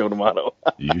Joe D'Amato.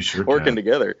 You sure working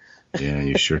together. Yeah,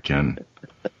 you sure can.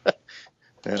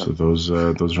 Yeah. So those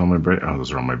are all my breaks. Oh,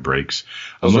 those are all my breaks.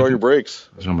 Those are your breaks.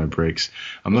 Those are all my breaks.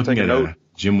 I'm looking at a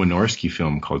Jim Wynorski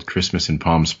film called Christmas in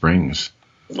Palm Springs.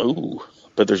 Ooh,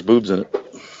 but there's boobs in it.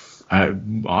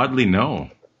 Oddly,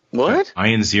 no. What?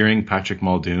 Ian Ziering, Patrick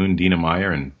Muldoon, Dina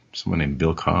Meyer, and someone named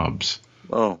Bill Cobbs.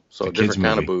 Oh, so a different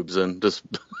kind of boobs then. Just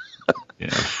yeah,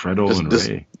 Fredo and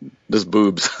Ray. Just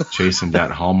boobs. Chasing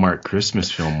that Hallmark Christmas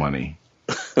film money.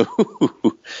 Yeah.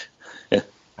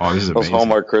 Oh, this is amazing. Those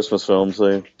Hallmark Christmas films.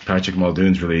 Patrick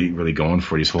Muldoon's really, really going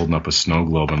for it. He's holding up a snow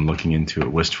globe and looking into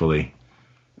it wistfully.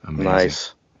 Amazing.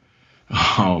 Nice.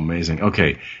 Oh, amazing.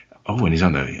 Okay. Oh, and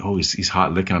he's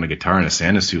hot licking on a guitar in a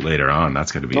Santa suit later on.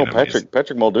 That's got to be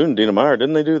Patrick Muldoon and Dina Meyer,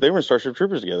 didn't they were in Starship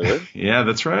Troopers together, right? Yeah,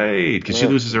 that's right. Because she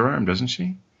loses her arm, doesn't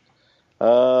she?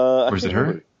 Or is it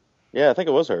her? Yeah, I think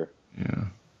it was her. Yeah.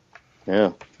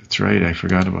 Yeah. That's right. I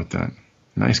forgot about that.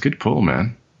 Nice. Good pull,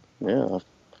 man. Yeah.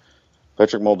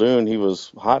 Patrick Muldoon, he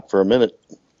was hot for a minute.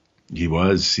 He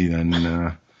was. See, then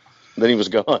he was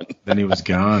gone. Then he was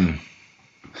gone.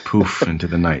 Poof, into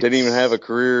the night. Didn't even have the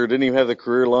career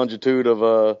longitude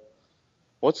of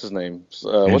what's his name?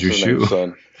 Andrew Shue.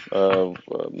 Son? No,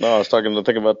 I was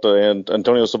thinking about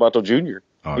Antonio Sabato Jr.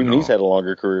 Oh, even he's had a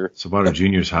longer career. Sabato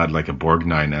Jr.'s had like a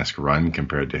Borgnine-esque run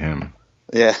compared to him.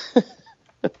 Yeah.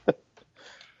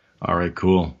 All right,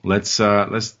 cool. Let's.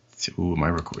 Ooh, am I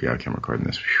recording? Yeah, I'm recording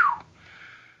this.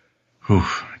 Whew.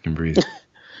 I can breathe.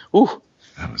 Ooh.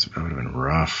 That would have been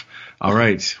rough. All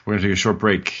right, we're gonna take a short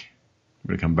break.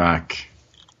 We're going to come back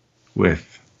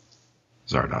with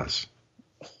Zardoz.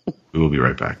 We will be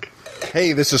right back.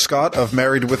 Hey, this is Scott of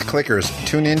Married with Clickers.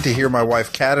 Tune in to hear my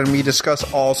wife Kat and me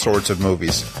discuss all sorts of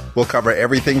movies. We'll cover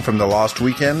everything from The Lost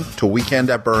Weekend to Weekend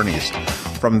at Bernie's.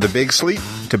 From The Big Sleep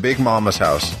to Big Mama's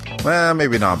House. Well,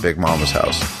 maybe not Big Mama's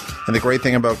House. And the great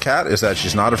thing about Kat is that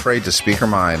she's not afraid to speak her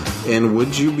mind. And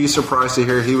would you be surprised to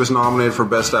hear he was nominated for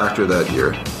Best Actor that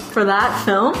year? For that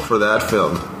film? For that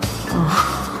film.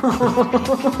 Oh.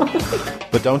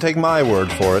 But don't take my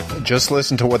word for it. Just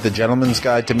listen to what the Gentleman's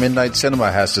Guide to Midnight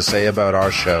Cinema has to say about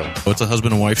our show. It's a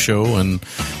husband and wife show, and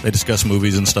they discuss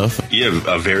movies and stuff. Yeah,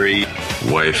 a very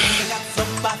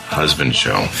wife-husband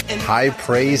show. High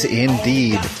praise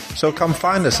indeed. So come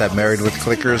find us at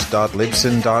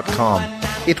marriedwithclickers.libsyn.com.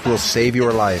 It will save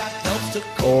your life.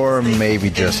 Or maybe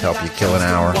just help you kill an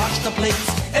hour.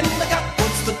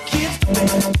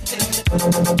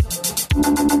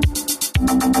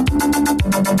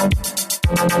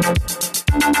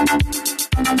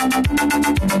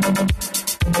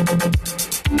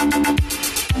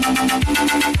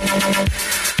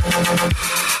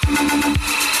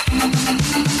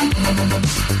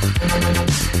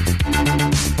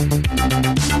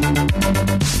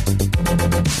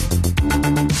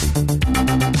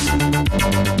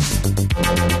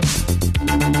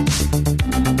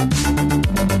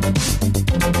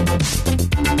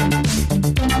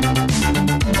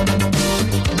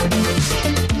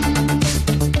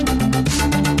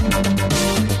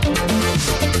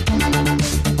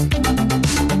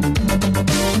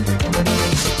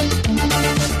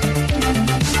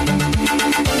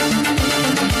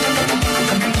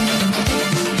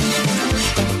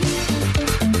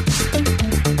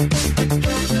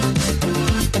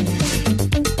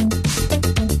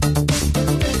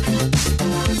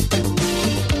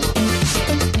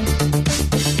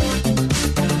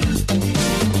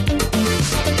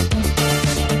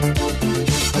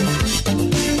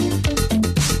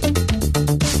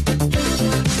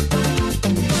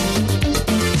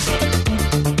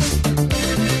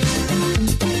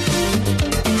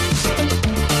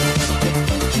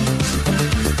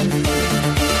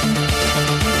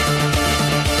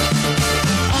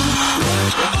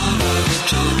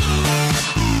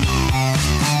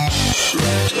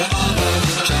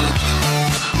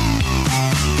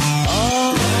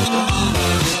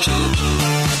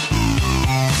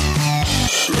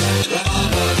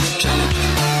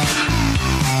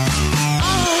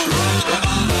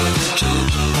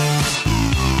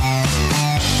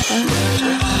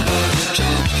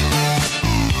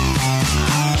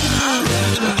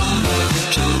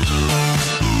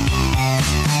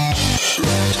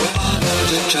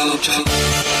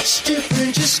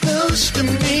 Different just close to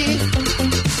me.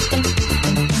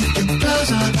 Your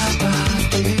clothes on my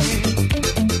body.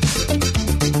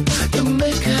 Your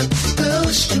makeup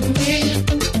goes to me.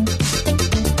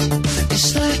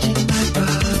 It's lighting my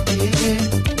body.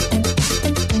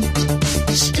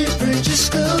 It's different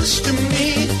just close to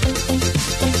me.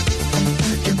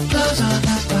 Your clothes on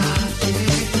my body.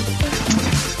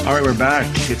 All right, we're back.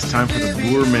 It's time for the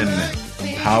Boorman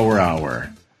Power Hour.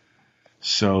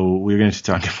 So we're going to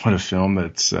talk about a film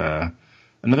that's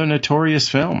another notorious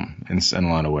film in a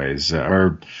lot of ways,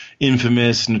 or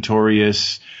infamous,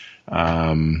 notorious.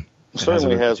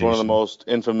 Certainly has one of the most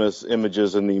infamous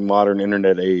images in the modern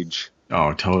internet age.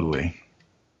 Oh, totally.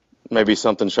 Maybe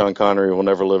something Sean Connery will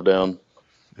never live down.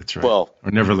 That's right. Well,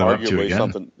 or never live up to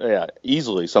again.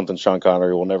 Easily something Sean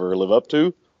Connery will never live up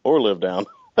to or live down.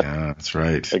 Yeah, that's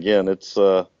right. Again, it's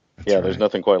there's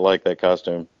nothing quite like that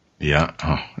costume. Yeah,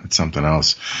 it's something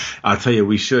else. I'll tell you,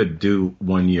 we should do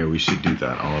one year. We should do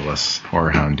that, all of us,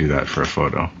 Horror Hound, do that for a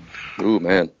photo. Ooh,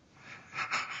 man,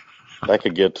 that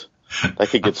could get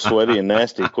sweaty and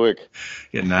nasty quick.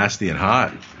 Get nasty and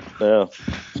hot. Yeah,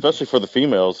 especially for the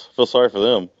females. Feel sorry for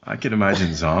them. I could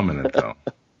imagine Zom in it though.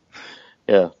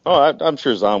 Yeah. Oh, I'm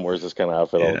sure Zom wears this kind of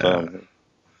outfit all the time.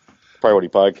 Probably what he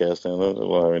podcasts in. I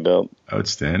don't have any doubt.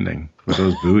 Outstanding. With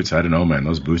those boots, I don't know, man.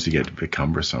 Those boots would get a bit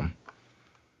cumbersome.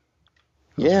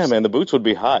 Yeah, man, the boots would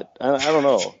be hot. I don't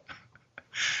know.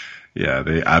 Yeah,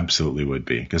 they absolutely would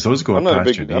be, because those go up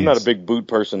past your knees. I'm not a big boot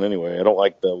person anyway. I don't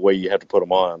like the way you have to put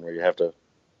them on, where you have to,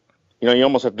 you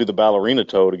almost have to do the ballerina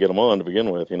toe to get them on to begin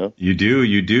with, You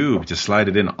do. To slide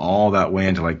it in all that way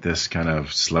into like this kind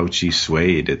of slouchy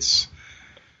suede,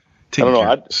 I don't know.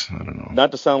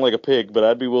 Not to sound like a pig, but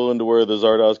I'd be willing to wear the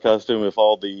Zardoz costume if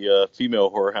all the female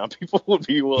Horror Hound people would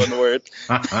be willing to wear it.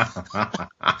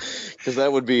 Because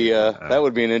that would be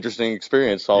an interesting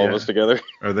experience, all of us together.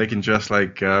 Or they can dress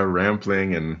like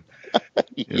Rampling and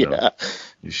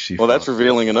Well, that's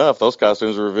revealing enough. Those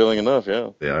costumes are revealing enough.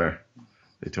 Yeah, they are.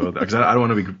 They totally. Because I don't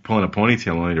want to be pulling a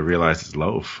ponytail only to realize it's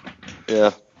loaf.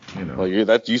 Yeah. Well, you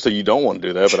say you don't want to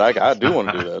do that, but I do want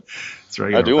to do that. That's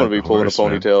right. I do want to be pulling a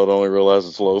ponytail and only realize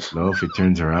it's loaf. Loaf, he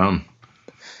turns around.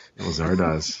 Little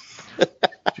Zardoz.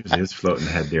 His floating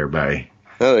head there by.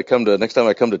 Next time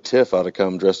I come to TIFF, I'd have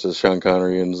come dressed as Sean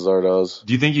Connery and Zardoz.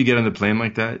 Do you think you get on the plane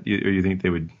like that? Or you think they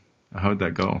would? How would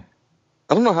that go?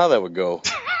 I don't know how that would go.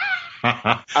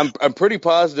 I'm pretty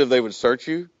positive they would search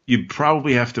you. You'd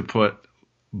probably have to put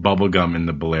bubblegum in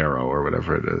the Bolero or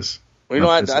whatever it is. Well, you know,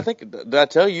 I think, did I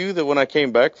tell you that when I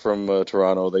came back from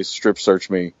Toronto, they strip searched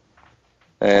me?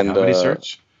 And cavity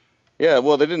search? Yeah,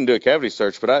 well, they didn't do a cavity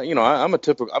search, but I'm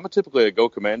typically a go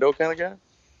commando kind of guy.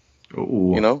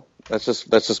 Ooh. You know, that's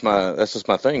just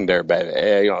my thing there,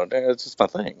 baby. You know, that's just my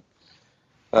thing.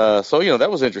 So, you know, that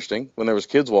was interesting when there was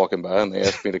kids walking by and they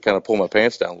asked me to kind of pull my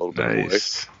pants down a little bit.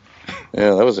 Nice.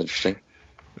 Yeah, that was interesting.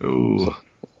 Ooh. So,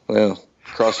 well,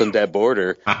 crossing that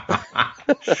border.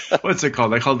 What's it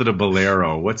called? I called it a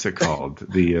bolero. What's it called?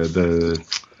 The I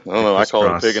don't know. I call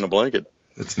it a pig in a blanket.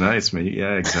 That's nice, man.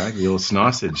 Yeah, exactly. The old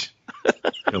sausage.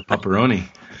 The old pepperoni.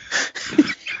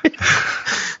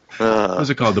 What's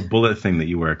it called? The bullet thing that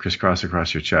you wear crisscross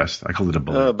across your chest. I called it a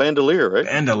bullet. Bandolier, right?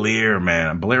 Bandolier,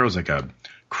 man. Bolero's like a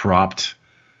cropped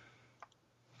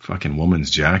fucking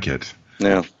woman's jacket.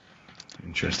 Yeah.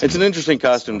 Interesting. It's an interesting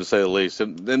costume, to say the least.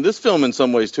 And this film, in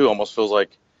some ways, too, almost feels like...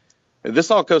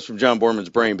 This all comes from John Borman's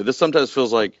brain, but this sometimes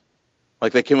feels like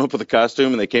they came up with a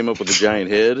costume and they came up with a giant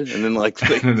head, and then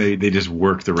they just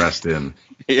worked the rest in.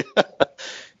 Yeah.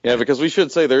 Yeah, because we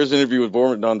should say there is an interview with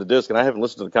Borman on the disc, and I haven't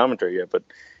listened to the commentary yet, but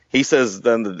he says,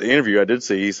 in the interview I did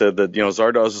see, he said that, you know,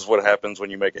 Zardoz is what happens when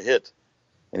you make a hit.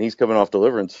 And he's coming off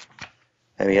Deliverance,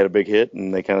 and he had a big hit,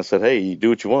 and they kind of said, hey, you do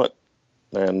what you want.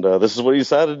 And this is what he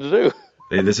decided to do.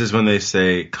 This is when they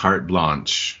say carte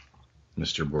blanche,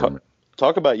 Mr. Borman.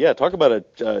 Talk about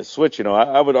a switch. You know,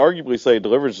 I would arguably say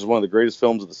Deliverance is one of the greatest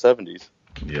films of the 70s.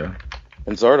 Yeah.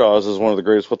 And Zardoz is one of the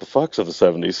greatest what the fucks of the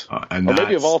 70s. Or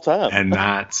maybe of all time. And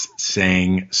that's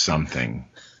saying something.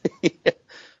 Yeah.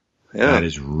 That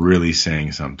is really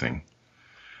saying something.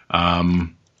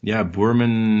 Yeah,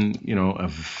 Borman, you know, a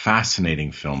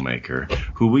fascinating filmmaker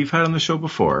who we've had on the show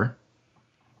before.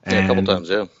 Yeah, a couple times,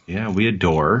 yeah. Yeah, we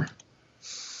adore.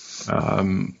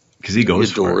 Because he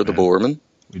goes for it. We adore the Borman.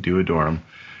 We do adore him.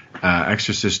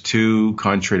 Exorcist 2,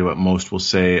 contrary to what most will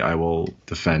say, I will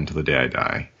defend till the day I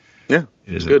die. Yeah,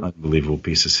 it is good. An unbelievable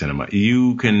piece of cinema.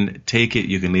 You can take it,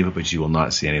 you can leave it, but you will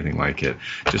not see anything like it.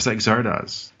 Just like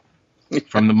Zardoz.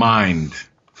 From the mind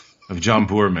of John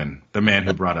Borman, the man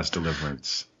who brought us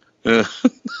Deliverance. And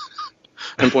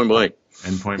Point Blank.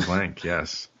 And Point Blank,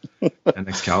 yes. And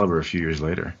Excalibur a few years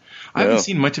later. I haven't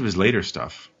seen much of his later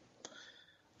stuff.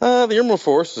 The Emerald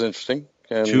Forest is interesting.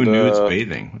 And, Two Nudes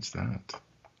Bathing. What's that?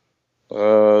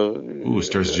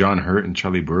 Stars John Hurt and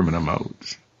Charlie Berman. I'm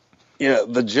out. Yeah,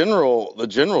 the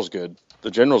General's good.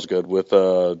 The General's good with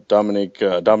Dominic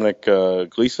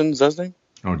Gleeson. Is that his name?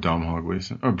 Oh, Dom Hall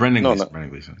Gleeson. Oh, Brendan Gleeson.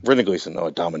 Brendan Gleeson. Brendan Gleeson. No,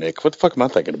 Dominic. What the fuck am I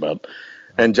thinking about?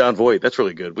 And John Voight. That's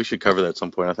really good. We should cover that at some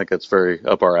point. I think that's very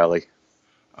up our alley.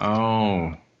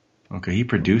 Oh, okay. He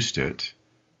produced it.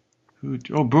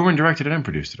 Berman directed it and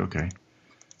produced it. Okay.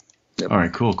 Yep. All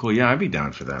right, cool. Yeah, I'd be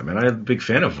down for that, man. I'm a big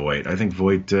fan of Voight. I think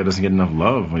Voight doesn't get enough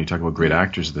love when you talk about great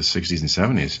actors of the 60s and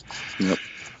 70s. Yep.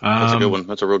 That's a good one.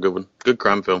 That's a real good one. Good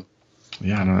crime film.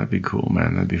 Yeah, no, that'd be cool,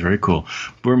 man. That'd be very cool.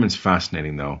 Borman's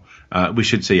fascinating, though. We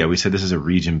should say, we said this is a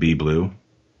Region B Blue.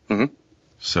 Mm-hmm.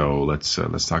 So let's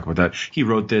talk about that. He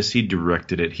wrote this. He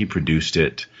directed it. He produced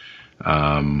it.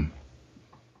 Let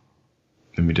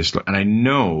me just look. And I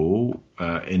know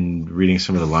in reading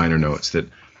some of the liner notes that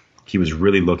he was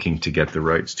really looking to get the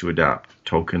rights to adapt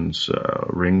Tolkien's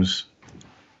Rings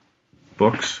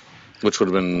books. Which would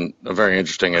have been a very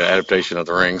interesting adaptation of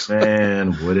the Rings.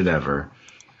 Man, would it ever.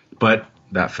 But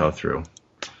that fell through.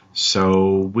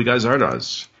 So we got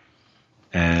Zardoz.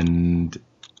 And,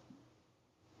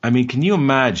 I mean, can you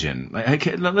imagine?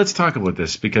 Let's talk about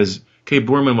this because,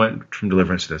 Borman went from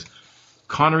Deliverance to this.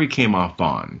 Connery came off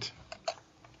Bond.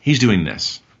 He's doing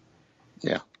this.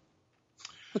 Yeah.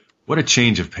 What a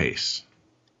change of pace.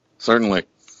 Certainly.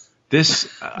 This,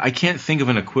 I can't think of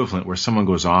an equivalent where someone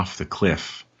goes off the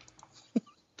cliff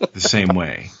the same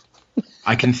way.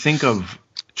 I can think of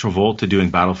Travolta doing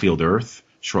Battlefield Earth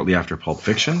shortly after Pulp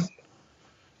Fiction.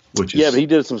 Which is, but he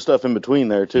did some stuff in between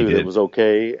there, too, that was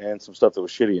okay, and some stuff that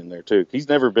was shitty in there, too.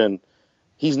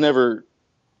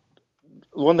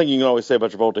 One thing you can always say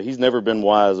about Travolta, he's never been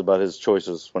wise about his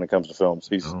choices when it comes to films.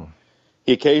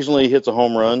 He occasionally hits a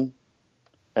home run,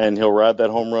 and he'll ride that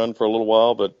home run for a little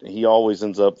while, but he always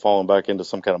ends up falling back into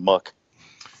some kind of muck.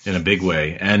 In a big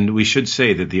way. And we should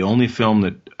say that the only film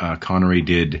that Connery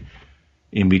did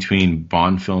in between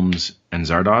Bond films and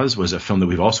Zardoz was a film that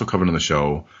we've also covered on the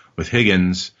show with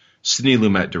Higgins, Sidney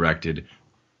Lumet directed,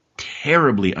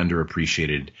 terribly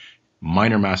underappreciated,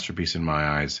 minor masterpiece in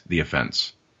my eyes, The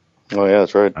Offense. Oh, yeah,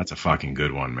 that's right. That's a fucking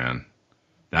good one, man.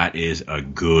 That is a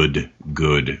good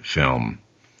film.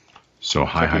 So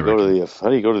high. How do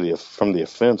you go from The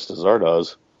Offense to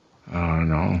Zardoz? Oh,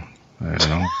 no. I don't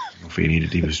know if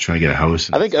he was trying to get a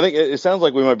house. I think it sounds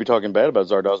like we might be talking bad about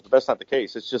Zardoz, but that's not the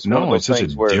case. It's just one of those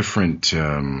things where different.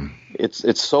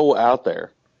 It's so out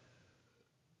there.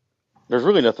 There's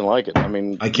really nothing like it. I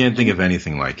mean, I can't think of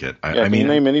anything like it. I can mean, you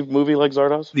name any movie like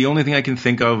Zardoz? The only thing I can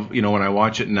think of, when I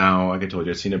watch it now, like I told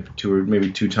you, I've seen it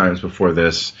two times before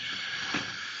this.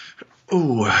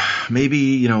 Oh,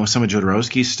 maybe some of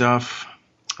Jodorowsky's stuff.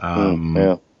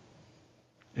 Yeah.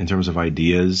 In terms of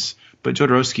ideas, but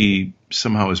Jodorowsky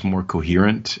somehow is more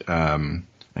coherent and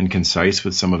concise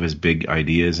with some of his big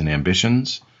ideas and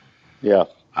ambitions. Yeah.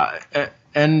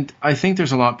 And I think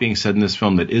there's a lot being said in this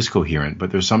film that is coherent,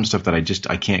 but there's some stuff that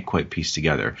I can't quite piece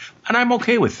together. And I'm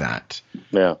okay with that.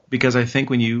 Yeah. Because I think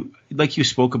when you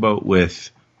spoke about with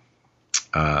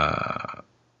Orion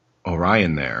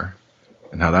there,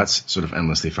 and how that's sort of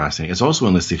endlessly fascinating. It's also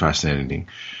endlessly fascinating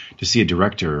to see a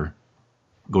director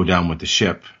go down with the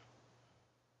ship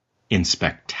in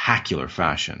spectacular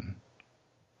fashion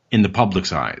in the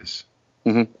public's eyes.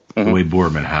 Mm-hmm. The way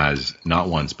Boorman has not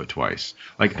once but twice.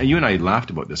 Like, you and I laughed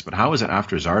about this, but how is it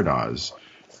after Zardoz,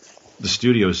 the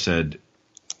studio said,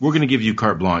 we're going to give you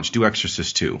carte blanche, do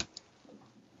Exorcist 2.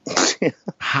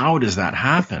 How does that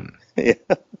happen? Yeah.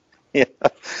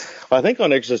 Well, I think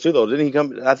on Exorcist 2, though, didn't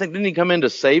he come in to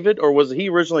save it, or was he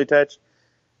originally attached?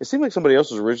 It seemed like somebody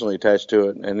else was originally attached to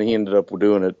it, and he ended up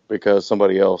doing it because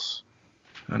somebody else,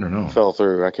 I don't know, fell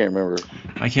through. I can't remember,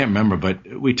 but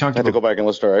we talked about... I had to go back and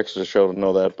listen to our Exorcist show to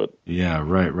know that, but... Yeah,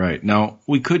 right. Now,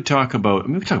 we could talk about...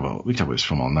 we talk about this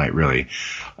film all night, really.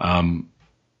 And,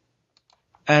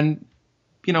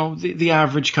 the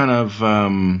average kind of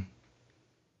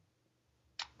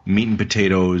meat and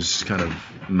potatoes kind of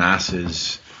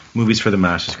masses... movies for the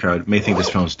masses crowd may think this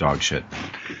film's dog shit.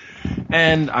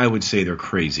 And I would say they're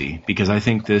crazy, because I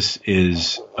think this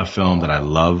is a film that I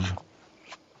love,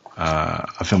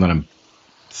 a film that I'm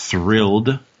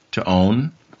thrilled to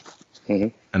own, mm-hmm.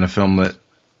 and a film that,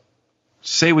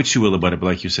 say what you will about it, but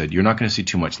like you said, you're not going to see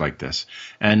too much like this.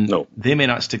 And They may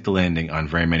not stick the landing on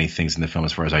very many things in the film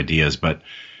as far as ideas, but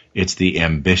it's the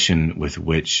ambition with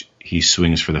which he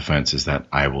swings for the fences that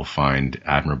I will find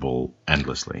admirable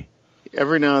endlessly.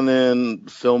 Every now and then,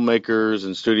 filmmakers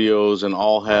and studios and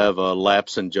all have a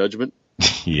lapse in judgment.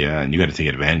 Yeah, and you got to take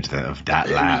advantage of that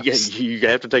lapse. You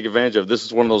have to take advantage of. This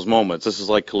is one of those moments. This is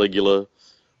like Caligula,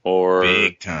 or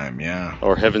big time, yeah,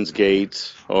 or Heaven's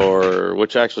Gate,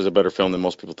 which actually is a better film than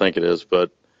most people think it is.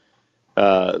 But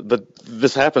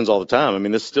this happens all the time. I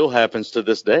mean, this still happens to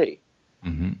this day.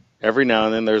 Mm-hmm. Every now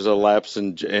and then, there's a lapse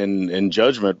in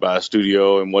judgment by a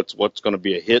studio and what's going to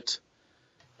be a hit.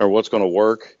 Or what's going to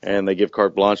work, and they give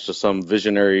carte blanche to some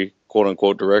visionary,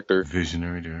 quote-unquote, director.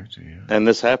 Visionary director, yeah. And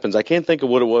this happens. I can't think of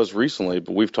what it was recently,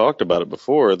 but we've talked about it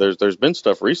before. There's been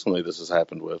stuff recently this has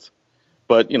happened with.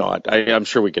 But, I'm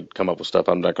sure we could come up with stuff.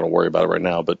 I'm not going to worry about it right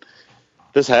now. But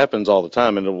this happens all the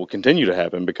time, and it will continue to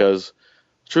happen, because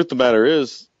the truth of the matter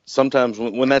is, sometimes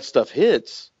when that stuff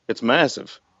hits, it's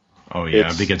massive. Oh,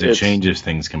 yeah, because it changes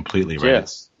things completely, right?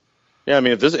 Yes. Yeah, I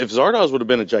mean, if Zardoz would have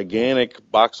been a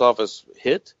gigantic box office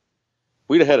hit,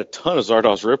 we'd have had a ton of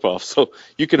Zardoz ripoffs. So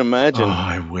you can imagine. Oh,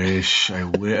 I wish.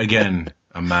 Again,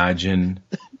 imagine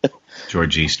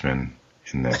George Eastman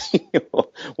in this.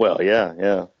 Well,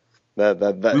 yeah.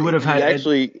 That we would have had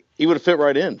he would have fit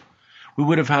right in. We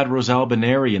would have had Rosal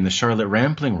Beneri in the Charlotte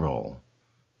Rampling role.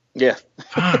 Yeah.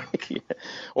 Fuck. Yeah.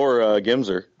 Or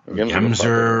Gemser.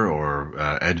 Or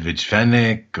Edwidge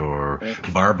Fenwick, or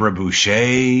Barbara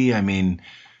Boucher. I mean,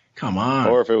 come on.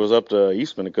 Or if it was up to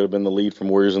Eastman, it could have been the lead from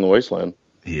Warriors in the Wasteland.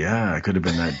 Yeah, it could have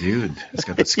been that dude. He's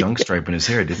got the skunk stripe in his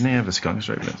hair. Didn't he have a skunk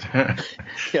stripe in his hair?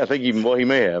 Yeah, I think he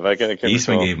may have. I can't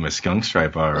Eastman recall. gave him a skunk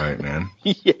stripe, all right, man.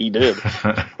 Yeah, he did.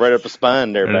 Right up the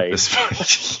spine there, babe.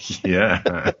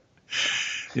 Yeah.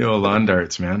 Lawn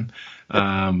darts, man.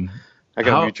 I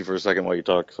got to mute you for a second while you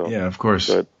talk. So. Yeah, of course.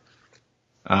 Go ahead.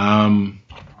 One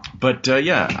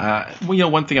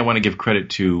thing I want to give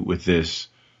credit to with this,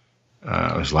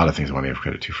 there's a lot of things I want to give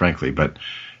credit to, frankly, but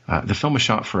the film was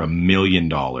shot for $1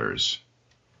 million. $1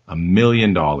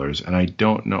 million, and I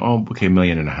don't know. Oh, okay, $1.5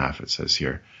 million, it says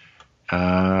here.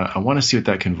 I want to see what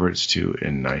that converts to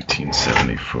in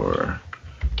 1974.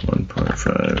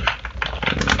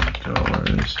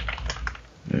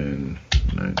 $1.5 million in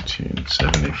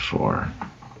 1974.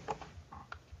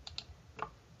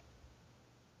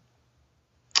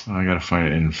 I gotta find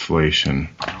an inflation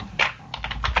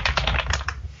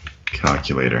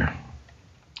calculator.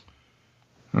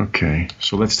 Okay,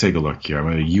 so let's take a look here. I'm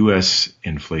going to U.S.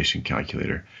 inflation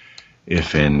calculator.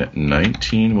 If in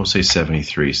we'll say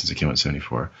 73, since it came out in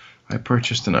 74, I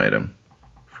purchased an item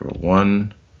for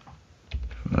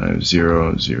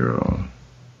 $1,500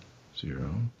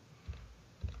 0.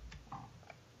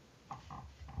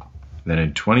 Then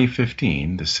in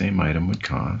 2015, the same item would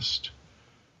cost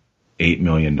 $8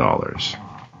 million.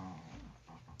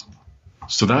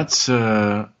 So that's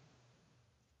not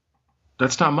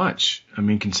much. I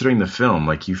mean, considering the film,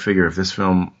 like you figure if this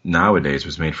film nowadays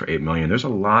was made for $8 million, there's a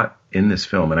lot in this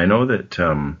film. And I know that,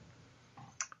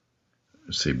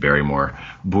 let's see, Barrymore,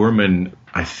 Boorman,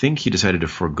 I think he decided to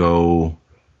forego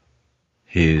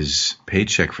his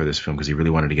paycheck for this film because he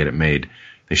really wanted to get it made.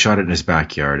 They shot it in his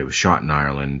backyard. It was shot in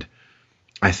Ireland.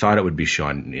 I thought it would be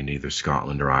shot in either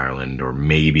Scotland or Ireland or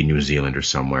maybe New Zealand or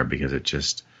somewhere because it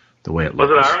just, the way it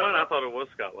looked. Was it Ireland? I thought it was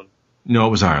Scotland. No,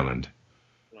 it was Ireland.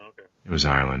 Oh, okay. It was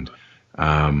Ireland.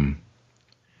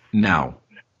 Now,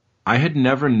 I had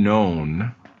never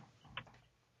known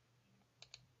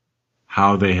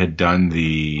how they had done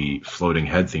the floating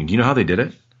head thing. Do you know how they did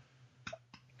it?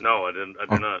 No, I didn't. I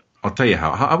did not. I'll tell you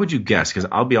how. How would you guess? Because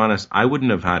I'll be honest, I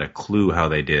wouldn't have had a clue how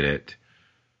they did it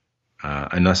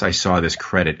unless I saw this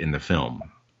credit in the film.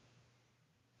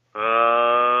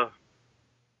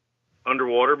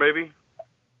 Underwater, maybe?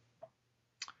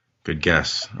 Good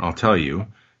guess. I'll tell you.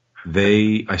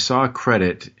 I saw a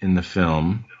credit in the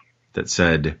film that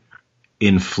said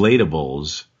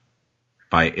Inflatables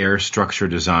by Air Structure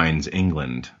Designs,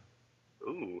 England.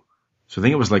 Ooh. So I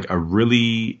think it was like a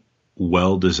really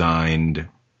well-designed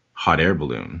hot air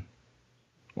balloon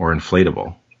or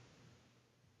inflatable.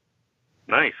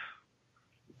 Nice.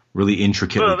 Really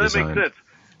intricately designed. That makes sense.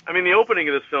 I mean, the opening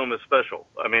of this film is special.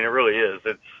 I mean, it really is.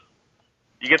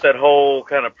 You get that whole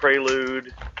kind of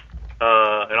prelude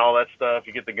and all that stuff.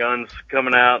 You get the guns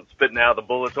coming out, spitting out the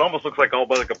bullets. It almost looks like a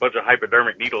bunch of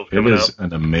hypodermic needles coming out. It is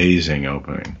an amazing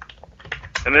opening.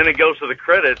 And then it goes to the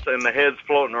credits, and the head's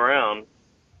floating around.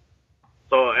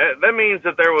 So that means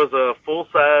that there was a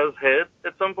full-size head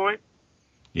at some point?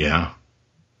 Yeah.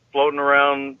 Floating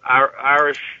around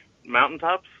Irish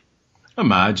mountaintops?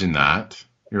 Imagine that.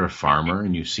 You're a farmer,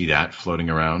 and you see that floating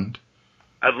around.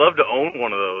 I'd love to own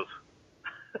one of those.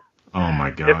 Oh,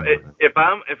 my God. If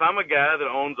I'm a guy that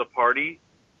owns a party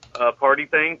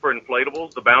thing for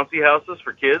inflatables, the bouncy houses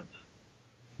for kids,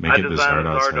 Make it design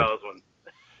the a Zardoz one.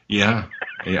 Yeah,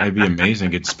 I'd be amazing.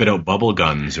 It'd spit out bubble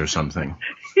guns or something.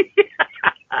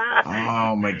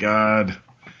 Oh my God!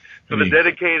 For the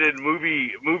dedicated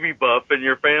movie buff in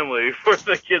your family for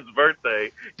the kid's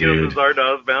birthday, the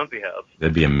Zardoz bouncy house.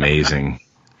 That'd be amazing.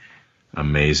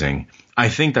 Amazing. I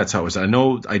think that's how it was. I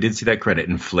know I did see that credit,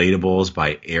 Inflatables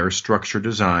by Air Structure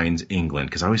Designs, England,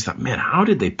 because I always thought, man, how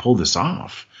did they pull this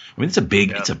off? I mean, it's a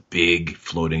big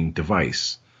floating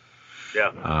device.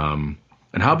 Yeah.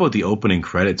 And how about the opening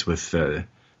credits with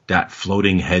that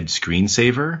floating head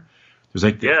screensaver? There's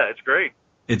like it's great.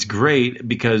 It's great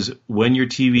because when your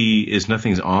TV is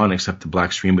nothing's on except the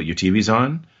black screen, but your TV's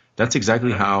on, that's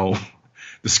exactly how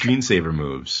the screensaver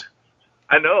moves.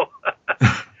 I know.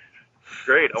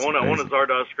 Great. I want a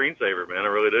Zardoz screensaver, man. I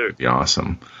really do. It'd be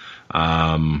awesome.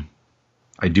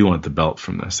 I do want the belt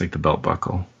from this, like the belt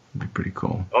buckle. It'd be pretty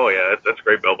cool. Oh, yeah. That's a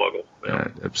great belt buckle. Yeah,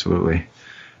 absolutely.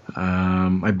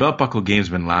 My belt buckle game's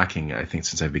been lacking, I think,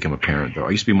 since I've become a parent, though.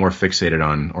 I used to be more fixated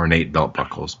on ornate belt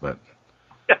buckles, but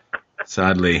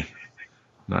sadly,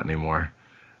 not anymore.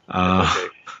 Okay.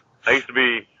 I used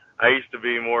to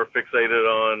be more fixated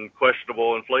on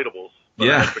questionable inflatables, but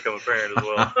I've become a parent as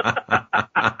well.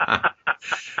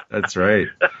 That's right.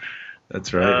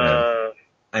 That's right.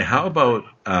 Man. How about,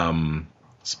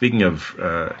 speaking of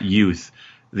youth,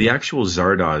 the actual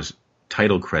Zardoz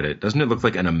title credit, doesn't it look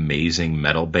like an amazing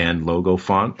metal band logo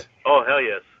font? Oh, hell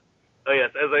yes. Oh,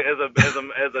 yes. As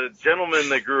a gentleman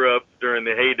that grew up during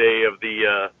the heyday of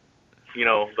the,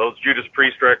 those Judas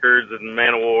Priest records and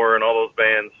Manowar and all those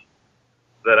bands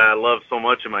that I loved so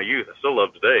much in my youth, I still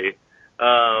love today.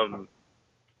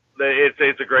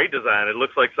 It's a great design. It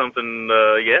looks like something,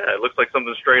 it looks like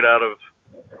something straight out of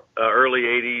early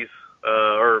 80s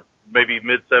or maybe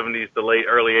mid-70s to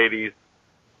early 80s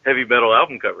heavy metal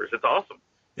album covers. It's awesome.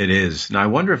 It is. Now, I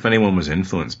wonder if anyone was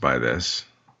influenced by this.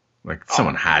 Like,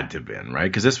 someone had to have been, right?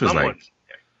 Because this was absolutely.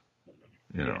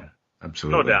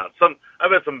 No doubt. I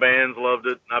bet some bands loved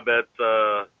it. I bet,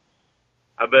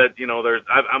 we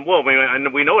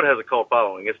know it has a cult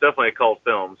following. It's definitely a cult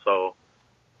film. So,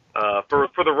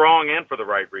 for the wrong and for the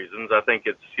right reasons, I think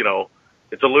it's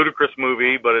a ludicrous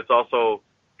movie, but it's also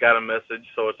got a message.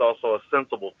 So it's also a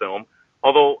sensible film.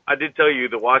 Although I did tell you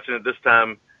that watching it this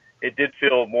time, it did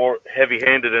feel more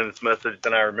heavy-handed in its message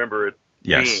than I remember it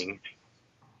being.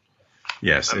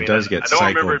 Yes, it does get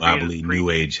psycho-babbly,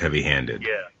 new age, heavy-handed.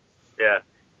 Yeah.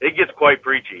 It gets quite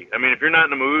preachy. I mean, if you're not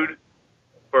in the mood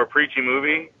for a preachy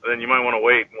movie, then you might want to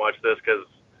wait and watch this because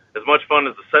as much fun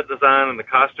as the set design and the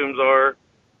costumes are,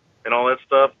 and all that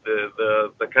stuff,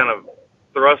 the kind of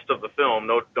thrust of the film,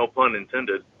 no pun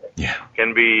intended,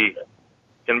 can be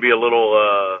a little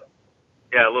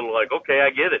a little like, okay, I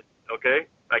get it. Okay,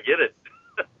 I get it.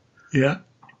 Yeah.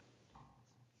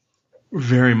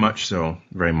 Very much so.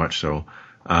 Very much so.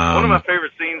 One of my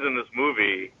favorite scenes in this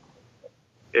movie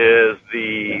is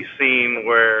the scene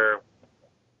where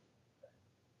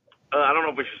I don't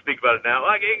know if we should speak about it now.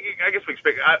 I guess we can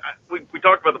speak. We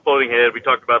talked about the floating head. We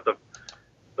talked about the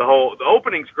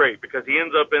opening's great because he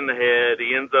ends up in the head.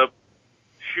 He ends up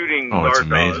shooting. Oh, it's Zardoz.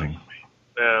 amazing.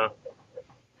 Yeah.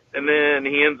 And then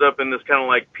he ends up in this kind of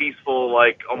like peaceful,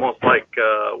 like almost like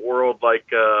world, like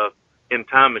in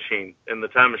Time Machine, in the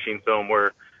Time Machine film,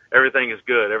 where everything is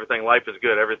good, life is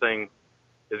good, everything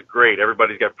is great.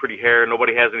 Everybody's got pretty hair.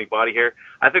 Nobody has any body hair.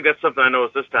 I think that's something I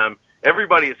noticed this time.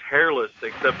 Everybody is hairless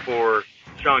except for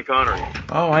Sean Connery.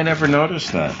 Oh, I never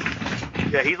noticed that.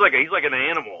 Yeah, he's like an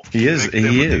animal. He is.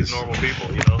 He is. These normal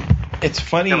people, you know. It's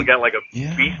funny. Kind of got like a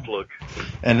beast look.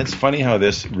 And it's funny how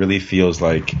this really feels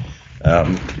like a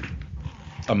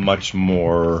much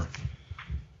more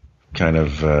kind of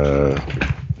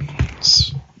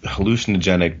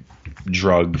hallucinogenic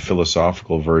drug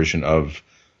philosophical version of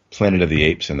Planet of the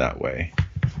Apes in that way.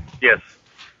 Yes.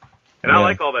 And I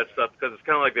like all that stuff because it's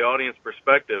kind of like the audience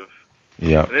perspective.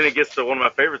 Yeah. And then it gets to one of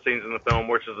my favorite scenes in the film,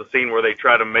 which is the scene where they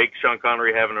try to make Sean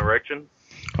Connery have an erection.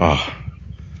 Oh,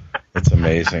 it's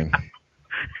amazing.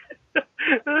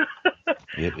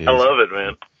 It is. I love it,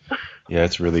 man. Yeah,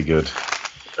 it's really good.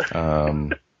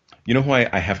 You know who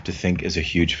I have to think is a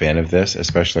huge fan of this,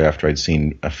 especially after I'd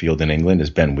seen A Field in England, is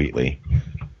Ben Wheatley.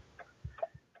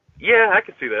 Yeah, I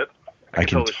can see that. I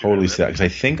can totally see that. Because I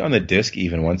think on the disc,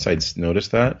 even once I'd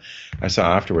noticed that, I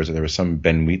saw afterwards that there was some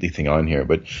Ben Wheatley thing on here.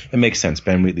 But it makes sense.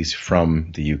 Ben Wheatley's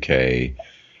from the UK.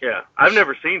 Yeah, I've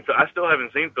never seen. I still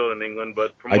haven't seen Phil in England,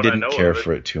 but from what I know, I didn't care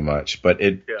for it too much. But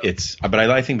But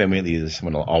I think Ben Wheatley is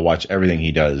someone I'll watch everything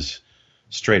he does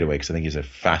straight away because I think he's a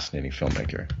fascinating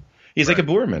filmmaker. He's like a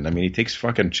Boorman. I mean, he takes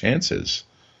fucking chances.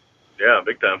 Yeah,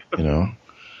 big time. You know.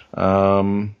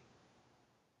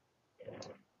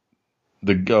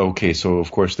 So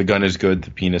of course the gun is good. The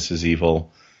penis is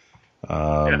evil.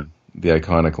 The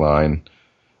iconic line.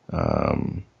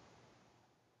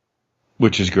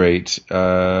 Which is great.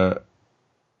 I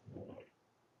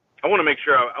want to make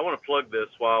sure I want to plug this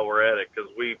while we're at it because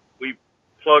we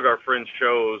plug our friends'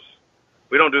 shows.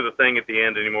 We don't do the thing at the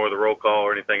end anymore, the roll call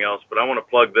or anything else. But I want to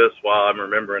plug this while I'm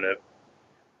remembering it.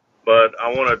 But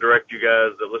I want to direct you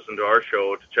guys that listen to our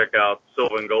show to check out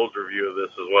Silva and Gold's review of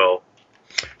this as well,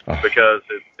 because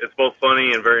it's both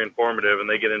funny and very informative, and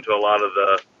they get into a lot of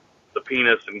the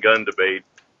penis and gun debate,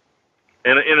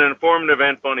 and in an informative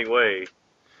and funny way.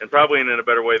 And probably in a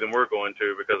better way than we're going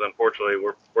to, because unfortunately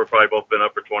we're probably both been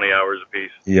up for 20 hours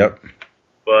apiece. Yep.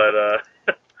 But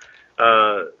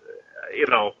you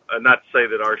know, not to say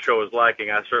that our show is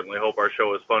lacking. I certainly hope our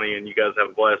show is funny and you guys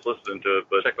have a blast listening to it.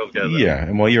 But check those guys out. Yeah,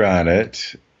 and while you're at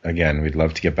it, again, we'd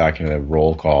love to get back into the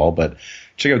roll call, but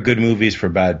check out Good Movies for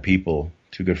Bad People.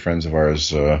 Two good friends of ours.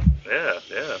 That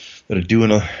are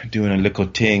doing a little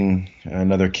ting.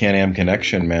 Another Can-Am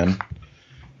connection, man.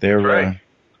 They're right.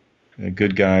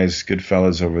 Good guys, good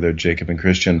fellas over there, Jacob and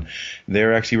Christian.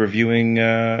 They're actually reviewing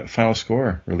Final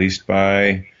Score, released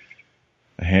by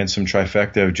a handsome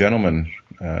trifecta of gentlemen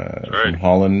from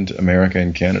Holland, America,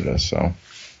 and Canada. So, all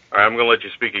right, I'm going to let you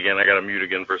speak again. I got to mute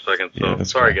again for a second. So,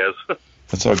 sorry, guys.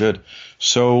 That's all good.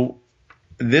 So,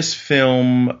 this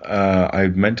film,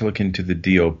 I meant to look into the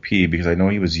DOP because I know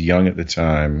he was young at the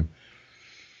time,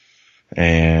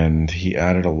 and he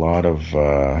added a lot of...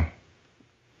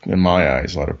 in my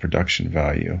eyes, a lot of production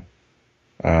value.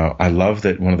 I love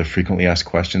that one of the frequently asked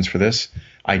questions for this,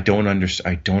 I don't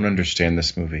understand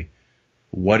this movie.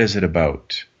 What is it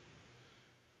about?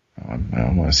 I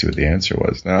want to see what the answer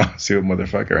was now. See what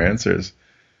motherfucker answers.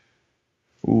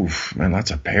 Oof, man,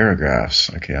 lots of paragraphs.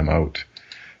 Okay, I'm out.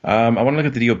 I want to look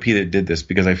at the DOP that did this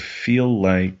because I feel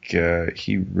like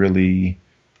he really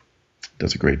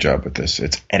does a great job with this.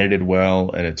 It's edited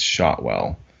well and it's shot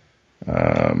well.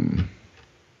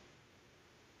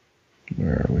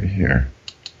 Where are we here?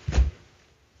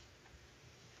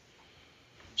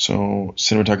 So,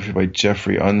 cinematography by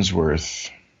Jeffrey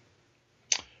Unsworth.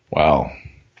 Wow.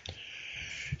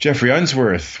 Jeffrey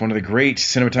Unsworth, one of the great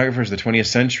cinematographers of the 20th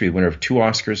century, winner of 2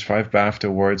 Oscars, 5 BAFTA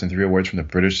awards, and 3 awards from the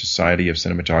British Society of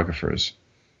Cinematographers.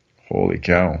 Holy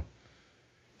cow.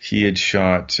 He had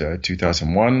shot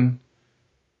 2001,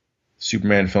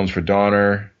 Superman Films for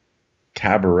Donner,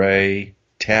 Cabaret,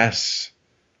 Tess,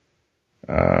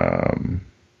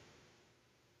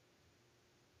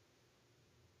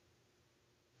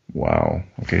 Wow.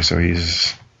 Okay, so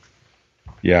he's...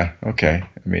 Yeah, okay.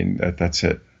 I mean, that's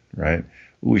it, right?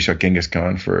 Ooh, he shot Genghis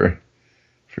Khan for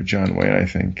John Wayne, I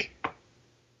think.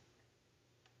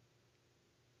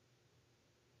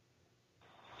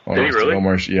 Oh, Did he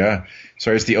really? Yeah.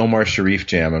 Sorry, it's the Omar Sharif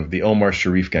jam of the Omar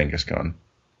Sharif Genghis Khan.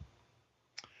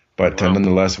 But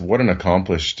nonetheless, what an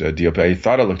accomplished DOP. I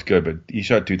thought it looked good, but he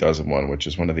shot 2001, which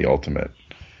is one of the ultimate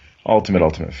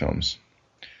films.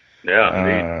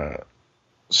 Yeah.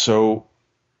 So,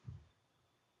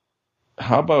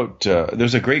 how about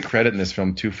there's a great credit in this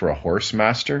film too for a horse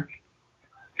master.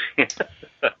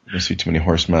 I see too many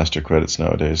horse master credits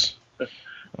nowadays.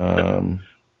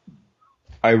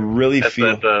 I really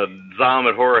feel that Zom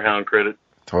at Horror Hound credit.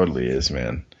 Totally is,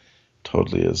 man.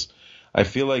 Totally is. I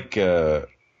feel like the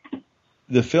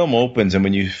film opens, and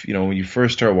when you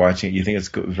first start watching it, you think it's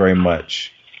very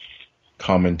much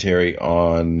commentary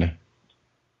on.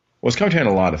 Well, it's commentary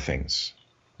on a lot of things.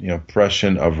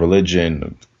 Oppression of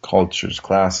religion, cultures,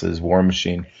 classes, war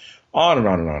machine, on and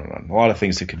on and on and on. A lot of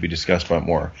things that could be discussed by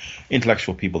more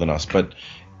intellectual people than us. But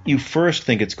you first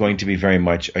think it's going to be very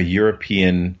much a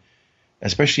European,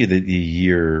 especially the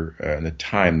year and the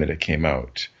time that it came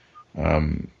out.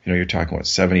 You're talking about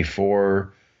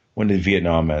 74. When did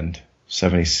Vietnam end?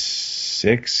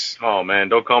 76? Oh, man,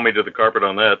 don't call me to the carpet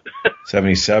on that.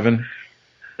 77,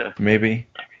 maybe?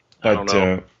 But, I don't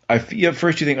know.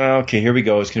 First you think, okay, here we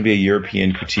go. It's going to be a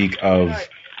European critique of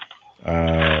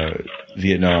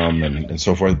Vietnam and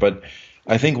so forth. But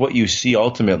I think what you see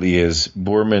ultimately is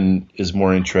Boorman is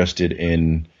more interested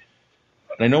in,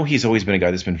 and I know he's always been a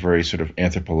guy that's been very sort of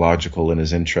anthropological in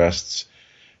his interests,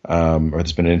 or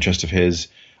there's been an interest of his.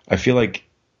 I feel like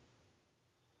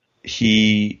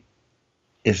he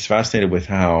is fascinated with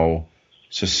how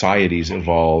societies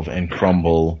evolve and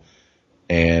crumble,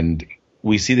 and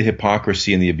we see the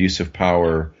hypocrisy and the abuse of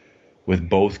power with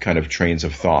both kind of trains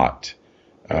of thought,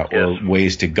 or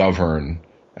ways to govern,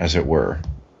 as it were.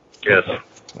 Yes.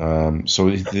 So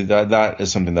that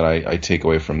is something that I take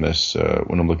away from this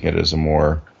when I'm looking at it as a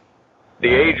more...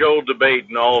 The age-old debate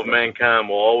in all of mankind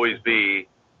will always be,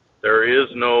 there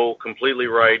is no completely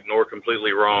right nor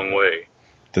completely wrong way.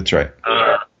 That's right.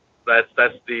 That's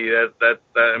the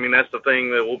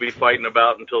thing that we'll be fighting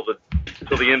about until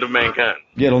the end of mankind.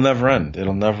 Yeah, it'll never end.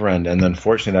 And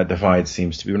unfortunately, that divide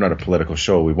seems to be. We're not a political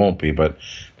show. We won't be, but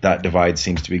that divide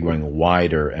seems to be growing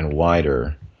wider and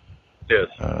wider. Yes.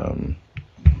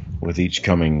 With each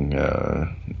coming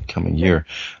year,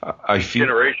 I feel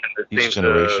each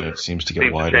generation it seems to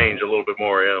get wider. To change a little bit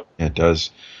more. Yeah. It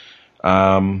does.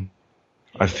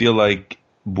 I feel like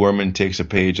Boorman takes a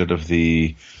page out of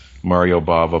the Mario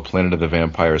Bava Planet of the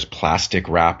Vampires plastic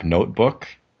wrap notebook.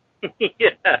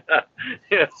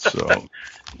 Yeah. So,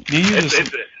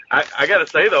 I got to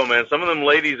say, though, man, some of them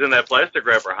ladies in that plastic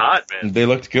wrap are hot, man. They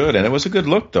looked good, and it was a good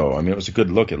look, though. I mean, it was a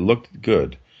good look. It looked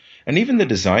good. And even the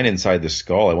design inside the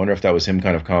skull, I wonder if that was him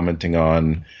kind of commenting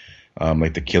on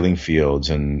like the killing fields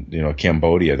and,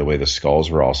 Cambodia, the way the skulls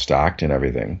were all stacked and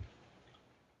everything.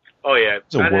 Oh, yeah.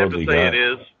 I'd have to say it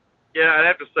is. Yeah, I'd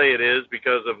have to say it is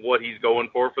because of what he's going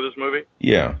for this movie.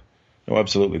 Yeah. Oh,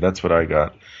 absolutely. That's what I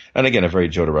got. And again, a very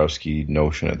Jodorowsky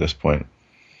notion at this point.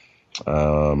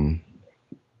 I'd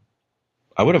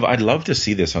love to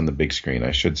see this on the big screen,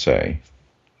 I should say.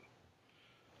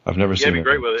 I've never seen it.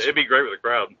 It'd be great with a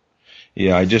crowd.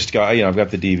 Yeah, I just got, I've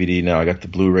got the DVD now. I got the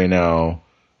Blu-ray now.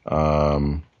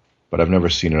 But I've never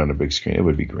seen it on a big screen. It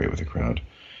would be great with a crowd.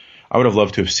 I would have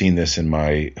loved to have seen this in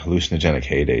my hallucinogenic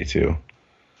heyday, too.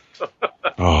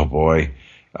 Oh, boy.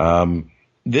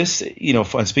 This, speaking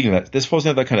of that, this falls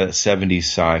into that kind of 70s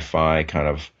sci-fi kind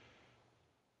of...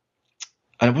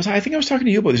 I think I was talking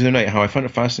to you about this the other night, how I find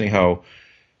it fascinating how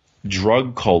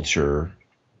drug culture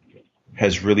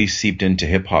has really seeped into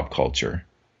hip-hop culture.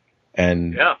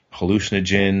 And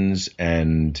hallucinogens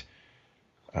and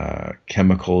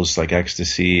chemicals like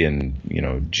ecstasy and,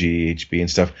 GHB and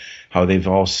stuff, how they've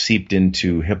all seeped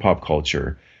into hip-hop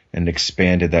culture and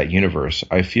expanded that universe.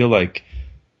 I feel like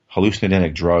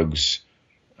hallucinogenic drugs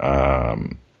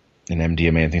and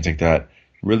MDMA and things like that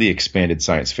really expanded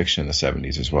science fiction in the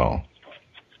 70s as well.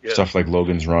 Yeah. Stuff like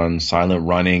Logan's Run, Silent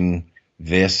Running,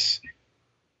 this.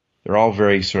 They're all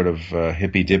very sort of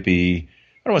hippy-dippy. I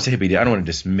don't want to say hippy-dippy. I don't want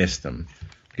to dismiss them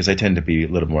because I tend to be a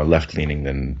little more left-leaning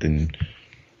than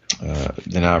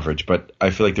average. But I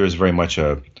feel like there is very much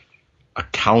a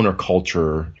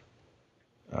counterculture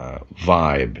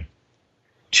vibe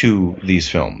to these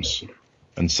films.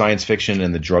 And science fiction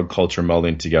and the drug culture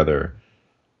melding together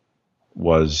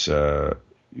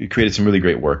it created some really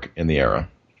great work in the era.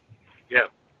 Yeah.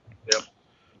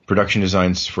 Production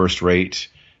design's first rate.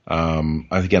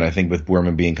 Again, I think with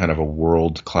Boorman being kind of a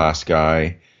world-class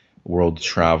guy, world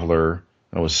traveler,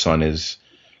 I know his son is.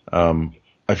 I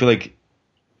feel like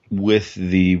with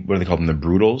the, what do they call them, the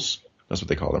Brutals? That's what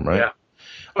they call them, right? Yeah.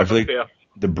 I feel like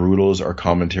the Brutals are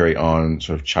commentary on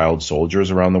sort of child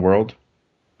soldiers around the world.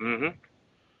 Mm-hmm.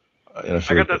 And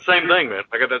I got that same thing, man.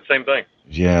 I got that same thing.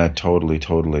 Yeah, totally.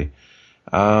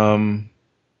 And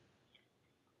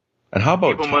how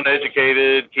about... Keep them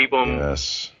uneducated, keep them...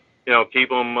 Yes. Keep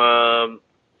them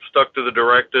stuck to the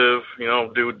directive,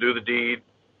 do the deed.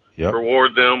 Yep.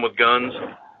 Reward them with guns.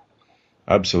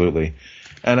 Absolutely.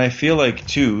 And I feel like,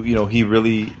 too, he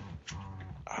really...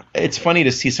 It's funny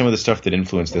to see some of the stuff that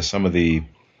influenced this, some of the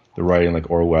writing, like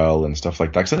Orwell and stuff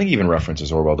like that. Because I think he even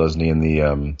references Orwell, doesn't he, in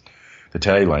the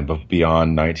tagline, but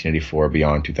beyond 1984,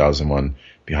 beyond 2001,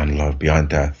 beyond love, beyond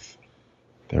death,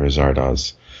 there is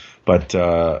Zardoz. But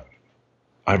I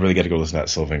really got to go listen to that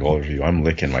Silver and Gold review. I'm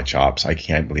licking my chops. I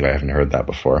can't believe I haven't heard that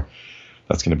before.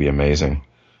 That's going to be amazing.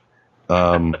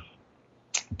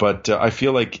 But I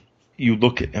feel like you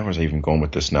look at... Where was I even going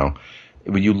with this now?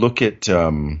 When you look at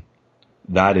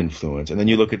that influence, and then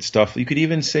you look at stuff... You could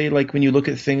even say, like, when you look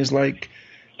at things like...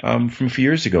 from a few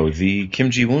years ago, the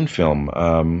Kim Ji-woon film,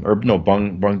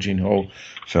 Bong Joon-ho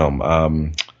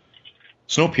film,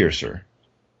 Snowpiercer.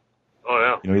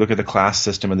 Oh, yeah. You look at the class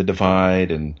system and the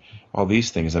divide and all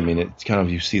these things. I mean, it's kind of,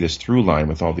 you see this through line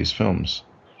with all these films.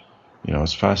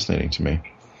 It's fascinating to me.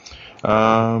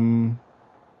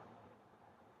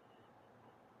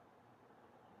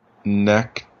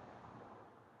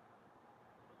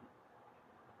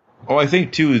 I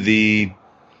think, too, the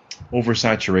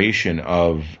oversaturation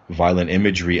of violent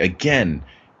imagery. Again,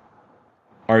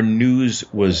 our news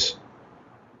was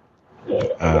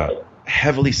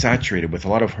heavily saturated with a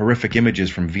lot of horrific images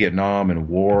from Vietnam and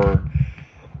war.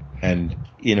 And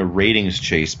in a ratings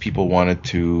chase, people wanted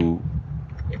to...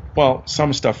 Well,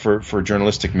 some stuff for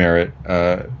journalistic merit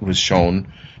was show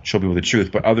people the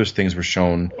truth, but other things were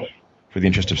shown for the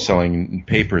interest of selling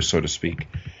papers, so to speak.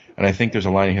 And I think there's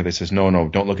a line in here that says, no,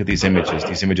 don't look at these images.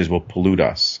 These images will pollute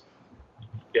us.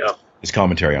 Yeah. His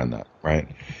commentary on that, right?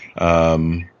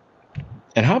 And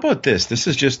how about this? This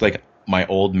is just like my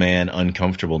old man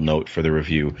uncomfortable note for the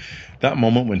review. That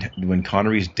moment when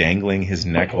Connery's dangling his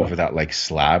neck over that like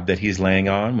slab that he's laying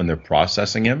on when they're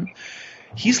processing him.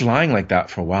 He's lying like that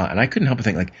for a while, and I couldn't help but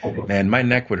think, like, man, my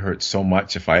neck would hurt so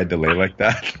much if I had to lay like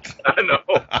that. I know.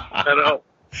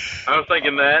 I was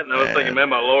thinking that, and I was thinking, man,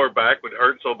 my lower back would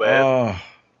hurt so bad. Oh,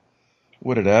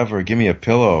 would it ever? Give me a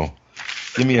pillow.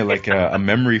 Give me a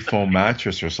memory foam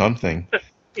mattress or something.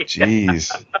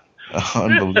 Jeez.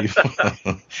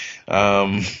 Unbelievable.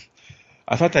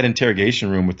 I thought that interrogation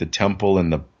room with the temple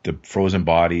and the frozen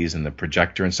bodies and the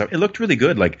projector and stuff, it looked really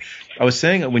good. Like I was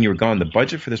saying when you were gone, the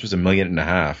budget for this was $1.5 million,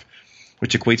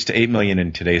 which equates to $8 million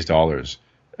in today's dollars.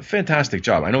 A fantastic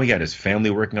job. I know he had his family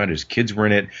working on it. His kids were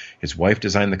in it. His wife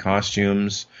designed the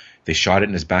costumes. They shot it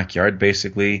in his backyard,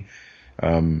 basically.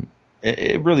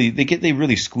 They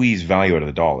really squeeze value out of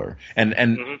the dollar.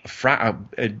 And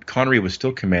Connery was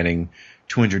still commanding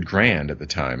 $200,000 at the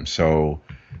time, so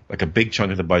like a big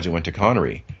chunk of the budget went to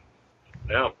Connery.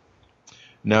 Yeah.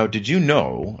 Now, did you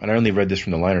know? And I only read this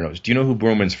from the liner notes. Do you know who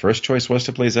Borman's first choice was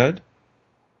to play Zed?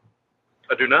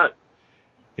 I do not.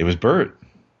 It was Burt.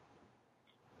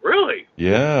 Really?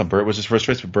 Yeah, Burt was his first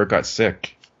choice, but Burt got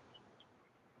sick.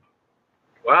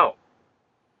 Wow.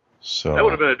 So that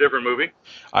would have been a different movie.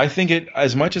 I think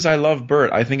as much as I love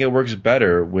Burt, I think it works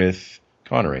better with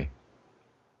Connery.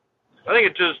 I think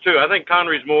it does too. I think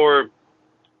Connery's more,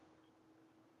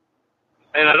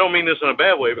 and I don't mean this in a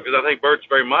bad way because I think Burt's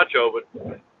very macho, but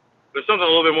there's something a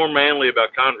little bit more manly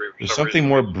about Connery. There's something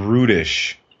more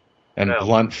brutish and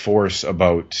blunt force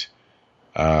about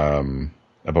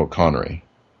Connery.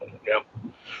 Yeah.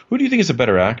 Who do you think is a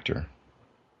better actor?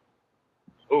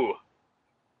 Ooh.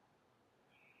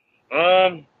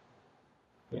 Oh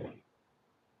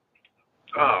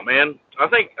man, I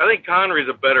think Connery's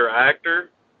a better actor.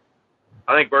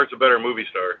 I think Burt's a better movie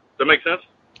star. Does that make sense?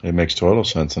 It makes total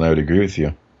sense, and I would agree with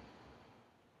you.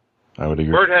 I would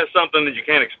agree. Burt has something that you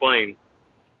can't explain.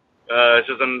 It's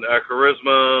just a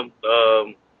charisma.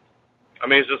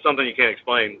 It's just something you can't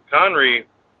explain. Connery,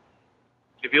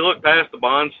 if you look past the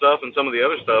Bond stuff and some of the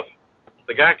other stuff,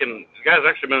 the guy's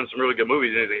actually been in some really good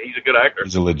movies. He's a good actor.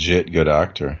 He's a legit good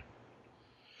actor.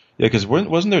 Yeah, because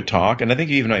wasn't there talk, and I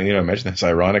think you even mentioned this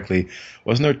ironically,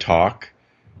 wasn't there talk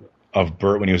of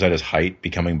Burt when he was at his height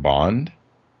becoming Bond?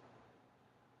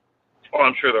 Oh,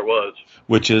 I'm sure there was.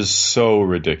 Which is so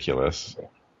ridiculous.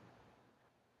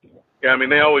 Yeah,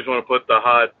 they always want to put the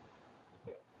hot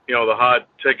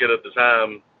ticket at the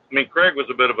time. Craig was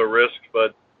a bit of a risk,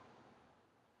 but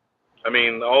I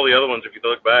mean, all the other ones, if you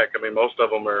look back, I mean, most of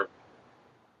them are,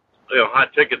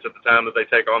 hot tickets at the time that they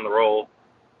take on the role.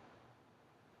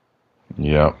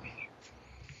 Yeah.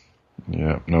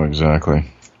 Yeah, no, exactly.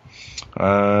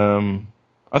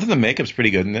 I think the makeup's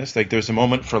pretty good in this. Like, there's a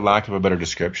moment, for lack of a better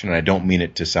description, and I don't mean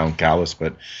it to sound callous,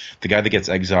 but the guy that gets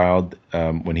exiled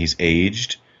when he's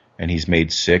aged and he's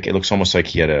made sick, it looks almost like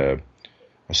he had a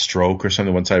stroke or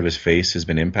something. One side of his face has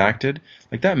been impacted.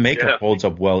 Like, that makeup holds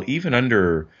up well, even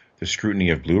under the scrutiny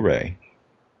of Blu-ray.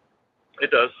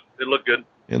 It does. It looked good.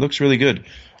 It looks really good.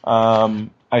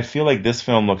 I feel like this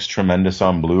film looks tremendous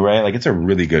on Blu-ray. Like, it's a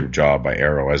really good job by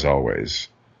Arrow, as always.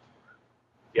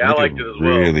 Yeah, I liked it as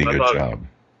well. Really good job.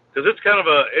 Because it's kind of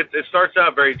it starts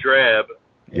out very drab.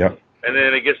 Yep. And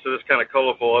then it gets to this kind of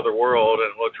colorful other world,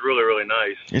 and it looks really, really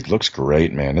nice. It looks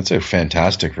great, man. It's a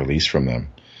fantastic release from them.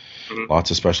 Mm-hmm.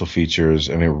 Lots of special features.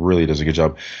 I mean, it really does a good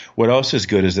job. What else is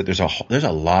good is that there's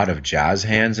a lot of jazz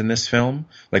hands in this film.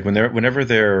 Like, whenever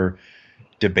they're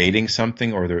debating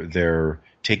something or they're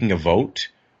taking a vote,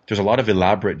 there's a lot of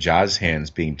elaborate jazz hands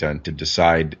being done to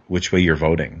decide which way you're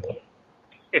voting.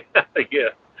 Yeah.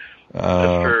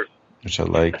 That's true. Which I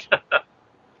like.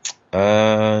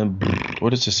 What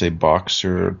does it say?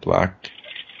 Boxer black.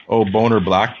 Oh, boner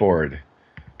blackboard.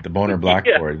 The boner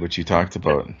blackboard, which you talked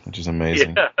about, which is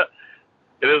amazing. Yeah,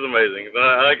 it is amazing. But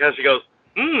I like how she goes,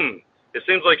 it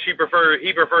seems like he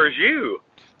prefers you.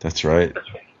 That's right.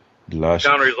 Lush.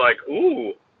 Connery's like,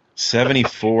 ooh.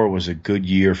 74 was a good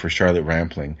year for Charlotte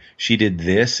Rampling. She did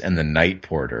this and The Night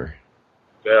Porter.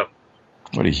 Yeah.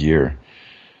 What a year.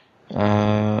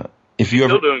 She's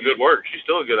still doing good work. She's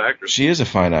still a good actress. She is a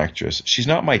fine actress. She's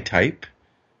not my type,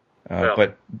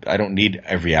 but I don't need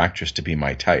every actress to be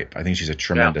my type. I think she's a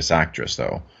tremendous actress,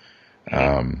 though.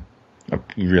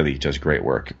 Really does great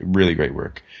work. Really great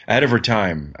work. Ahead of her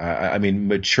time. I mean,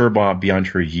 mature beyond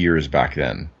her years back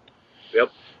then.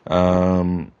 Yep.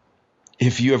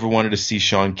 If you ever wanted to see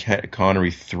Sean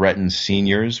Connery threaten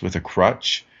seniors with a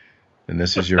crutch, then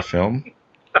this is your film.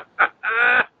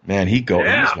 Man, he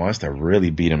just wants to really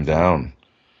beat him down.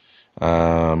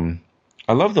 I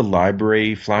love the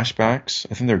library flashbacks.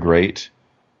 I think they're great.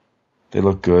 They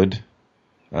look good.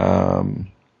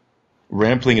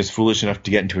 Rampling is foolish enough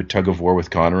to get into a tug of war with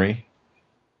Connery,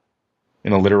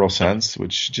 in a literal sense,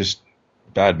 which just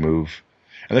bad move.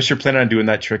 Unless you're planning on doing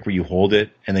that trick where you hold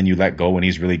it and then you let go when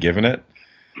he's really giving it.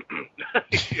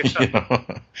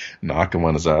 Knock him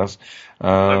on his ass.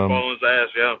 Fall on his ass,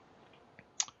 yeah.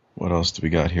 What else do we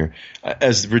got here?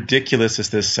 As ridiculous as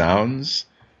this sounds,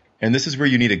 and this is where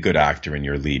you need a good actor in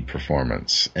your lead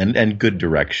performance and good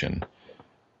direction.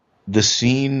 The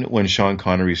scene when Sean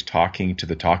Connery's talking to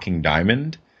the talking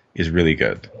diamond is really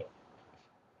good.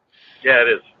 Yeah, it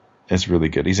is. It's really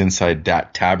good. He's inside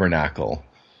that tabernacle.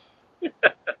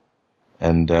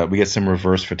 And we get some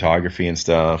reverse photography and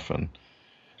stuff. And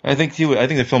I think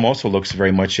the film also looks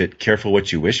very much at careful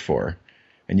what you wish for,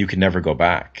 and you can never go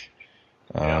back.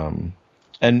 And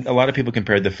a lot of people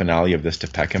compared the finale of this to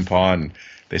Peckinpah, and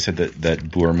they said that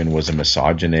Boorman was a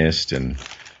misogynist, and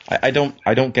I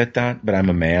don't get that, but I'm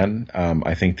a man.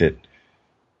 I think that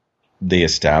they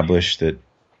established that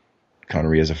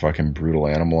Connery is a fucking brutal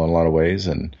animal in a lot of ways,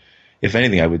 and if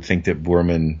anything, I would think that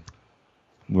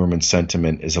Boorman's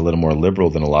sentiment is a little more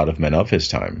liberal than a lot of men of his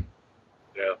time.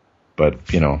 Yeah.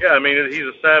 But, Yeah, I mean, he's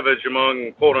a savage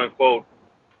among quote unquote,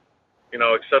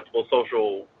 acceptable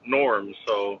social norms.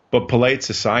 So. But polite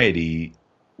society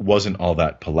wasn't all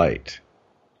that polite.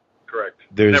 Correct.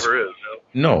 It never is.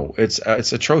 No, it's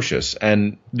atrocious,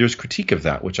 and there's critique of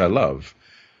that, which I love,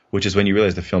 which is when you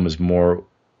realize the film is more.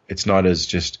 It's not as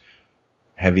just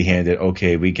heavy-handed.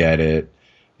 Okay, we get it.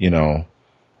 Yeah.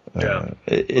 That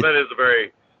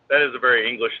is a very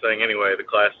English thing anyway. The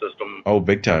class system. Oh,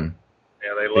 big time.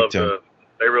 Yeah, they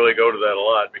really go to that a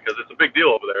lot because it's a big deal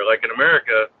over there. Like in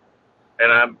America,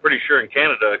 and I'm pretty sure in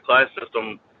Canada, class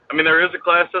system. I mean, there is a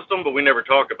class system, but we never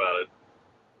talk about it.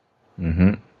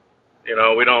 Mm-hmm.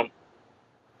 We don't.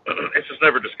 It's just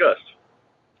never discussed.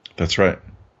 That's right.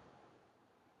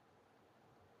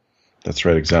 That's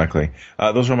right, exactly.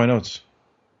 Those are my notes.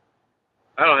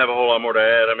 I don't have a whole lot more to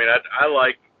add. I mean, I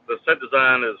like the set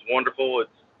design is wonderful.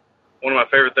 It's one of my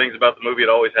favorite things about the movie. It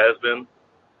always has been.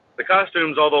 The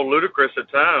costumes, although ludicrous at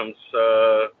times,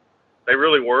 they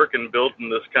really work and build in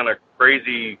this kind of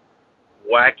crazy,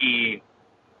 wacky,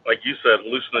 like you said,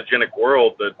 hallucinogenic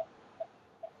world that,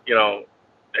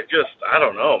 it just, I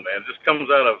don't know, man. It just comes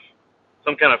out of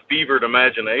some kind of fevered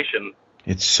imagination.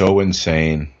 It's so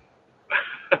insane.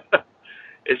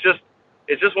 It's just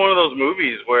one of those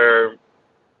movies where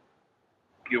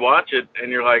you watch it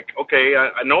and you're like, okay,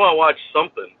 I know I watched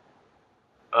something.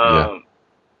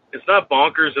 it's not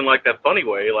bonkers in like that funny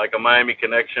way, like a Miami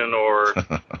Connection or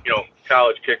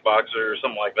College Kickboxer or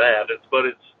something like that. But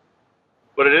it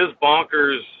is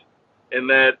bonkers in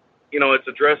that it's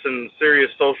addressing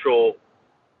serious social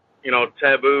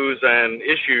taboos and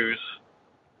issues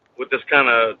with this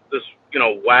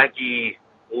wacky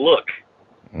look.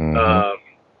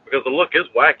 Because the look is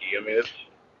wacky. I mean,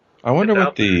 I wonder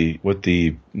what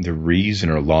the reason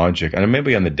or logic, and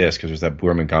maybe on the disc because there's that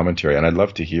Boorman commentary, and I'd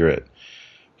love to hear it.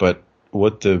 But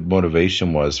what the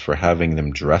motivation was for having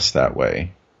them dress that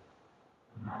way?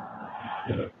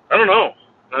 I don't know.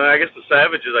 I guess the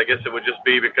Savages. I guess it would just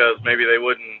be because maybe they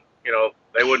wouldn't.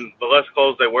 The less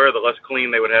clothes they wear, the less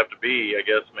clean they would have to be. I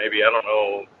guess maybe, I don't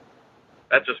know.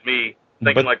 That's just me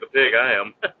thinking like the pig I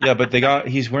am. Yeah, but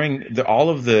he's wearing all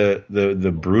of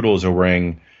the Brutals are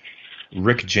wearing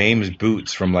Rick James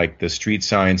boots from like the Street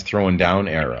Signs Throwing Down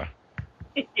era.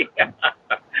 Yeah,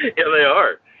 they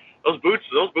are. Those boots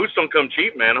don't come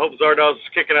cheap, man. I hope Zardoz is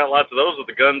kicking out lots of those with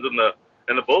the guns and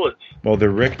the bullets. Well, the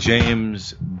Rick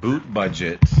James boot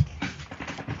budget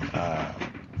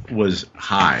was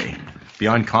high.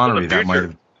 Beyond Connery, that might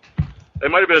have... They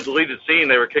might have been a deleted scene.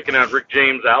 They were kicking out Rick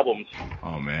James albums.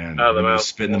 Oh, man. Out of the mouth.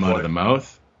 Spitting them out of the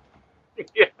mouth?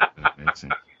 Yeah.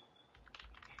 Amazing.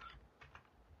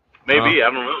 Maybe. I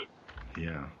don't know.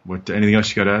 Yeah. Anything else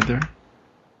you got to add there?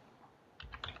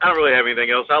 I don't really have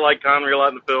anything else. I like Connery a lot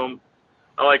in the film.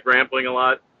 I like Rampling a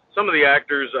lot. Some of the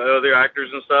actors, other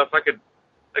actors and stuff, I could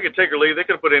take or leave. They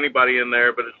could have put anybody in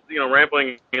there, but it's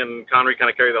Rampling and Connery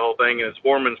kind of carry the whole thing, and it's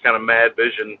Borman's kind of mad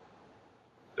vision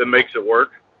that makes it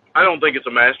work. I don't think it's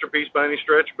a masterpiece by any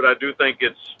stretch, but I do think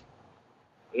it's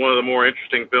one of the more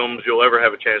interesting films you'll ever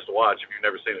have a chance to watch if you've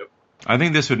never seen it. I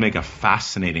think this would make a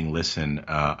fascinating listen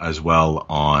as well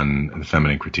on the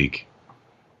Feminine Critique.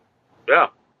 Yeah.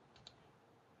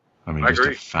 I mean, I just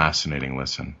agree. a fascinating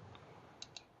listen.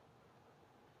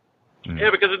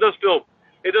 Yeah, because it does feel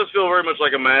very much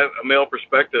like a male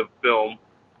perspective film,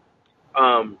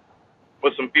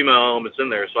 with some female elements in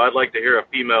there. So I'd like to hear a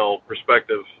female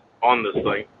perspective on this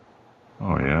thing.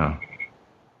 Oh yeah,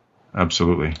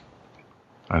 absolutely.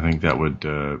 I think that would,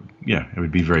 it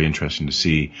would be very interesting to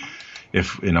see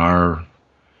if our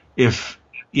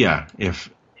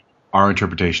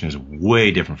interpretation is way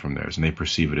different from theirs, and they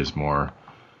perceive it as more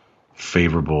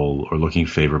favorable or looking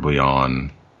favorably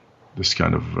on this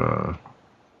kind of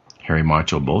hairy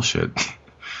macho bullshit.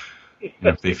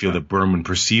 If they feel that Berman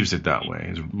perceives it that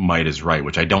way, might is right,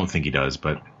 which I don't think he does,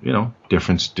 but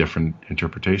different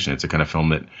interpretation. It's a kind of film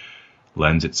that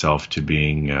lends itself to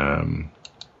being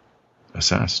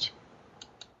assessed.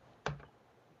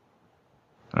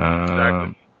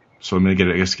 Exactly. So I'm gonna get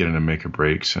into make or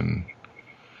breaks and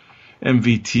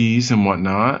MVTs and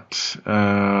whatnot.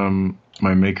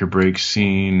 My make or break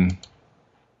scene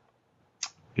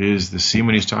is the scene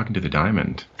when he's talking to the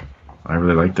diamond. I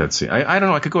really like that scene. I don't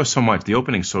know. I could go so much. The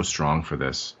opening's so strong for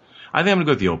this. I think I'm going to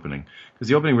go with the opening because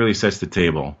the opening really sets the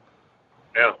table.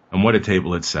 Yeah. And what a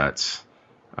table it sets.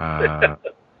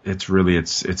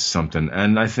 It's something.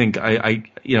 And I think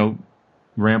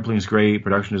Rampling's great.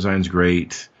 Production design's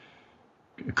great.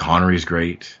 Connery's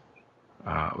great.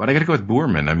 But I got to go with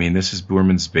Boorman. I mean, this is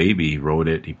Boorman's baby. He wrote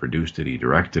it. He produced it. He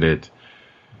directed it.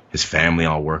 His family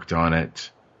all worked on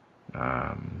it.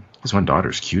 His one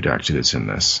daughter's cute, actually, that's in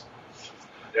this.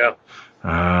 Yeah.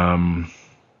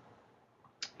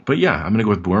 But yeah, I'm going to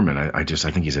go with Boorman. I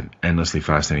think he's an endlessly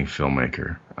fascinating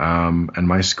filmmaker. And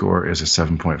my score is a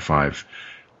 7.5.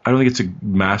 I don't think it's a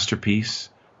masterpiece.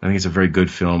 I think it's a very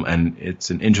good film, and it's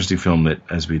an interesting film that,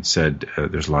 as we'd said,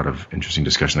 there's a lot of interesting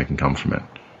discussion that can come from it.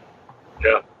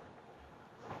 Yeah.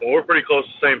 Well, we're pretty close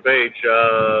to the same page.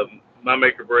 My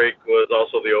make or break was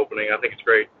also the opening. I think it's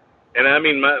great. And I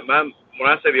mean, when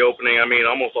I say the opening, I mean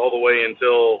almost all the way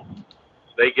until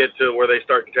they get to where they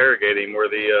start interrogating, where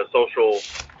the social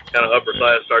kind of upper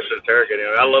class starts to interrogate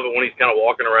him. I love it when he's kind of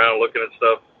walking around looking at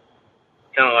stuff,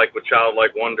 kind of like with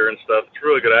childlike wonder and stuff. It's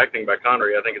really good acting by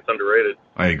Connery. I think it's underrated.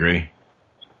 I agree.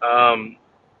 My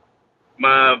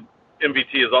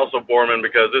MVT is also Boorman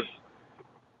because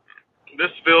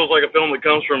this feels like a film that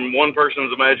comes from one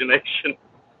person's imagination,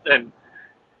 and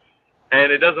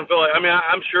it doesn't feel like. I mean,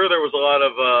 I'm sure there was a lot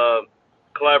of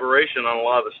collaboration on a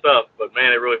lot of the stuff, but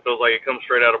man, it really feels like it comes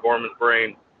straight out of Boorman's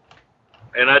brain.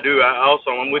 And I'm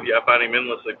with you. I find him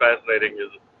endlessly fascinating as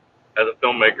a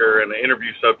filmmaker and an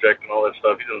interview subject and all that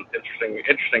stuff. He's an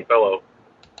interesting fellow.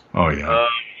 Oh yeah.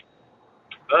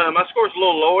 My score's a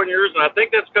little lower than yours, and I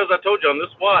think that's because I told you on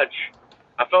this watch,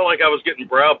 I felt like I was getting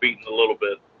browbeaten a little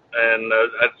bit, and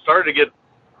I started to get.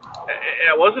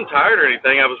 I wasn't tired or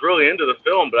anything. I was really into the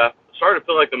film, but I started to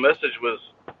feel like the message was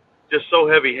just so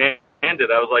heavy-handed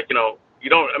handed. I was like, you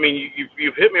don't. I mean,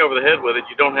 you've hit me over the head with it.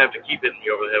 You don't have to keep hitting me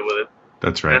over the head with it.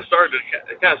 That's And right.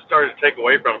 it kind of started to take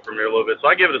away from it from me a little bit. So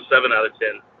I give it a 7 out of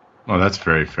 10. Oh, that's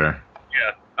very fair.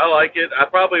 Yeah, I like it. I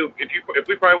probably, if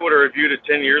we probably would have reviewed it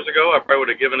 10 years ago, I probably would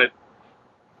have given it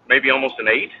maybe almost an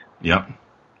 8. Yep.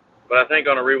 But I think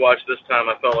on a rewatch this time,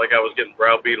 I felt like I was getting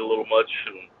browbeat a little much,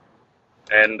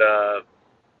 and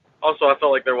also I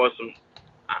felt like there was some.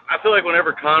 I feel like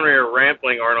whenever Connery or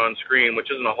Rampling aren't on screen,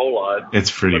 which isn't a whole lot, It's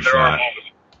pretty but there are flat.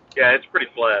 moments. Yeah, it's pretty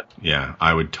flat. Yeah,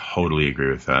 I would totally agree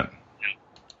with that. I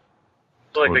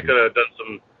feel like they could have done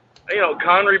some.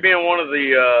 Connery being one of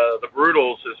the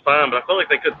Brutals is fine, but I feel like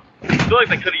they could.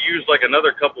 have used like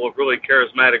another couple of really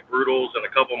charismatic Brutals and a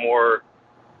couple more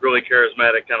really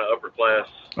charismatic kind of upper class.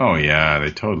 Oh, yeah,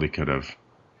 they totally could have.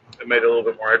 It made it a little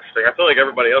bit more interesting. I feel like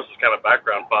everybody else is kind of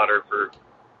background fodder for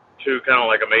two kind of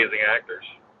like amazing actors.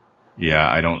 Yeah,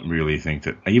 I don't really think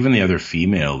that... Even the other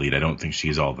female lead, I don't think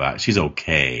she's all that. She's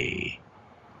okay.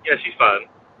 Yeah, she's fine,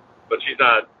 but she's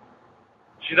not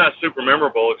super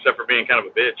memorable except for being kind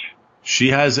of a bitch. She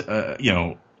has,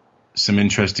 some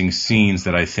interesting scenes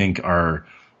that I think are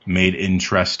made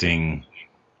interesting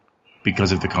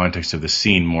because of the context of the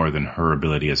scene more than her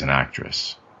ability as an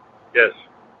actress. Yes.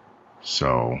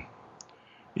 So,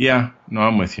 yeah, no,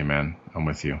 I'm with you, man. I'm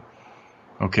with you.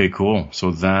 Okay, cool.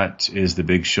 So that is the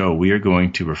big show. We are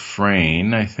going to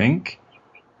refrain, I think,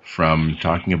 from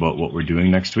talking about what we're doing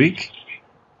next week.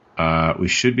 We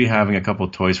should be having a couple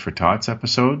Toys for Tots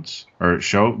episodes, or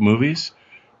movies,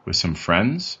 with some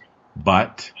friends,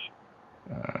 but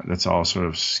that's all sort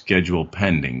of schedule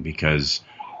pending, because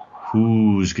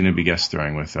who's going to be guest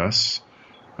starring with us?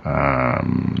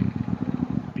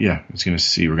 It's going to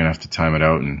see. We're going to have to time it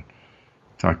out and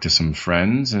talk to some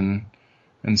friends and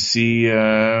see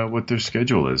what their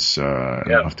schedule is. I'll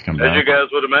have to come back. As you guys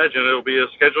would imagine, it'll be a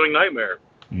scheduling nightmare.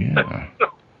 Yeah,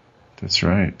 that's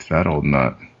right. That old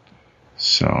nut.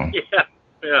 So. Yeah,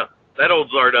 that old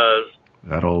Zardoz.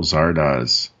 That old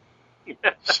Zardoz.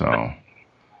 So.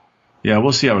 Yeah,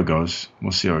 we'll see how it goes.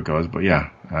 But yeah.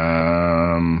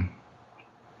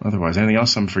 Otherwise, anything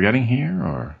else I'm forgetting here,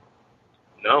 or?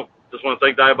 No. Just want to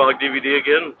thank Diabolic DVD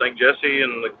again. Thank Jesse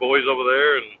and the boys over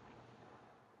there, and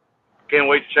can't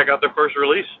wait to check out their first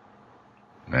release.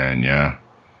 Man, yeah.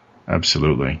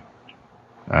 Absolutely.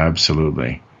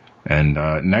 And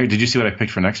now, did you see what I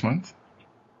picked for next month?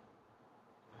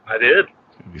 I did.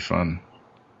 It'd be fun.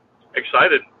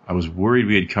 Excited. I was worried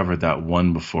we had covered that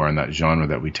one before in that genre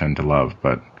that we tend to love,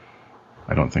 but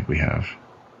I don't think we have.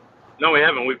 No, we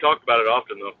haven't. We've talked about it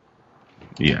often, though.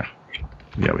 Yeah,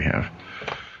 we have.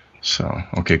 So,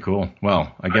 okay, cool.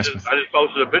 Well, I guess... I just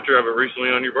posted a picture of it recently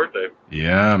on your birthday.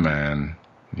 Yeah, man.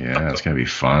 Yeah, it's going to be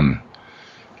fun.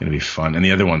 And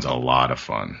the other one's a lot of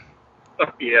fun.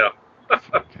 Yeah.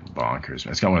 Fucking bonkers.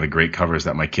 It's got one of the great covers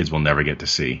that my kids will never get to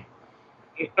see.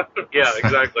 Yeah,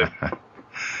 exactly.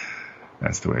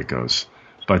 That's the way it goes.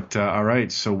 But, all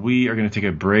right, so we are going to take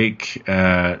a break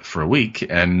for a week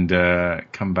and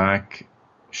come back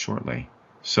shortly.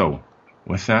 So,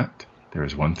 with that, there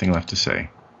is one thing left to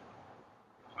say.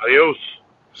 Adios.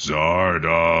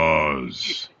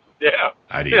 Zardoz. Yeah.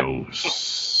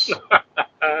 Adios.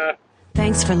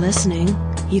 Thanks for listening.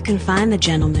 You can find the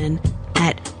gentleman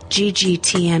at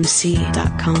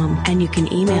ggtmc.com, and you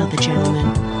can email the gentleman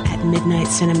at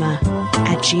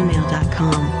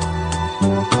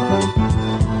midnightcinema@gmail.com.